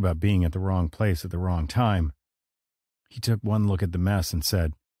 Talk about being at the wrong place at the wrong time. He took one look at the mess and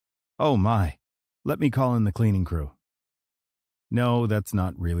said, "Oh my, let me call in the cleaning crew." No, that's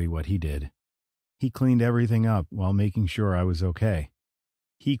not really what he did. He cleaned everything up while making sure I was okay.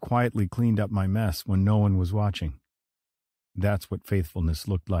 He quietly cleaned up my mess when no one was watching. That's what faithfulness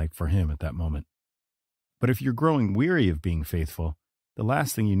looked like for him at that moment. But if you're growing weary of being faithful, the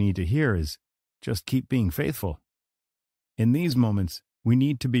last thing you need to hear is, just keep being faithful. In these moments, we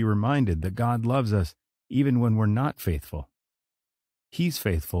need to be reminded that God loves us even when we're not faithful. He's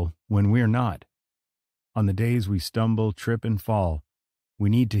faithful when we're not. On the days we stumble, trip, and fall, we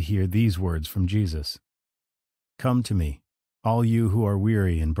need to hear these words from Jesus. "Come to me, all you who are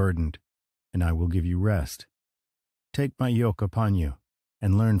weary and burdened, and I will give you rest. Take my yoke upon you,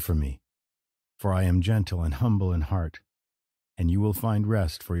 and learn from me, for I am gentle and humble in heart, and you will find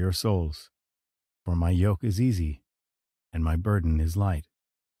rest for your souls. For my yoke is easy, and my burden is light."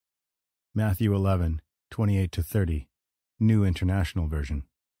 Matthew 11:28-30, New International Version.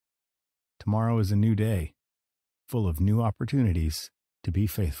 Tomorrow is a new day, full of new opportunities to be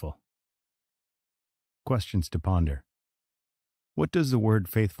faithful. Questions to ponder. What does the word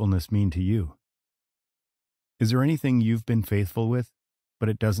faithfulness mean to you? Is there anything you've been faithful with, but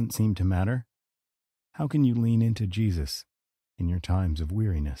it doesn't seem to matter? How can you lean into Jesus in your times of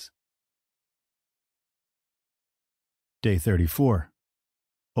weariness? Day 34.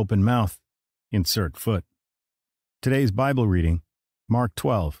 Open mouth, insert foot. Today's Bible reading, Mark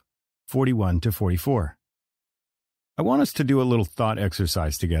 12:41-44. I want us to do a little thought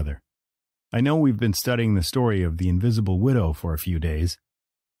exercise together. I know we've been studying the story of the invisible widow for a few days,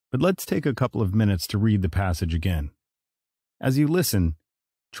 but let's take a couple of minutes to read the passage again. As you listen,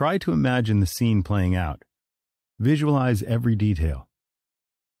 try to imagine the scene playing out. Visualize every detail.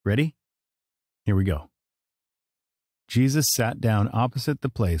 Ready? Here we go. Jesus sat down opposite the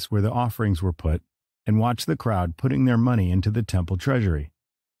place where the offerings were put and watched the crowd putting their money into the temple treasury.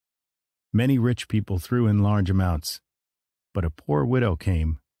 Many rich people threw in large amounts, but a poor widow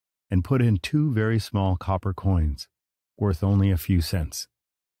came and put in 2 very small copper coins, worth only a few cents.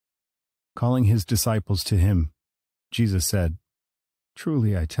 Calling his disciples to him, Jesus said,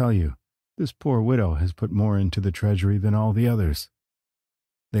 "Truly I tell you, this poor widow has put more into the treasury than all the others.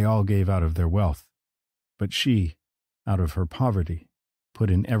 They all gave out of their wealth, but she, out of her poverty, put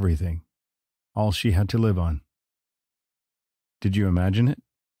in everything, all she had to live on." Did you imagine it?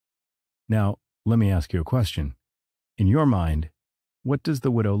 Now, let me ask you a question. In your mind, what does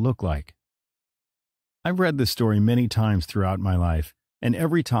the widow look like? I've read this story many times throughout my life, and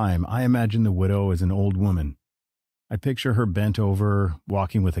every time I imagine the widow as an old woman. I picture her bent over,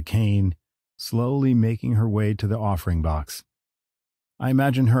 walking with a cane, slowly making her way to the offering box. I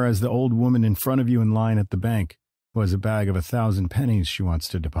imagine her as the old woman in front of you in line at the bank, who has a bag of 1,000 pennies she wants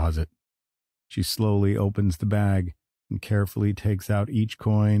to deposit. She slowly opens the bag and carefully takes out each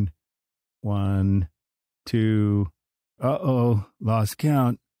coin. 1, 2, lost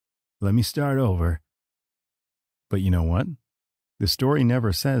count. Let me start over. But you know what? The story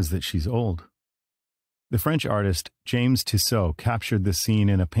never says that she's old. The French artist James Tissot captured this scene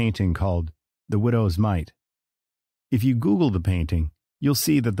in a painting called The Widow's Mite. If you Google the painting, you'll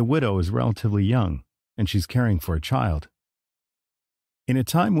see that the widow is relatively young, and she's caring for a child. In a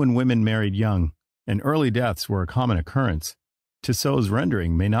time when women married young and early deaths were a common occurrence, Tissot's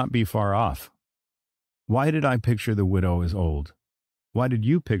rendering may not be far off. Why did I picture the widow as old? Why did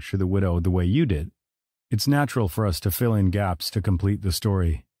you picture the widow the way you did? It's natural for us to fill in gaps to complete the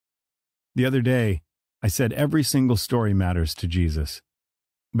story. The other day, I said every single story matters to Jesus.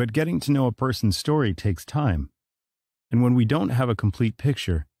 But getting to know a person's story takes time. And when we don't have a complete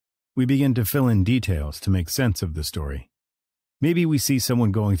picture, we begin to fill in details to make sense of the story. Maybe we see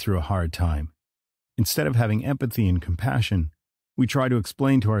someone going through a hard time. Instead of having empathy and compassion, we try to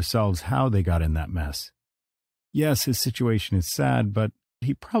explain to ourselves how they got in that mess. Yes, his situation is sad, but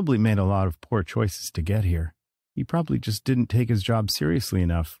he probably made a lot of poor choices to get here. He probably just didn't take his job seriously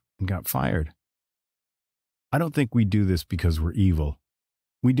enough and got fired. I don't think we do this because we're evil.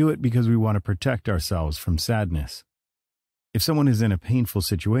 We do it because we want to protect ourselves from sadness. If someone is in a painful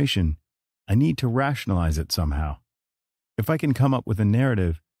situation, I need to rationalize it somehow. If I can come up with a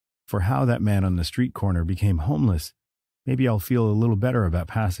narrative for how that man on the street corner became homeless, maybe I'll feel a little better about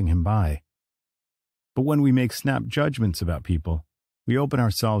passing him by. But when we make snap judgments about people, we open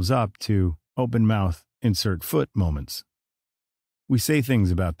ourselves up to open mouth, insert foot moments. We say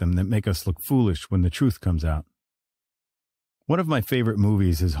things about them that make us look foolish when the truth comes out. One of my favorite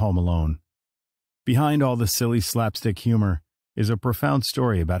movies is Home Alone. Behind all the silly slapstick humor is a profound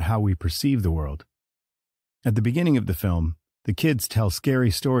story about how we perceive the world. At the beginning of the film, the kids tell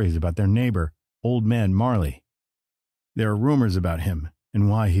scary stories about their neighbor, Old Man Marley. There are rumors about him and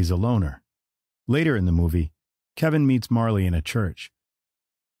why he's a loner. Later in the movie, Kevin meets Marley in a church.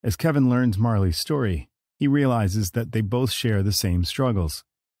 As Kevin learns Marley's story, he realizes that they both share the same struggles.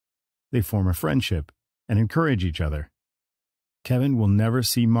 They form a friendship and encourage each other. Kevin will never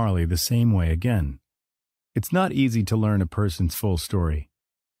see Marley the same way again. It's not easy to learn a person's full story.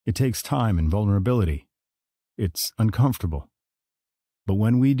 It takes time and vulnerability. It's uncomfortable. But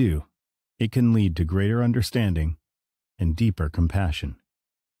when we do, it can lead to greater understanding and deeper compassion.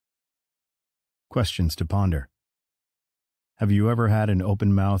 Questions to ponder. Have you ever had an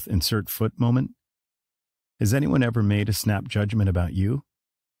open mouth, insert foot moment? Has anyone ever made a snap judgment about you?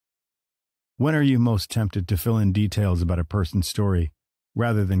 When are you most tempted to fill in details about a person's story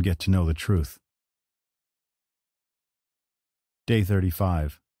rather than get to know the truth? Day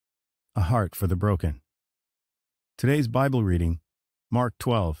 35. A Heart for the Broken. Today's Bible reading, Mark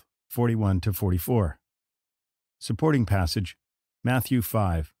 12, 41-44. Supporting passage, Matthew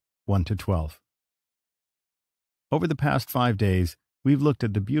 5, 1-12. Over the past 5 days, we've looked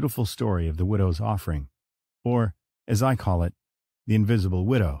at the beautiful story of the widow's offering, or, as I call it, the invisible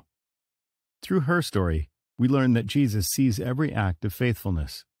widow. Through her story, we learn that Jesus sees every act of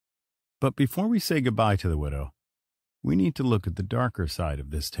faithfulness. But before we say goodbye to the widow, we need to look at the darker side of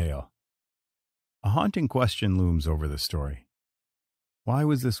this tale. A haunting question looms over the story. Why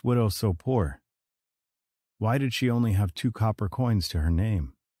was this widow so poor? Why did she only have 2 copper coins to her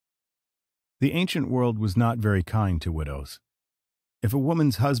name? The ancient world was not very kind to widows. If a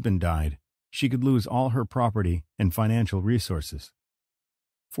woman's husband died, she could lose all her property and financial resources.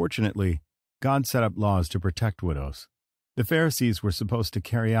 Fortunately, God set up laws to protect widows. The Pharisees were supposed to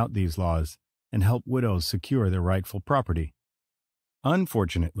carry out these laws and help widows secure their rightful property.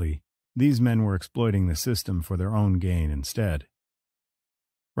 Unfortunately, these men were exploiting the system for their own gain instead.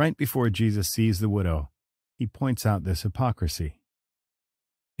 Right before Jesus sees the widow, he points out this hypocrisy.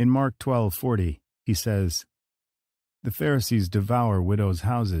 In Mark 12:40, he says, "The Pharisees devour widows'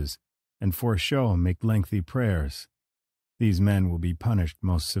 houses and for show make lengthy prayers. These men will be punished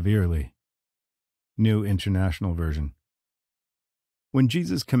most severely." New International Version. When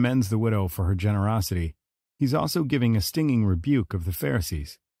Jesus commends the widow for her generosity, he's also giving a stinging rebuke of the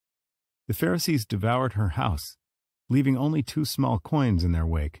Pharisees. The Pharisees devoured her house, leaving only 2 small coins in their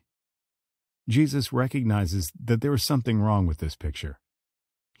wake. Jesus recognizes that there is something wrong with this picture.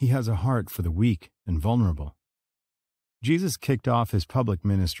 He has a heart for the weak and vulnerable. Jesus kicked off his public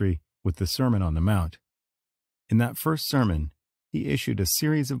ministry with the Sermon on the Mount. In that first sermon, he issued a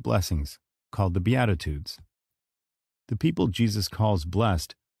series of blessings called the Beatitudes. The people Jesus calls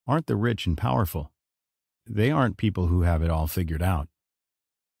blessed aren't the rich and powerful. They aren't people who have it all figured out.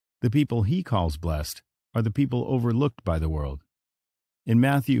 The people he calls blessed are the people overlooked by the world. In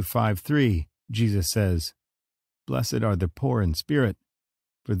Matthew 5:3, Jesus says, "Blessed are the poor in spirit,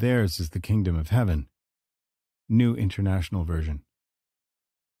 for theirs is the kingdom of heaven." New International Version.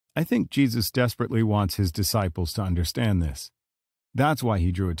 I think Jesus desperately wants his disciples to understand this. That's why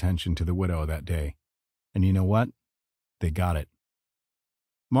he drew attention to the widow that day. And you know what? They got it.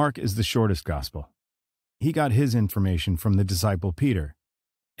 Mark is the shortest gospel. He got his information from the disciple Peter.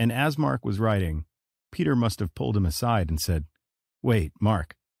 And as Mark was writing, Peter must have pulled him aside and said, "Wait,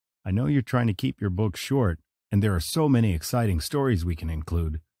 Mark, I know you're trying to keep your book short, and there are so many exciting stories we can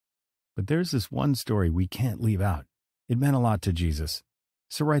include. But there's this one story we can't leave out. It meant a lot to Jesus.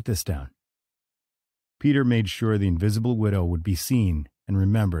 So write this down." Peter made sure the invisible widow would be seen and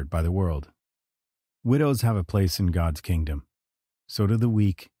remembered by the world. Widows have a place in God's kingdom. So do the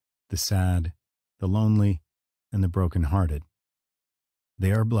weak, the sad, the lonely, and the brokenhearted.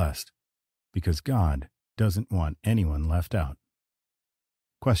 They are blessed because God doesn't want anyone left out.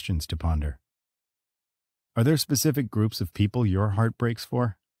 Questions to ponder. Are there specific groups of people your heart breaks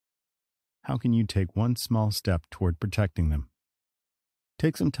for? How can you take one small step toward protecting them?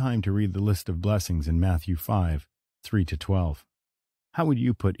 Take some time to read the list of blessings in Matthew 5, 3-12. How would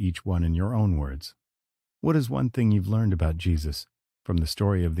you put each one in your own words? What is one thing you've learned about Jesus from the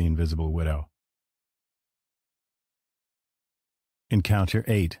story of the invisible widow? Encounter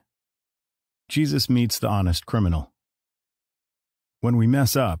 8. Jesus meets the honest criminal. When we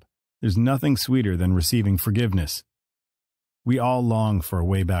mess up, there's nothing sweeter than receiving forgiveness. We all long for a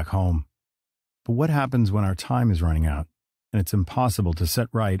way back home. But what happens when our time is running out, and it's impossible to set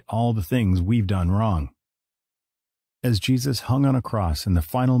right all the things we've done wrong? As Jesus hung on a cross in the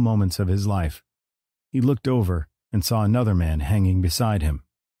final moments of his life, he looked over and saw another man hanging beside him.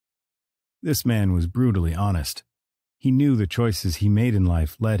 This man was brutally honest. He knew the choices he made in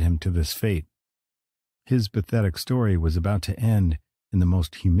life led him to this fate. His pathetic story was about to end in the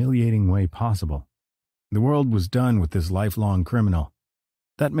most humiliating way possible. The world was done with this lifelong criminal.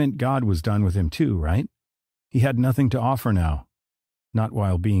 That meant God was done with him too, right? He had nothing to offer now, not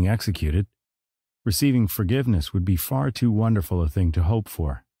while being executed. Receiving forgiveness would be far too wonderful a thing to hope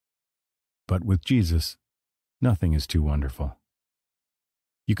for. But with Jesus, nothing is too wonderful.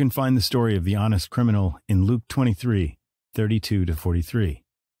 You can find the story of the honest criminal in Luke 23, 32-43.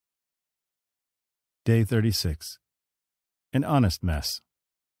 Day 36. An honest mess.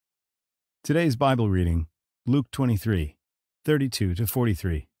 Today's Bible reading, Luke 23,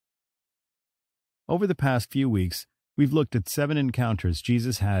 32-43. Over the past few weeks, we've looked at 7 encounters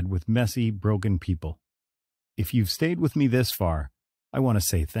Jesus had with messy, broken people. If you've stayed with me this far, I want to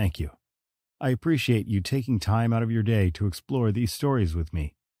say thank you. I appreciate you taking time out of your day to explore these stories with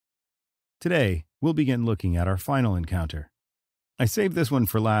me. Today, we'll begin looking at our final encounter. I saved this one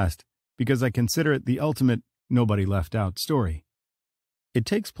for last because I consider it the ultimate nobody left out story. It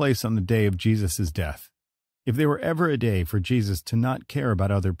takes place on the day of Jesus' death. If there were ever a day for Jesus to not care about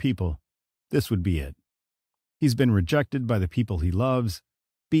other people, this would be it. He's been rejected by the people he loves,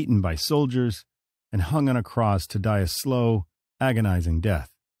 beaten by soldiers, and hung on a cross to die a slow, agonizing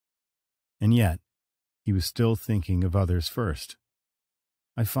death. And yet, he was still thinking of others first.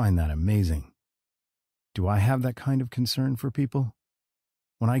 I find that amazing. Do I have that kind of concern for people?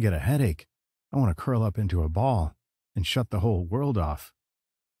 When I get a headache, I want to curl up into a ball and shut the whole world off.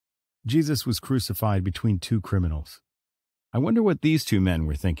 Jesus was crucified between 2 criminals. I wonder what these 2 men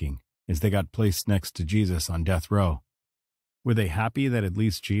were thinking as they got placed next to Jesus on death row. Were they happy that at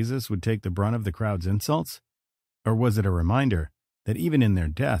least Jesus would take the brunt of the crowd's insults? Or was it a reminder that even in their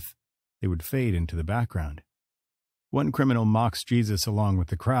death, they would fade into the background? One criminal mocks Jesus along with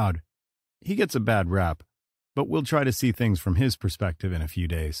the crowd. He gets a bad rap, but we'll try to see things from his perspective in a few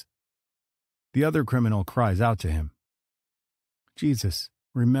days. The other criminal cries out to him, "Jesus,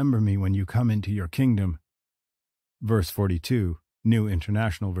 remember me when you come into your kingdom." Verse 42, New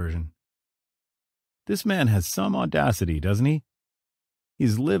International Version. This man has some audacity, doesn't he?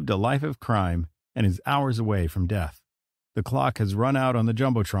 He's lived a life of crime and is hours away from death. The clock has run out on the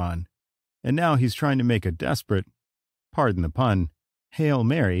Jumbotron, and now he's trying to make a desperate, pardon the pun, Hail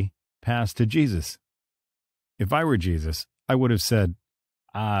Mary pass to Jesus. If I were Jesus, I would have said,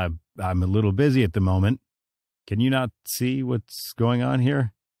 I'm a little busy at the moment. Can you not see what's going on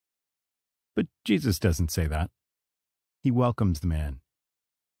here? But Jesus doesn't say that. He welcomes the man.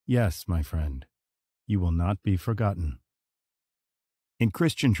 Yes, my friend, you will not be forgotten. In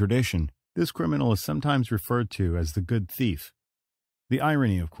Christian tradition, this criminal is sometimes referred to as the good thief. The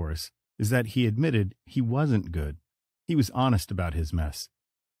irony, of course, is that he admitted he wasn't good. He was honest about his mess,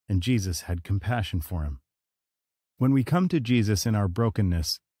 and Jesus had compassion for him. When we come to Jesus in our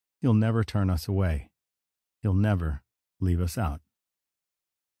brokenness, he'll never turn us away. He'll never leave us out.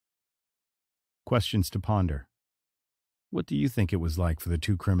 Questions to ponder. What do you think it was like for the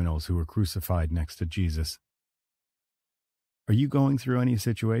 2 criminals who were crucified next to Jesus? Are you going through any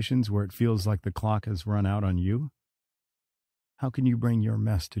situations where it feels like the clock has run out on you? How can you bring your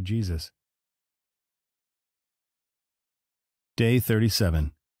mess to Jesus? Day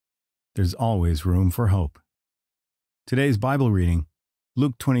 37. There's always room for hope. Today's Bible reading,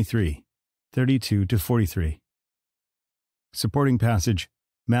 Luke 23, 32-43. Supporting passage,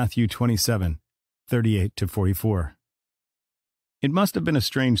 Matthew 27, 38-44. It must have been a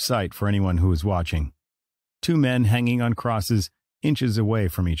strange sight for anyone who was watching. 2 men hanging on crosses inches away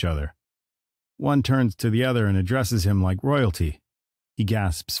from each other. One turns to the other and addresses him like royalty. He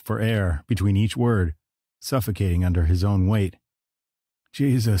gasps for air between each word, suffocating under his own weight.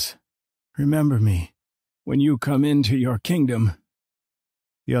 "Jesus, remember me when you come into your kingdom."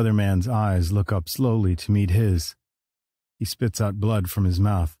 The other man's eyes look up slowly to meet his. He spits out blood from his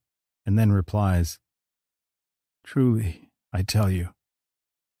mouth and then replies, "Truly, I tell you,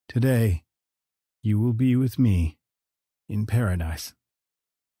 today you will be with me in paradise."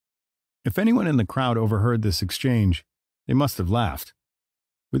 If anyone in the crowd overheard this exchange, they must have laughed.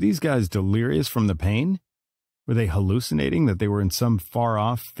 Were these guys delirious from the pain? Were they hallucinating that they were in some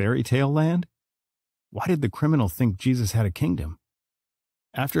far-off fairy tale land? Why did the criminal think Jesus had a kingdom?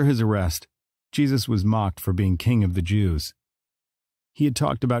 After his arrest, Jesus was mocked for being king of the Jews. He had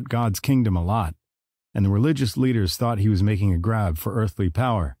talked about God's kingdom a lot, and the religious leaders thought he was making a grab for earthly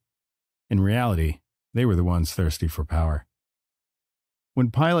power. In reality, they were the ones thirsty for power.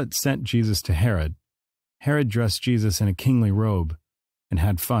 When Pilate sent Jesus to Herod, Herod dressed Jesus in a kingly robe and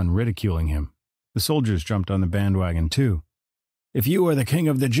had fun ridiculing him. The soldiers jumped on the bandwagon too. "If you are the king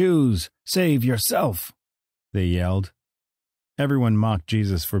of the Jews, save yourself," they yelled. Everyone mocked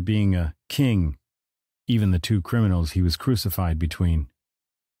Jesus for being a king, even the two criminals he was crucified between.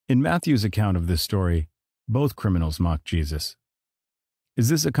 In Matthew's account of this story, both criminals mocked Jesus. Is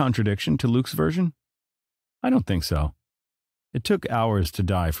this a contradiction to Luke's version? I don't think so. It took hours to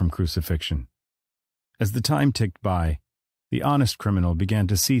die from crucifixion. As the time ticked by, the honest criminal began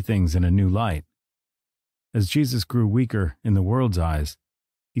to see things in a new light. As Jesus grew weaker in the world's eyes,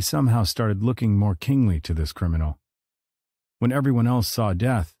 he somehow started looking more kingly to this criminal. When everyone else saw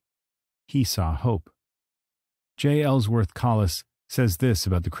death, he saw hope. J. Ellsworth Collis says this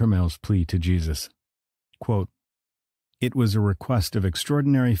about the criminal's plea to Jesus. Quote, "It was a request of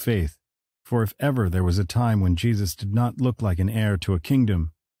extraordinary faith, for if ever there was a time when Jesus did not look like an heir to a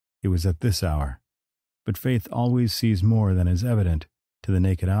kingdom, it was at this hour. But faith always sees more than is evident to the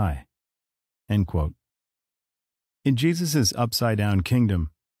naked eye." End quote. In Jesus' upside-down kingdom,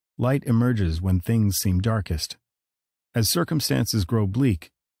 light emerges when things seem darkest. As circumstances grow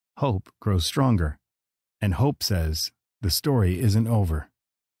bleak, hope grows stronger, and hope says, the story isn't over.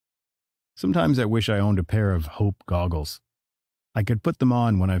 Sometimes I wish I owned a pair of hope goggles. I could put them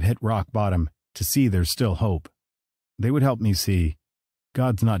on when I've hit rock bottom to see there's still hope. They would help me see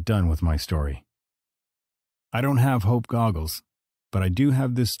God's not done with my story. I don't have hope goggles, but I do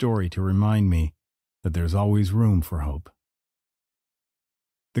have this story to remind me that there's always room for hope.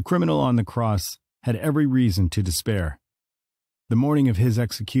 The criminal on the cross had every reason to despair. The morning of his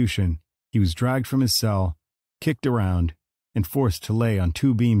execution, he was dragged from his cell, kicked around, and forced to lay on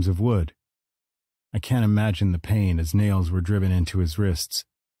 2 beams of wood. I can't imagine the pain as nails were driven into his wrists.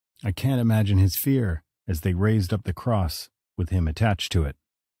 I can't imagine his fear as they raised up the cross with him attached to it.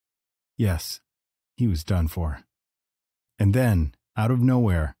 Yes, he was done for. And then, out of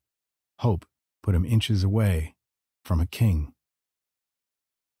nowhere, hope put him inches away from a king.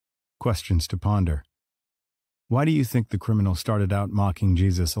 Questions to ponder. Why do you think the criminal started out mocking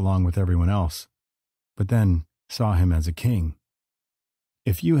Jesus along with everyone else, but then saw him as a king?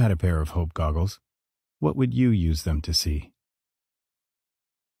 If you had a pair of hope goggles, what would you use them to see?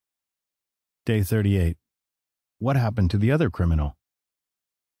 Day 38. What happened to the other criminal?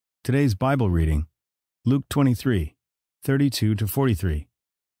 Today's Bible reading, Luke 23, 32 to 43.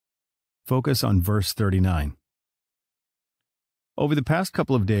 Focus on verse 39. Over the past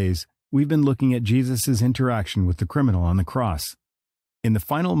couple of days, we've been looking at Jesus' interaction with the criminal on the cross. In the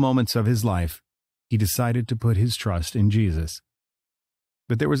final moments of his life, he decided to put his trust in Jesus.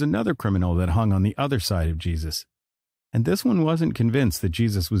 But there was another criminal that hung on the other side of Jesus, and this one wasn't convinced that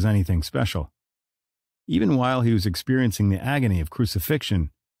Jesus was anything special. Even while he was experiencing the agony of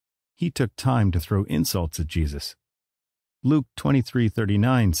crucifixion, he took time to throw insults at Jesus. Luke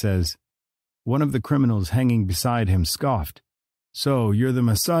 23:39 says, "One of the criminals hanging beside him scoffed, 'So you're the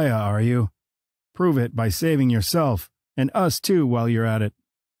Messiah, are you? Prove it by saving yourself, and us too while you're at it.'"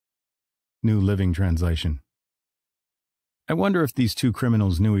 New Living Translation. I wonder if these two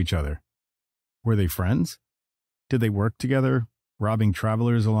criminals knew each other. Were they friends? Did they work together, robbing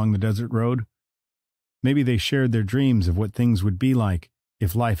travelers along the desert road? Maybe they shared their dreams of what things would be like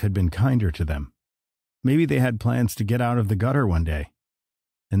if life had been kinder to them. Maybe they had plans to get out of the gutter one day.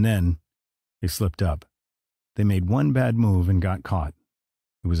 And then they slipped up. They made one bad move and got caught.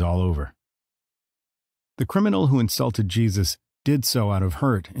 It was all over. The criminal who insulted Jesus did so out of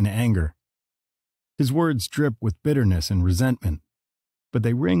hurt and anger. His words drip with bitterness and resentment, but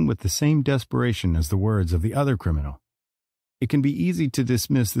they ring with the same desperation as the words of the other criminal. It can be easy to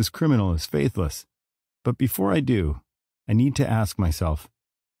dismiss this criminal as faithless, but before I do, I need to ask myself,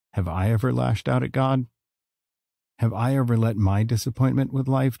 have I ever lashed out at God? Have I ever let my disappointment with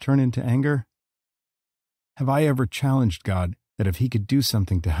life turn into anger? Have I ever challenged God that if he could do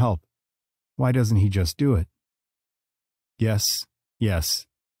something to help, why doesn't he just do it? Yes, yes,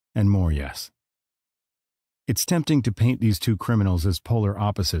 and more yes. It's tempting to paint these two criminals as polar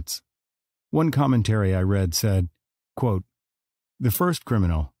opposites. One commentary I read said, quote, "The first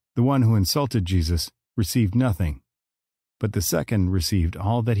criminal, the one who insulted Jesus, received nothing, but the second received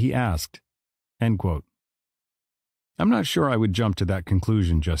all that he asked." End quote. I'm not sure I would jump to that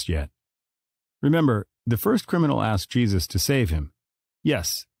conclusion just yet. Remember, the first criminal asked Jesus to save him.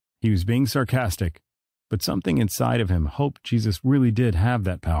 Yes, he was being sarcastic, but something inside of him hoped Jesus really did have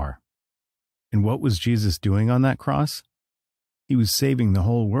that power. And what was Jesus doing on that cross? He was saving the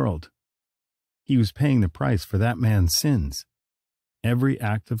whole world. He was paying the price for that man's sins. Every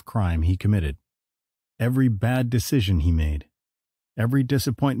act of crime he committed, every bad decision he made, every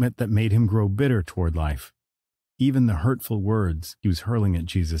disappointment that made him grow bitter toward life, even the hurtful words he was hurling at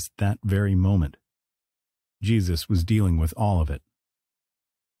Jesus that very moment. Jesus was dealing with all of it.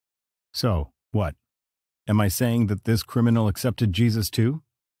 So, what? Am I saying that this criminal accepted Jesus too?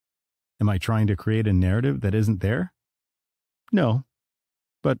 Am I trying to create a narrative that isn't there? No,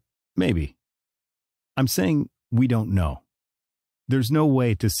 but maybe. I'm saying we don't know. There's no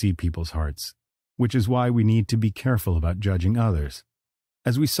way to see people's hearts, which is why we need to be careful about judging others.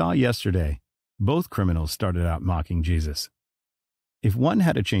 As we saw yesterday, both criminals started out mocking Jesus. If one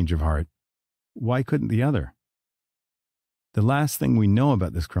had a change of heart, why couldn't the other? The last thing we know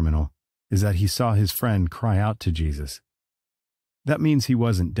about this criminal is that he saw his friend cry out to Jesus. That means he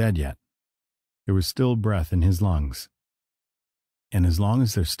wasn't dead yet. There was still breath in his lungs. And as long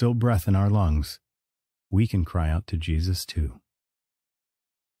as there's still breath in our lungs, we can cry out to Jesus too.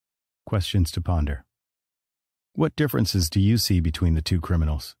 Questions to ponder. What differences do you see between the two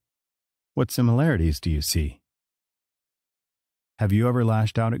criminals? What similarities do you see? Have you ever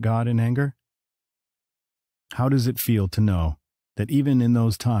lashed out at God in anger? How does it feel to know that even in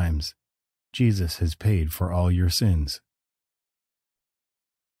those times, Jesus has paid for all your sins?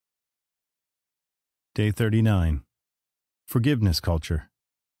 Day 39. Forgiveness Culture.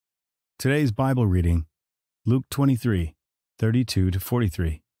 Today's Bible reading, Luke 23,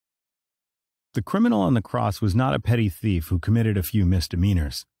 32-43. The criminal on the cross was not a petty thief who committed a few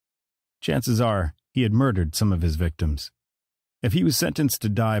misdemeanors. Chances are he had murdered some of his victims. If he was sentenced to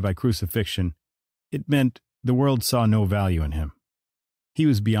die by crucifixion, it meant the world saw no value in him. He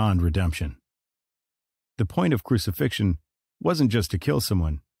was beyond redemption. The point of crucifixion wasn't just to kill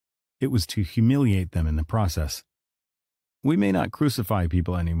someone, it was to humiliate them in the process. We may not crucify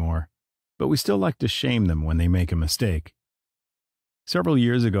people anymore, but we still like to shame them when they make a mistake. Several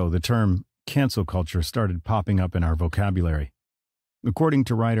years ago, the term cancel culture started popping up in our vocabulary. According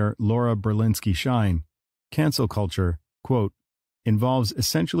to writer Laura Berlinski-Shine, cancel culture, quote, involves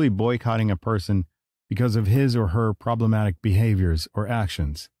essentially boycotting a person because of his or her problematic behaviors or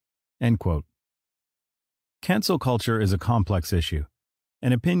actions, end quote. Cancel culture is a complex issue,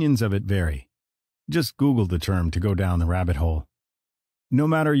 and opinions of it vary. Just Google the term to go down the rabbit hole. No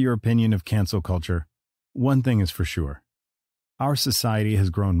matter your opinion of cancel culture, one thing is for sure. Our society has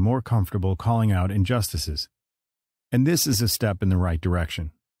grown more comfortable calling out injustices. And this is a step in the right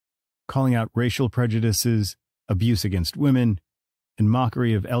direction. Calling out racial prejudices, abuse against women, and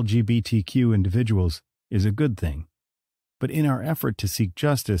mockery of LGBTQ individuals is a good thing. But in our effort to seek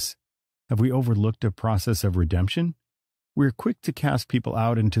justice, have we overlooked a process of redemption? We're quick to cast people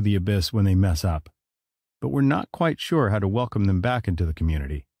out into the abyss when they mess up, but we're not quite sure how to welcome them back into the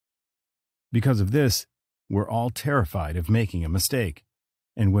community. Because of this, we're all terrified of making a mistake.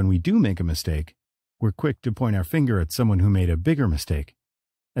 And when we do make a mistake, we're quick to point our finger at someone who made a bigger mistake,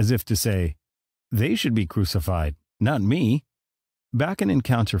 as if to say, they should be crucified, not me. Back in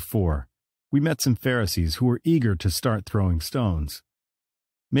Encounter 4, we met some Pharisees who were eager to start throwing stones.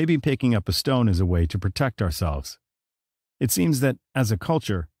 Maybe picking up a stone is a way to protect ourselves. It seems that, as a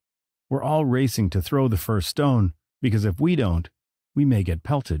culture, we're all racing to throw the first stone because if we don't, we may get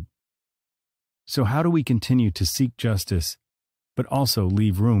pelted. So how do we continue to seek justice, but also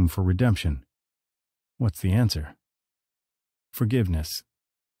leave room for redemption? What's the answer? Forgiveness.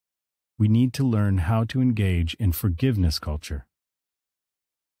 We need to learn how to engage in forgiveness culture.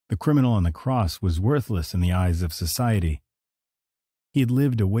 The criminal on the cross was worthless in the eyes of society. He had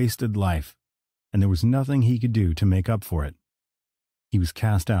lived a wasted life, and there was nothing he could do to make up for it. He was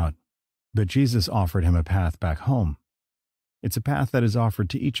cast out, but Jesus offered him a path back home. It's a path that is offered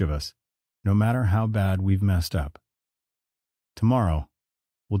to each of us, no matter how bad we've messed up. Tomorrow,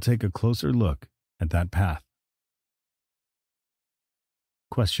 we'll take a closer look at that path.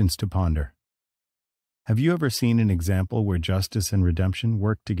 Questions to ponder. Have you ever seen an example where justice and redemption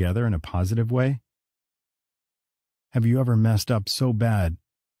work together in a positive way? Have you ever messed up so bad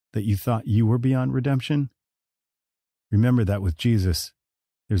that you thought you were beyond redemption? Remember that with Jesus,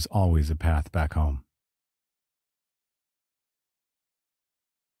 there's always a path back home.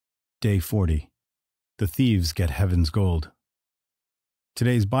 Day 40. The thieves get heaven's gold.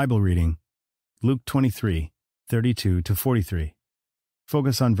 Today's Bible reading, Luke 23, 32 to 43.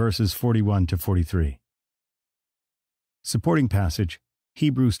 Focus on verses 41 to 43. Supporting passage,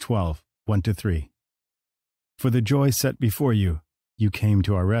 Hebrews 12, 1 to 3. For the joy set before you, you came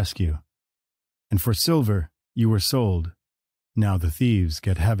to our rescue. And for silver, you were sold. Now the thieves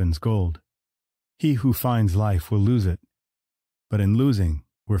get heaven's gold. He who finds life will lose it. But in losing,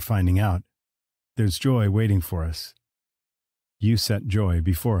 we're finding out. There's joy waiting for us. You set joy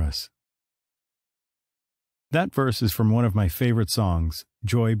before us. That verse is from one of my favorite songs,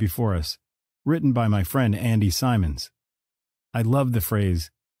 Joy Before Us, written by my friend Andy Simons. I love the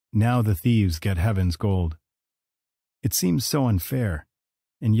phrase, now the thieves get heaven's gold. It seems so unfair,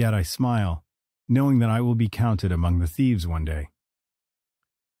 and yet I smile, knowing that I will be counted among the thieves one day.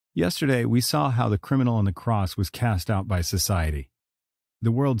 Yesterday, we saw how the criminal on the cross was cast out by society.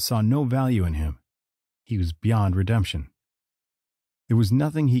 The world saw no value in him. He was beyond redemption. There was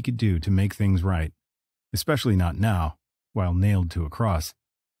nothing he could do to make things right, especially not now, while nailed to a cross.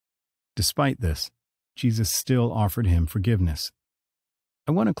 Despite this, Jesus still offered him forgiveness.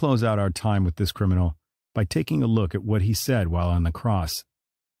 I want to close out our time with this criminal by taking a look at what he said while on the cross.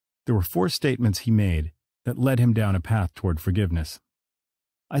 There were 4 statements he made that led him down a path toward forgiveness.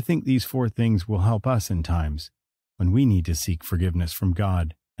 I think these 4 things will help us in times when we need to seek forgiveness from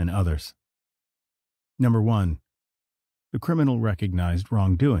God and others. Number 1, the criminal recognized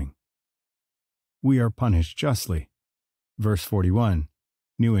wrongdoing. We are punished justly. Verse 41,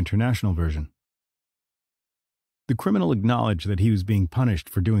 New International Version. The criminal acknowledged that he was being punished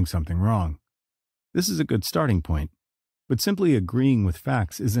for doing something wrong. This is a good starting point, but simply agreeing with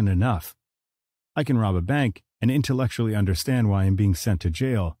facts isn't enough. I can rob a bank and intellectually understand why I'm being sent to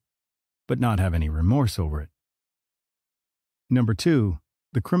jail, but not have any remorse over it. Number 2,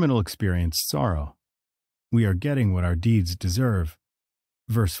 the criminal experienced sorrow. We are getting what our deeds deserve.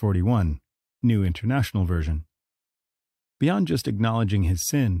 Verse 41, New International Version. Beyond just acknowledging his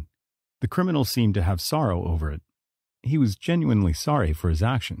sin, the criminal seemed to have sorrow over it. He was genuinely sorry for his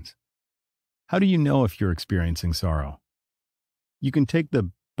actions. How do you know if you're experiencing sorrow? You can take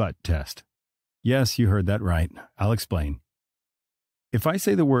the but test. Yes, you heard that right. I'll explain. If I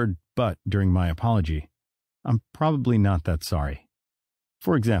say the word but during my apology, I'm probably not that sorry.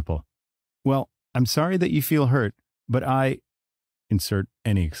 For example, well, I'm sorry that you feel hurt, but insert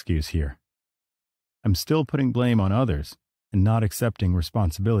any excuse here. I'm still putting blame on others and not accepting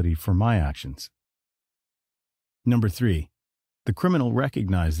responsibility for my actions. Number 3, the criminal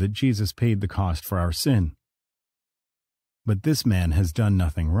recognized that Jesus paid the cost for our sin. But this man has done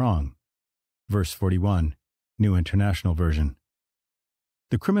nothing wrong. Verse 41, New International Version.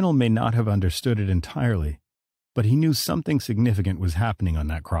 The criminal may not have understood it entirely, but he knew something significant was happening on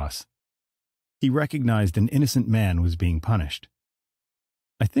that cross. He recognized an innocent man was being punished.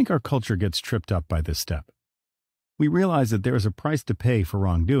 I think our culture gets tripped up by this step. We realize that there is a price to pay for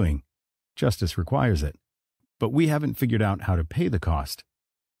wrongdoing. Justice requires it. But we haven't figured out how to pay the cost,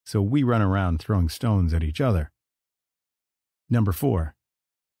 so we run around throwing stones at each other. Number 4,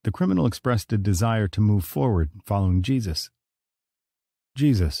 the criminal expressed a desire to move forward following Jesus.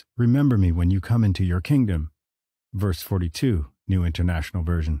 Jesus, remember me when you come into your kingdom. Verse 42, New International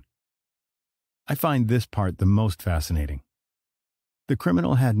Version. I find this part the most fascinating. The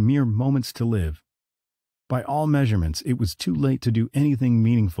criminal had mere moments to live. By all measurements, it was too late to do anything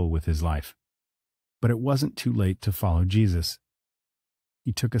meaningful with his life. But it wasn't too late to follow Jesus.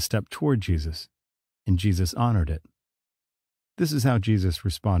 He took a step toward Jesus, and Jesus honored it. This is how Jesus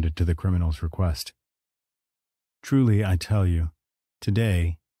responded to the criminal's request. Truly, I tell you,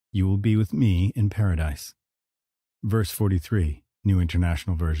 today you will be with me in paradise. Verse 43, New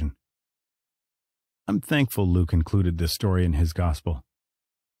International Version. I'm thankful Luke included this story in his gospel.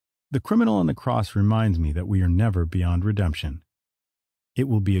 The criminal on the cross reminds me that we are never beyond redemption. It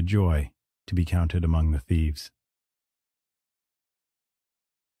will be a joy to be counted among the thieves.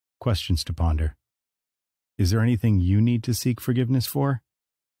 Questions to ponder. Is there anything you need to seek forgiveness for?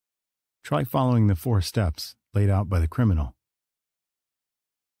 Try following the 4 steps laid out by the criminal.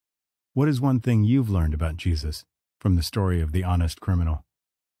 What is one thing you've learned about Jesus from the story of the honest criminal?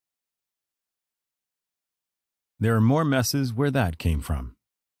 There are more messes where that came from.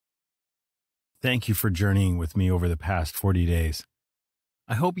 Thank you for journeying with me over the past 40 days.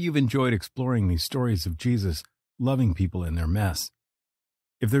 I hope you've enjoyed exploring these stories of Jesus loving people in their mess.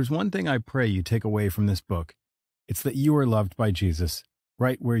 If there's one thing I pray you take away from this book, it's that you are loved by Jesus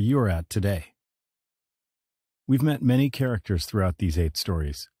right where you're at today. We've met many characters throughout these 8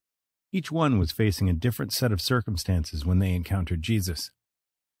 stories. Each one was facing a different set of circumstances when they encountered Jesus.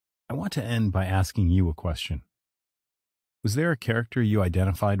 I want to end by asking you a question. Was there a character you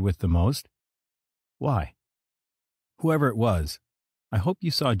identified with the most? Why? Whoever it was, I hope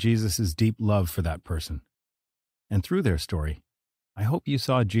you saw Jesus' deep love for that person. And through their story, I hope you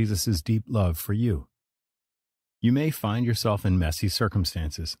saw Jesus' deep love for you. You may find yourself in messy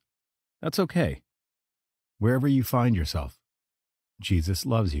circumstances. That's okay. Wherever you find yourself, Jesus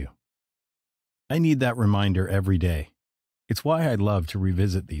loves you. I need that reminder every day. It's why I love to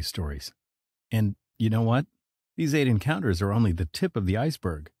revisit these stories. And you know what? These 8 encounters are only the tip of the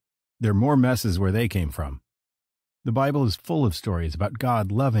iceberg. There are more messes where they came from. The Bible is full of stories about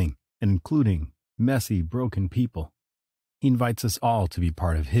God loving and including messy, broken people. He invites us all to be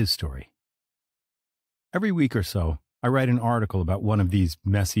part of His story. Every week or so, I write an article about one of these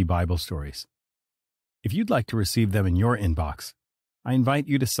messy Bible stories. If you'd like to receive them in your inbox, I invite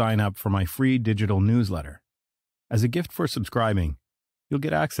you to sign up for my free digital newsletter. As a gift for subscribing, you'll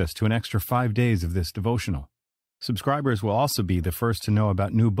get access to an extra 5 days of this devotional. Subscribers will also be the first to know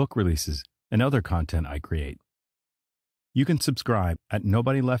about new book releases and other content I create. You can subscribe at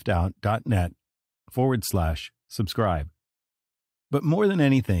nobodyleftout.net/subscribe. But more than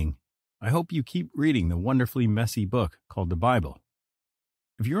anything, I hope you keep reading the wonderfully messy book called the Bible.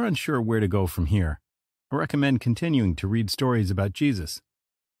 If you're unsure where to go from here, I recommend continuing to read stories about Jesus.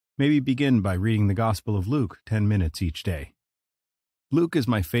 Maybe begin by reading the Gospel of Luke 10 minutes each day. Luke is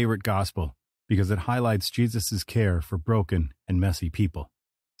my favorite gospel because it highlights Jesus' care for broken and messy people.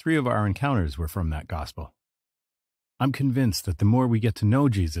 3 of our encounters were from that gospel. I'm convinced that the more we get to know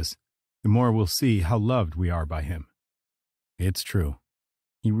Jesus, the more we'll see how loved we are by Him. It's true.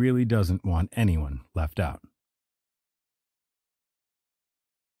 He really doesn't want anyone left out.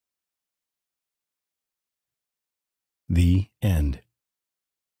 The end.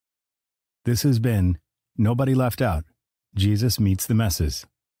 This has been Nobody Left Out, Jesus Meets the Messes.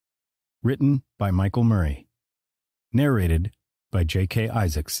 Written by Michael Murray. Narrated by J.K.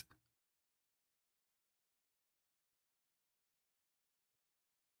 Isaacs.